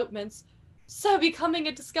sentimental elopements, so becoming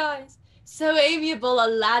a disguise, so amiable a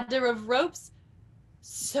ladder of ropes,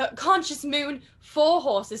 so conscious moon, 4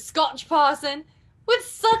 horses, Scotch parson, with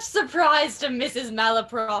such surprise to Mrs.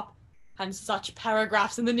 Malaprop, and such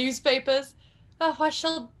paragraphs in the newspapers. Oh, I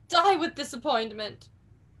shall die with disappointment.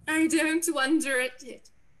 I don't wonder at it.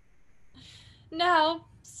 Now,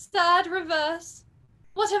 sad reverse.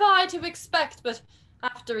 What have I to expect but,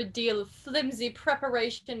 after a deal of flimsy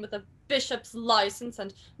preparation with a bishop's license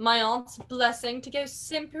and my aunt's blessing, to go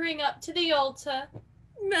simpering up to the altar?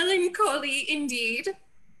 Melancholy indeed.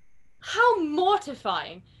 How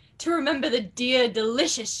mortifying to remember the dear,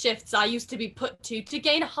 delicious shifts I used to be put to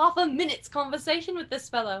gain half a minute's conversation with this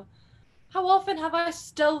fellow. How often have I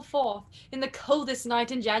stole forth in the coldest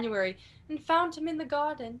night in January and found him in the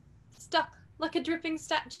garden, stuck like a dripping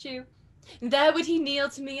statue. There would he kneel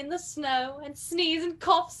to me in the snow and sneeze and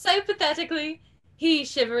cough so pathetically, he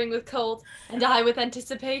shivering with cold and I with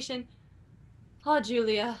anticipation. Ah,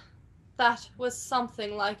 Julia, that was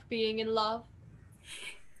something like being in love.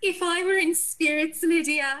 If I were in spirits,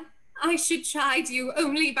 Lydia, I should chide you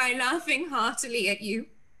only by laughing heartily at you.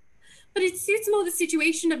 But it suits more the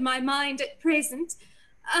situation of my mind at present,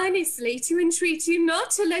 earnestly to entreat you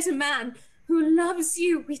not to let a man who loves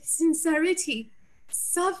you with sincerity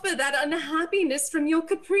suffer that unhappiness from your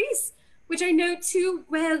caprice, which I know too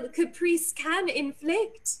well caprice can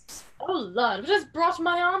inflict. Oh, Lord, what has brought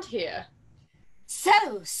my aunt here?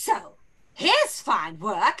 So, here's fine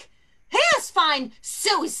work. Here's fine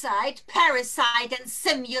suicide, parricide, and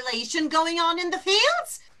simulation going on in the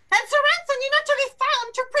fields. And Sir Anthony not to be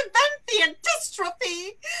found to prevent the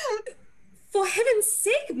antistrophe. For heaven's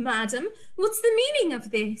sake, madam, what's the meaning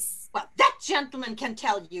of this? Well, that gentleman can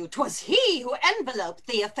tell you 'twas he who enveloped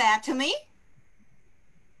the affair to me.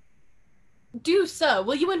 Do so.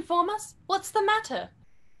 Will you inform us? What's the matter?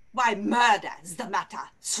 Why, murder's the matter,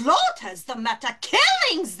 slaughter's the matter,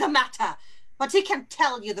 killing's the matter. But he can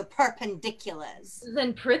tell you the perpendiculars.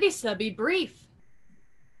 Then prithee, sir, be brief.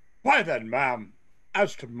 Why then, ma'am,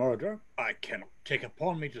 as to murder, I cannot take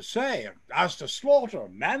upon me to say. As to slaughter,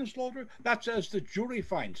 manslaughter, that's as the jury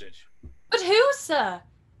finds it. But who, sir?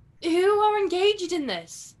 Who are engaged in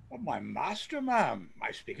this? Oh, my master, ma'am.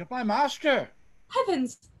 I speak of my master.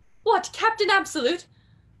 Heavens! What, Captain Absolute?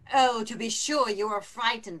 Oh, to be sure you are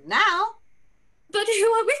frightened now. But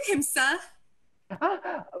who are with him, sir?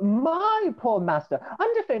 My poor master,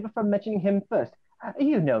 under favour from mentioning him first.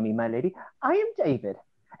 You know me, my lady. I am David,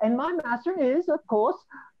 and my master is, of course,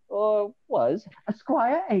 or was,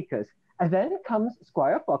 Squire Acres. And then comes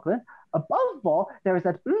Squire Falkland. Above all, there is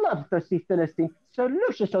that bloodthirsty Philistine, Sir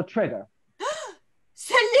Lucius O'Trigger.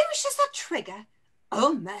 Sir Lucius O'Trigger?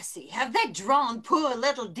 Oh, mercy, have they drawn poor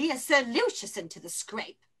little dear Sir Lucius into the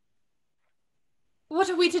scrape? What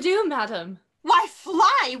are we to do, madam? Why,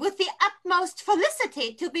 fly with the utmost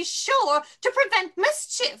felicity to be sure to prevent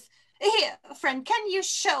mischief. Here, friend, can you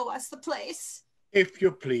show us the place? If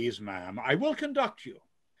you please, ma'am, I will conduct you.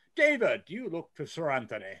 David, you look for Sir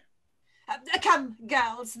Anthony. Come,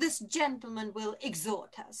 girls, this gentleman will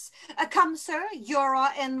exhort us. Come, sir, you're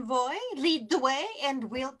our envoy. Lead the way, and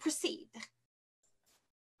we'll proceed.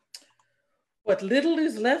 What little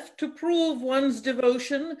is left to prove one's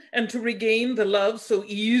devotion and to regain the love so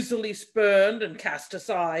easily spurned and cast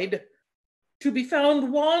aside. To be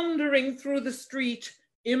found wandering through the street,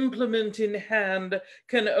 implement in hand,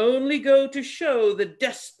 can only go to show the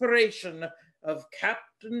desperation of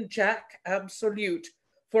Captain Jack Absolute,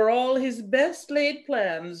 for all his best laid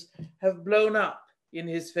plans have blown up in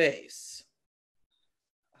his face.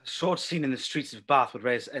 A short scene in the streets of Bath would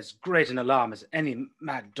raise as great an alarm as any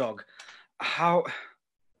mad dog. How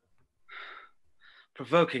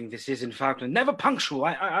provoking this is in Falkland. Never punctual.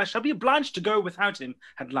 I shall be obliged to go without him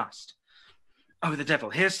at last. Oh, the devil.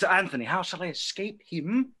 Here's Sir Anthony. How shall I escape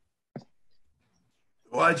him?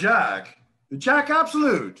 Why, Jack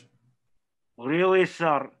Absolute. Really,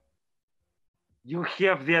 sir? You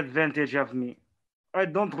have the advantage of me. I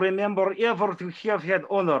don't remember ever to have had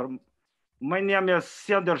honor. My name is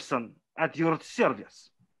Sanderson, at your service.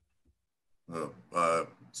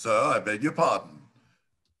 Sir, I beg your pardon.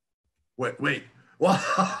 Wait.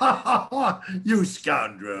 You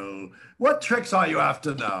scoundrel. What tricks are you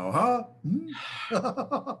after now,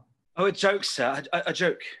 huh? Oh, a joke, sir. A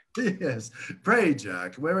joke. Yes. Pray,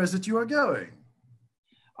 Jack, where is it you are going?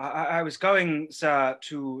 I was going, sir,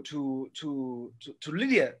 to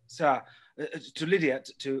Lydia, sir, to Lydia,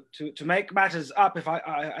 to make matters up if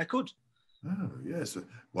I could. Oh, yes.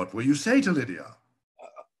 What will you say to Lydia?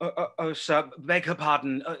 Oh, sir, beg her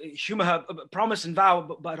pardon. Humour her, promise and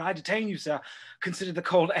vow, but I detain you, sir. Consider the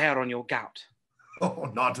cold air on your gout. Oh,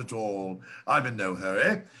 not at all. I'm in no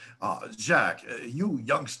hurry. Jack, you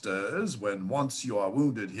youngsters, when once you are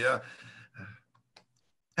wounded here...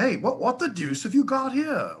 Hey, what the deuce have you got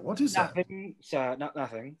here? What is that? Nothing, sir,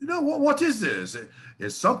 nothing. You know, what is this?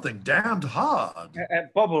 It's something damned hard. A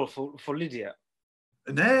bauble for Lydia.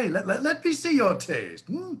 Nay, let me see your taste.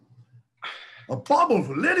 A bauble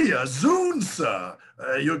for Lydia, zoon, sir.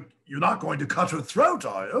 You're not going to cut her throat,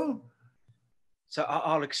 are you? So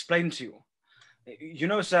I'll explain to you. You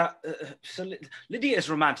know, sir, Lydia is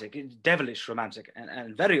romantic, devilish romantic,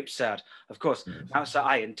 and very absurd, of course. Now, sir,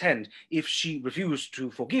 I intend, if she refused to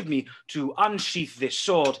forgive me, to unsheath this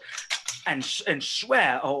sword and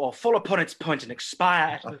swear or fall upon its point and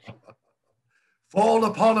expire at her feet. Fall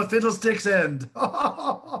upon a fiddlestick's end.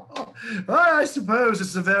 I suppose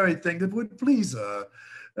it's the very thing that would please her.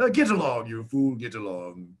 Get along, you fool, get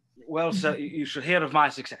along. Well, sir, you should hear of my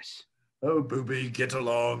success. Oh, booby, get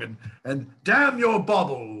along and damn your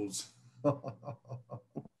baubles. Stop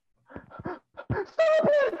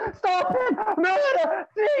it! Stop it! Murder!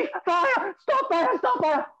 Thief! Fire! Stop fire! Stop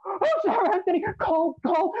fire! Oh, Sir Anthony! Call!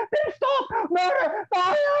 Then stop! Murder!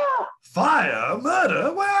 Fire! Fire?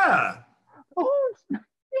 Murder? Where? Oh,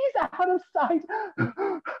 he's out of sight and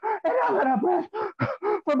out of breath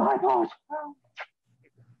for my part.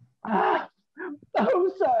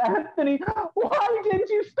 Oh, Sir Anthony, why didn't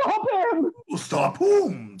you stop him? Stop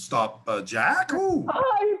whom? Stop Jack? Who?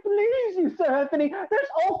 I please you, Sir Anthony. There's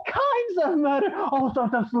all kinds of murder, all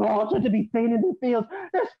sorts of slaughter to be seen in the fields.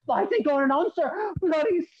 There's fighting going on, sir.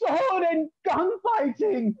 Bloody sword and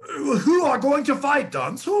gunfighting. Who are going to fight,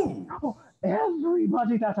 Dunce? Who? Oh,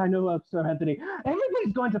 everybody that I know of, Sir Anthony.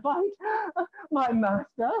 Everybody's going to fight. My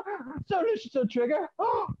master, Sir Lucius Trigger,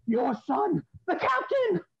 your son, the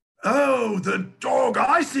captain. Oh, the dog,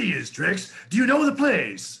 I see his tricks. Do you know the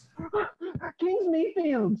place? Kingsmead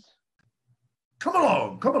Fields. Come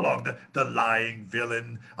along, the lying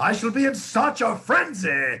villain. I shall be in such a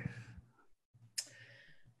frenzy.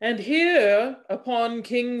 And here, upon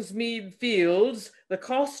Kingsmead Fields, the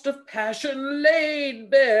cost of passion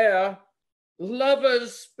laid bare.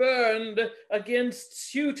 Lovers spurned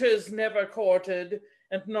against suitors never courted,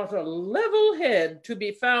 and not a level head to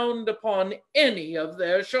be found upon any of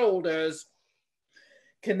their shoulders.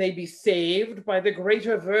 Can they be saved by the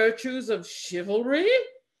greater virtues of chivalry?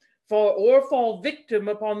 Or fall victim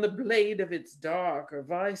upon the blade of its darker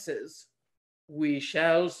vices? We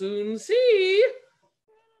shall soon see.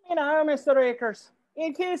 Now, Mr. Akers,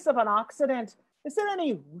 in case of an accident, is there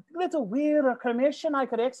any little will or commission I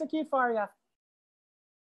could execute for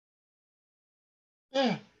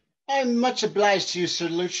you? I'm much obliged to you, Sir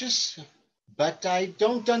Lucius, but I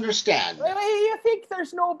don't understand. You think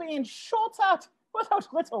there's no being shot at without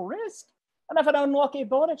little risk? And if an unlucky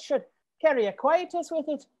bullet should carry a quietus with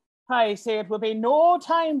it, I say it will be no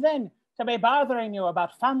time then to be bothering you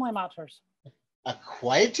about family matters. A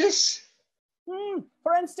quietus?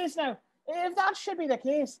 For instance now, if that should be the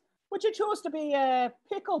case, would you choose to be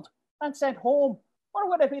pickled and sent home? Or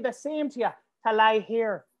would it be the same to you to lie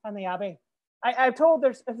here in the Abbey? I'm told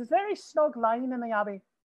there's a very snug lying in the Abbey.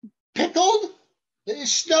 Pickled?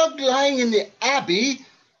 Snug lying in the Abbey?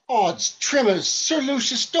 Odds trimmers, Sir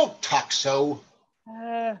Lucius, don't talk so.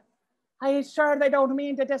 I'm sure they don't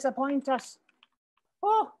mean to disappoint us.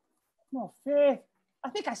 Oh, no faith. I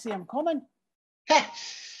think I see him coming.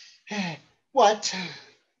 What?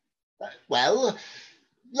 Well,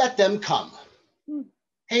 let them come.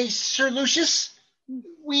 Hey, Sir Lucius,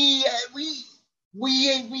 we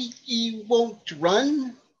won't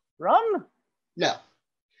run? Run? No.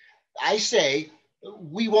 I say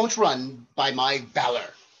we won't run by my valor.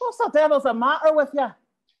 What's the devil's the matter with you?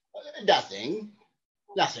 Nothing.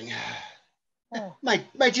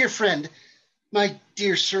 My dear friend, my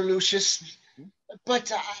dear Sir Lucius,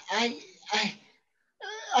 but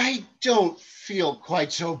I don't feel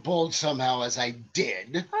quite so bold somehow as I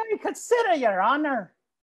did. I consider your honor.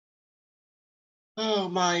 Oh,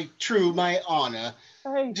 my honor.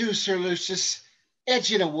 Do, Sir Lucius,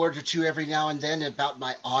 edge in a word or two every now and then about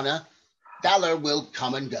my honor. Valor will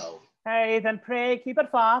come and go. Then pray keep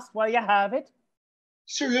it fast while you have it.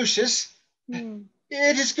 Sir Lucius, it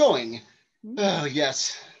is going. Oh,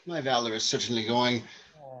 yes, my valor is certainly going.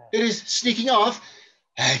 It is sneaking off.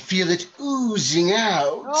 I feel it oozing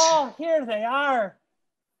out. Oh, here they are.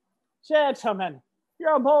 Gentlemen,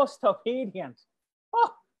 you're most obedient.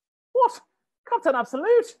 Oh, what? Captain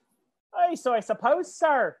Absolute? So I suppose,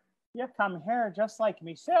 sir, you come here just like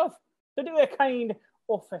myself to do a kind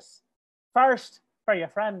office. First for your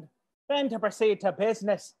friend, then to proceed to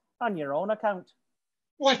business on your own account.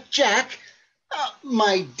 What, Jack?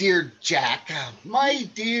 My dear Jack, my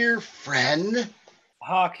dear friend.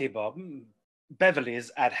 Harky, Bob. Beverley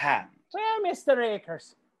is at hand. Well, Mr.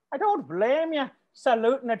 Akers, I don't blame you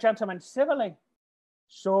saluting a gentleman civilly.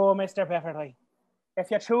 So, Mr. Beverley, if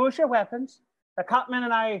you choose your weapons, the captain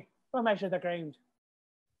and I will measure the ground.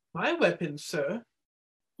 My weapons, sir?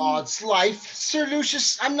 Odds life, Sir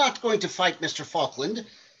Lucius, I'm not going to fight Mr. Falkland.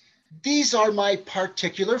 These are my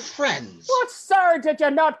particular friends. What, sir, did you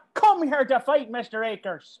not come here to fight, Mr.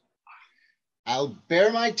 Akers? I'll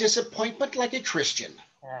bear my disappointment like a Christian.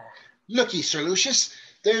 Looky, Sir Lucius,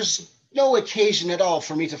 there's no occasion at all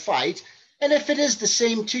for me to fight, and if it is the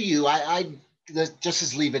same to you, I'd just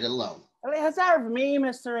as leave it alone. Well, observe me,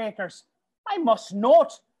 Mr. Akers. I must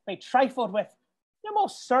not be trifled with. You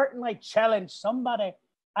most certainly challenged somebody,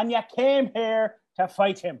 and you came here to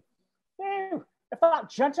fight him. Now, if that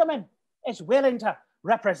gentleman is willing to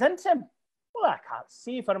represent him, well, I can't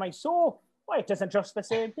see for my soul why it isn't just the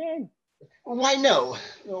same thing. Why, no.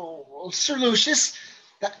 Oh, Sir Lucius,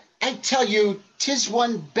 I tell you, 'tis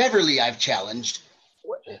one Beverley I've challenged.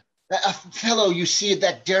 A fellow, you see,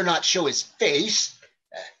 that dare not show his face.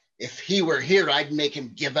 If he were here, I'd make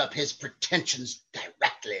him give up his pretensions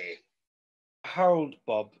directly. Hold,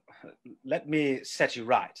 Bob. Let me set you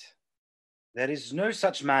right. There is no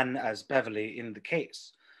such man as Beverley in the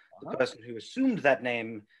case. The person who assumed that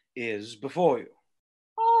name is before you.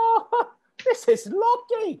 Oh, this is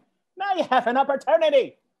lucky. Now you have an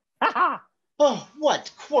opportunity. Ha ha! Oh,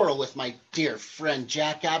 what quarrel with my dear friend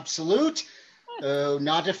Jack Absolute? Oh,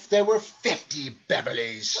 not if there were 50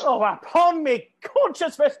 Beverleys. Oh, upon me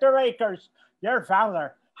conscience, Mr. Akers, your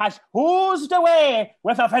valor has oozed away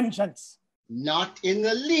with a vengeance. Not in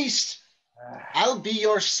the least. I'll be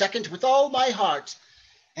your second with all my heart.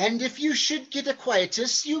 And if you should get a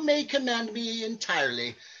quietus, you may command me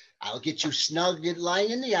entirely. I'll get you snug and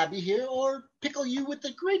lying in the abbey here, or pickle you with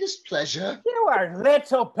the greatest pleasure. You are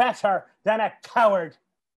little better than a coward.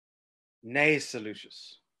 Nay, Sir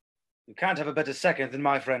Lucius. You can't have a better second than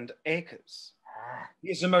my friend Akers. He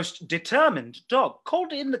is the most determined dog,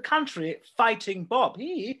 called in the country Fighting Bob.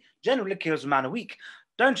 He generally kills a man a week.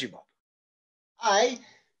 Don't you, Bob?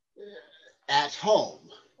 At home.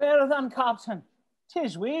 Well then, Captain,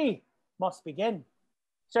 'tis we must begin.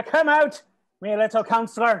 So come out, me little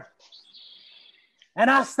counsellor, and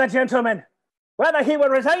ask the gentleman whether he will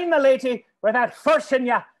resign the lady without forcing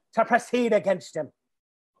you to proceed against him.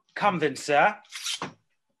 Come then, sir.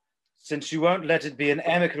 Since you won't let it be an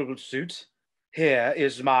amicable suit, here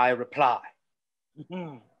is my reply.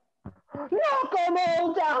 Knock 'em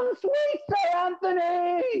all down, sweet Sir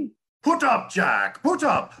Anthony! Put up, Jack, put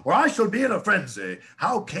up, or I shall be in a frenzy.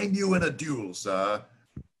 How came you in a duel, sir?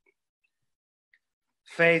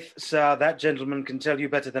 Faith, sir, that gentleman can tell you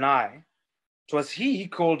better than I. 'Twas he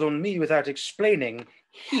called on me without explaining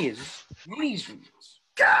his reasons.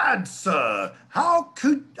 Gad, sir, how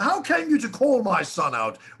came you to call my son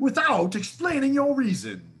out without explaining your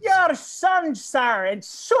reason? Your son, sir,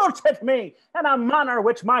 insulted me in a manner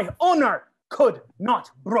which my honour could not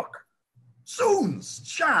brook. Zoons,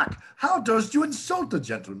 Jack, how durst you insult the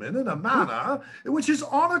gentleman in a manner in which his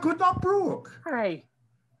honour could not brook? Hey.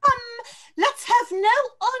 Let's have no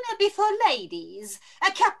honour before ladies.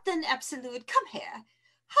 Captain Absolute, come here.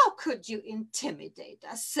 How could you intimidate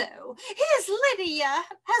us so? His Lydia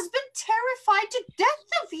has been terrified to death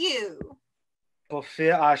of you. For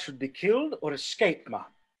fear I should be killed or escape, ma'am.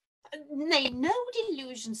 Nay, no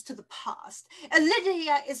delusions to the past.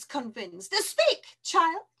 Lydia is convinced. Speak,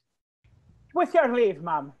 child. With your leave,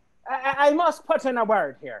 ma'am, I must put in a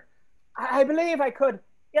word here. I believe I could,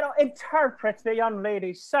 interpret the young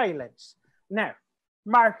lady's silence. Now,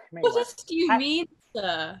 mark me. What do you mean,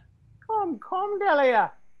 sir? Come,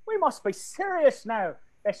 Delia. We must be serious now.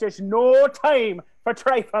 This is no time for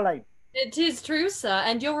trifling. It is true, sir,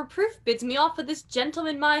 and your reproof bids me offer this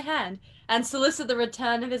gentleman my hand and solicit the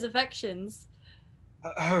return of his affections.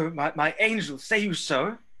 Oh, my angel, say you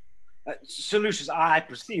so? Sir Lucius, I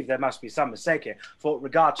perceive there must be some mistake here. For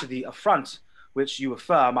regard to the affront which you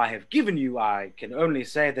affirm I have given you, I can only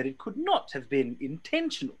say that it could not have been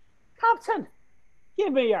intentional. Captain,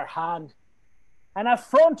 give me your hand. An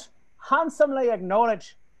affront handsomely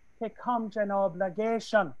acknowledged becomes an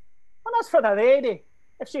obligation. And as for the lady,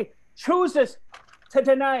 if she chooses to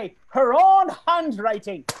deny her own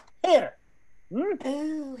handwriting, here.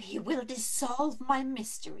 Oh, he will dissolve my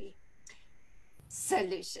mystery. Sir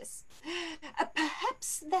Lucius,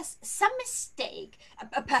 perhaps there's some mistake.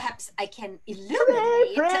 Perhaps I can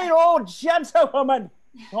illuminate. Pray, old gentlewoman,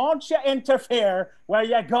 don't you interfere where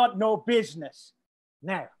you got no business.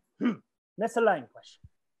 Now, Miss Languish,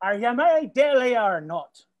 are you my Delia or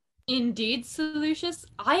not? Indeed, Sir Lucius,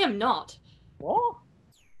 I am not. What?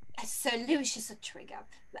 Sir Lucius Trigger,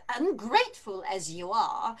 ungrateful as you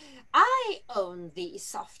are, I own the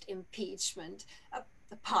soft impeachment.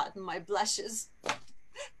 Pardon my blushes.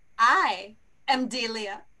 I am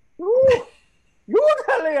Delia. Ooh, you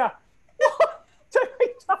Delia?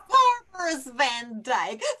 Horace Van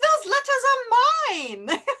Dyke, those letters are mine.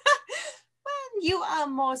 When you are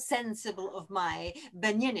more sensible of my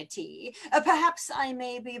benignity, perhaps I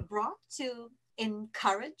may be brought to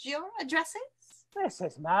encourage your addresses.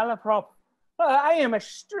 Mrs. Malaprop, I am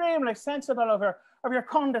extremely sensible of your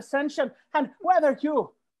condescension, and whether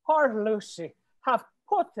you or Lucy have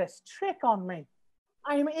put this trick on me,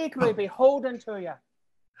 I am equally beholden to you.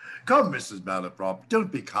 Come, Mrs. Malaprop,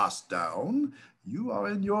 don't be cast down. You are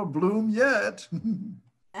in your bloom yet.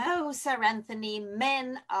 Oh, Sir Anthony,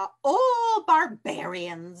 men are all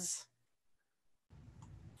barbarians.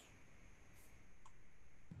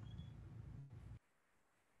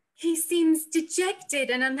 He seems dejected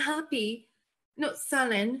and unhappy, not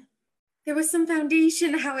sullen. There was some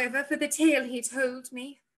foundation, however, for the tale he told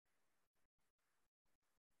me.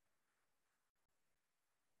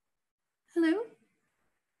 Hello?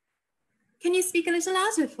 Can you speak a little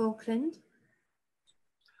louder, Falkland?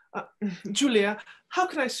 Julia, how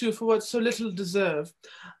can I sue for what so little deserve?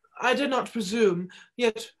 I dare not presume,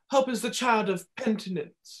 yet hope is the child of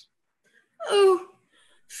penitence. Oh,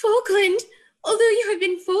 Falkland, although you have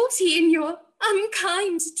been faulty in your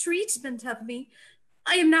unkind treatment of me,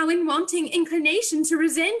 I am now in wanting inclination to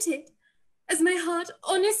resent it. As my heart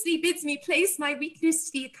honestly bids me place my weakness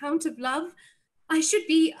to the account of love, I should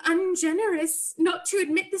be ungenerous not to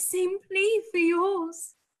admit the same plea for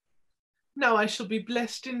yours. Now I shall be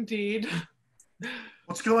blessed indeed.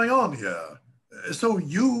 What's going on here? So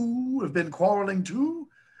you have been quarreling too?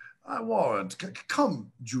 I warrant.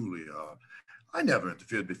 Come, Julia. I never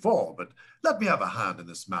interfered before, but let me have a hand in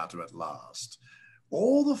this matter at last.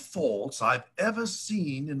 All the faults I've ever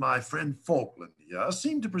seen in my friend Falkland here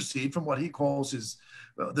seem to proceed from what he calls his,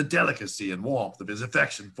 the delicacy and warmth of his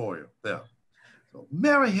affection for you. There. So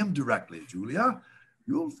marry him directly, Julia.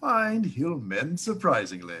 You'll find he'll mend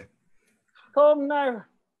surprisingly. Come now.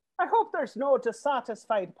 I hope there's no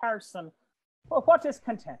dissatisfied person, but what is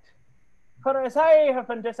content? For as I have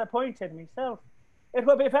been disappointed myself, it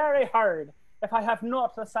will be very hard if I have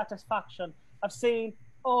not the satisfaction of seeing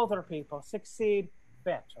other people succeed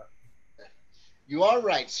better. You are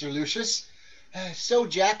right, Sir Lucius. So,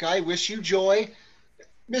 Jack, I wish you joy.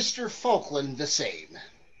 Mr. Falkland the same.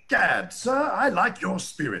 Gad, sir, I like your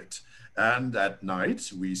spirit. And at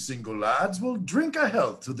night, we single lads will drink a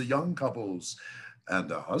health to the young couples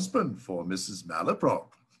and a husband for Mrs. Malaprop.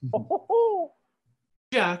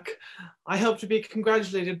 Jack, I hope to be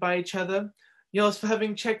congratulated by each other. Yours for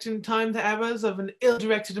having checked in time the errors of an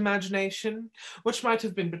ill-directed imagination, which might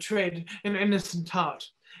have been betrayed in an innocent heart,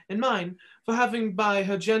 and mine for having by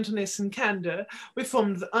her gentleness and candour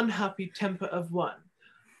reformed the unhappy temper of one,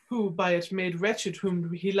 who by it made wretched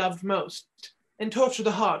whom he loved most, and tortured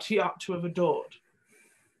the heart he ought to have adored.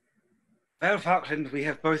 Well, Falkland, we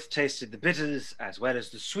have both tasted the bitters as well as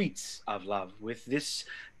the sweets of love, with this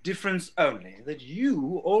difference only, that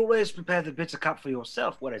you always prepare the bitter cup for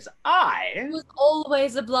yourself, whereas I was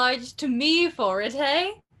always obliged to me for it,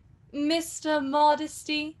 eh? Mr.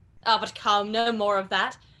 Modesty? Ah, but come, no more of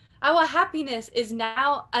that. Our happiness is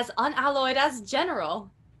now as unalloyed as general.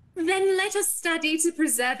 Then let us study to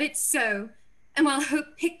preserve it so, and while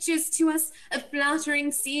hope pictures to us a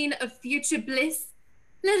flattering scene of future bliss,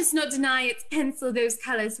 let us not deny its pencil those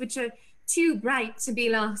colours which are too bright to be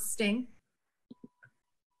lasting.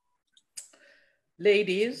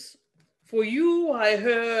 Ladies, for you I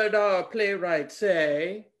heard our playwright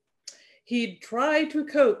say he'd try to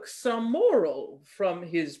coax some moral from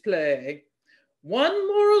his play. One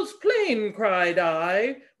moral's plain, cried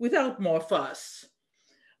I, without more fuss.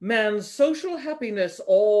 Man's social happiness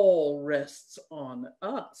all rests on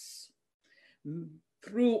us.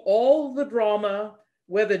 Through all the drama,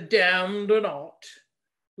 whether damned or not,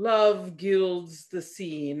 love gilds the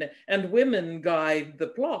scene and women guide the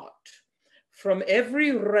plot. From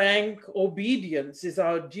every rank obedience is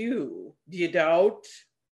our due. D'ye doubt?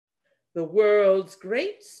 The world's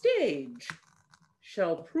great stage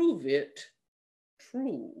shall prove it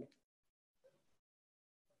true.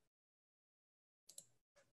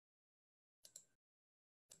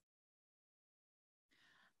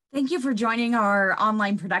 Thank you for joining our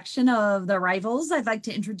online production of The Rivals. I'd like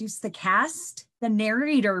to introduce the cast. The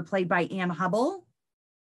narrator, played by Anne Hubble.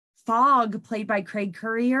 Fogg, played by Craig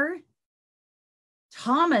Currier.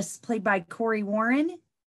 Thomas, played by Corey Warren.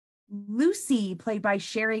 Lucy, played by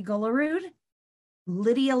Sherry Gullerud.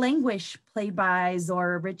 Lydia Languish, played by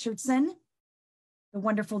Zora Richardson. The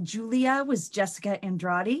wonderful Julia was Jessica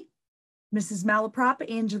Andrade. Mrs. Malaprop,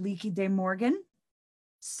 Angelique de Morgan.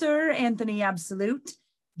 Sir Anthony Absolute,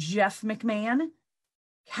 Jeff McMahon.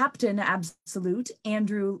 Captain Absolute,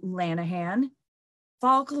 Andrew Lanahan.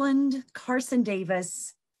 Falkland, Carson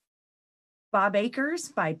Davis. Bob Akers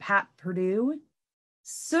by Pat Perdue,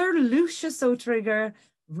 Sir Lucius O'Trigger,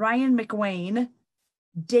 Ryan McWayne,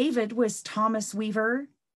 David was Thomas Weaver,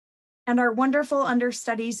 and our wonderful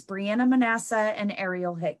understudies, Brianna Manassa and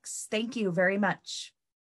Ariel Hicks. Thank you very much.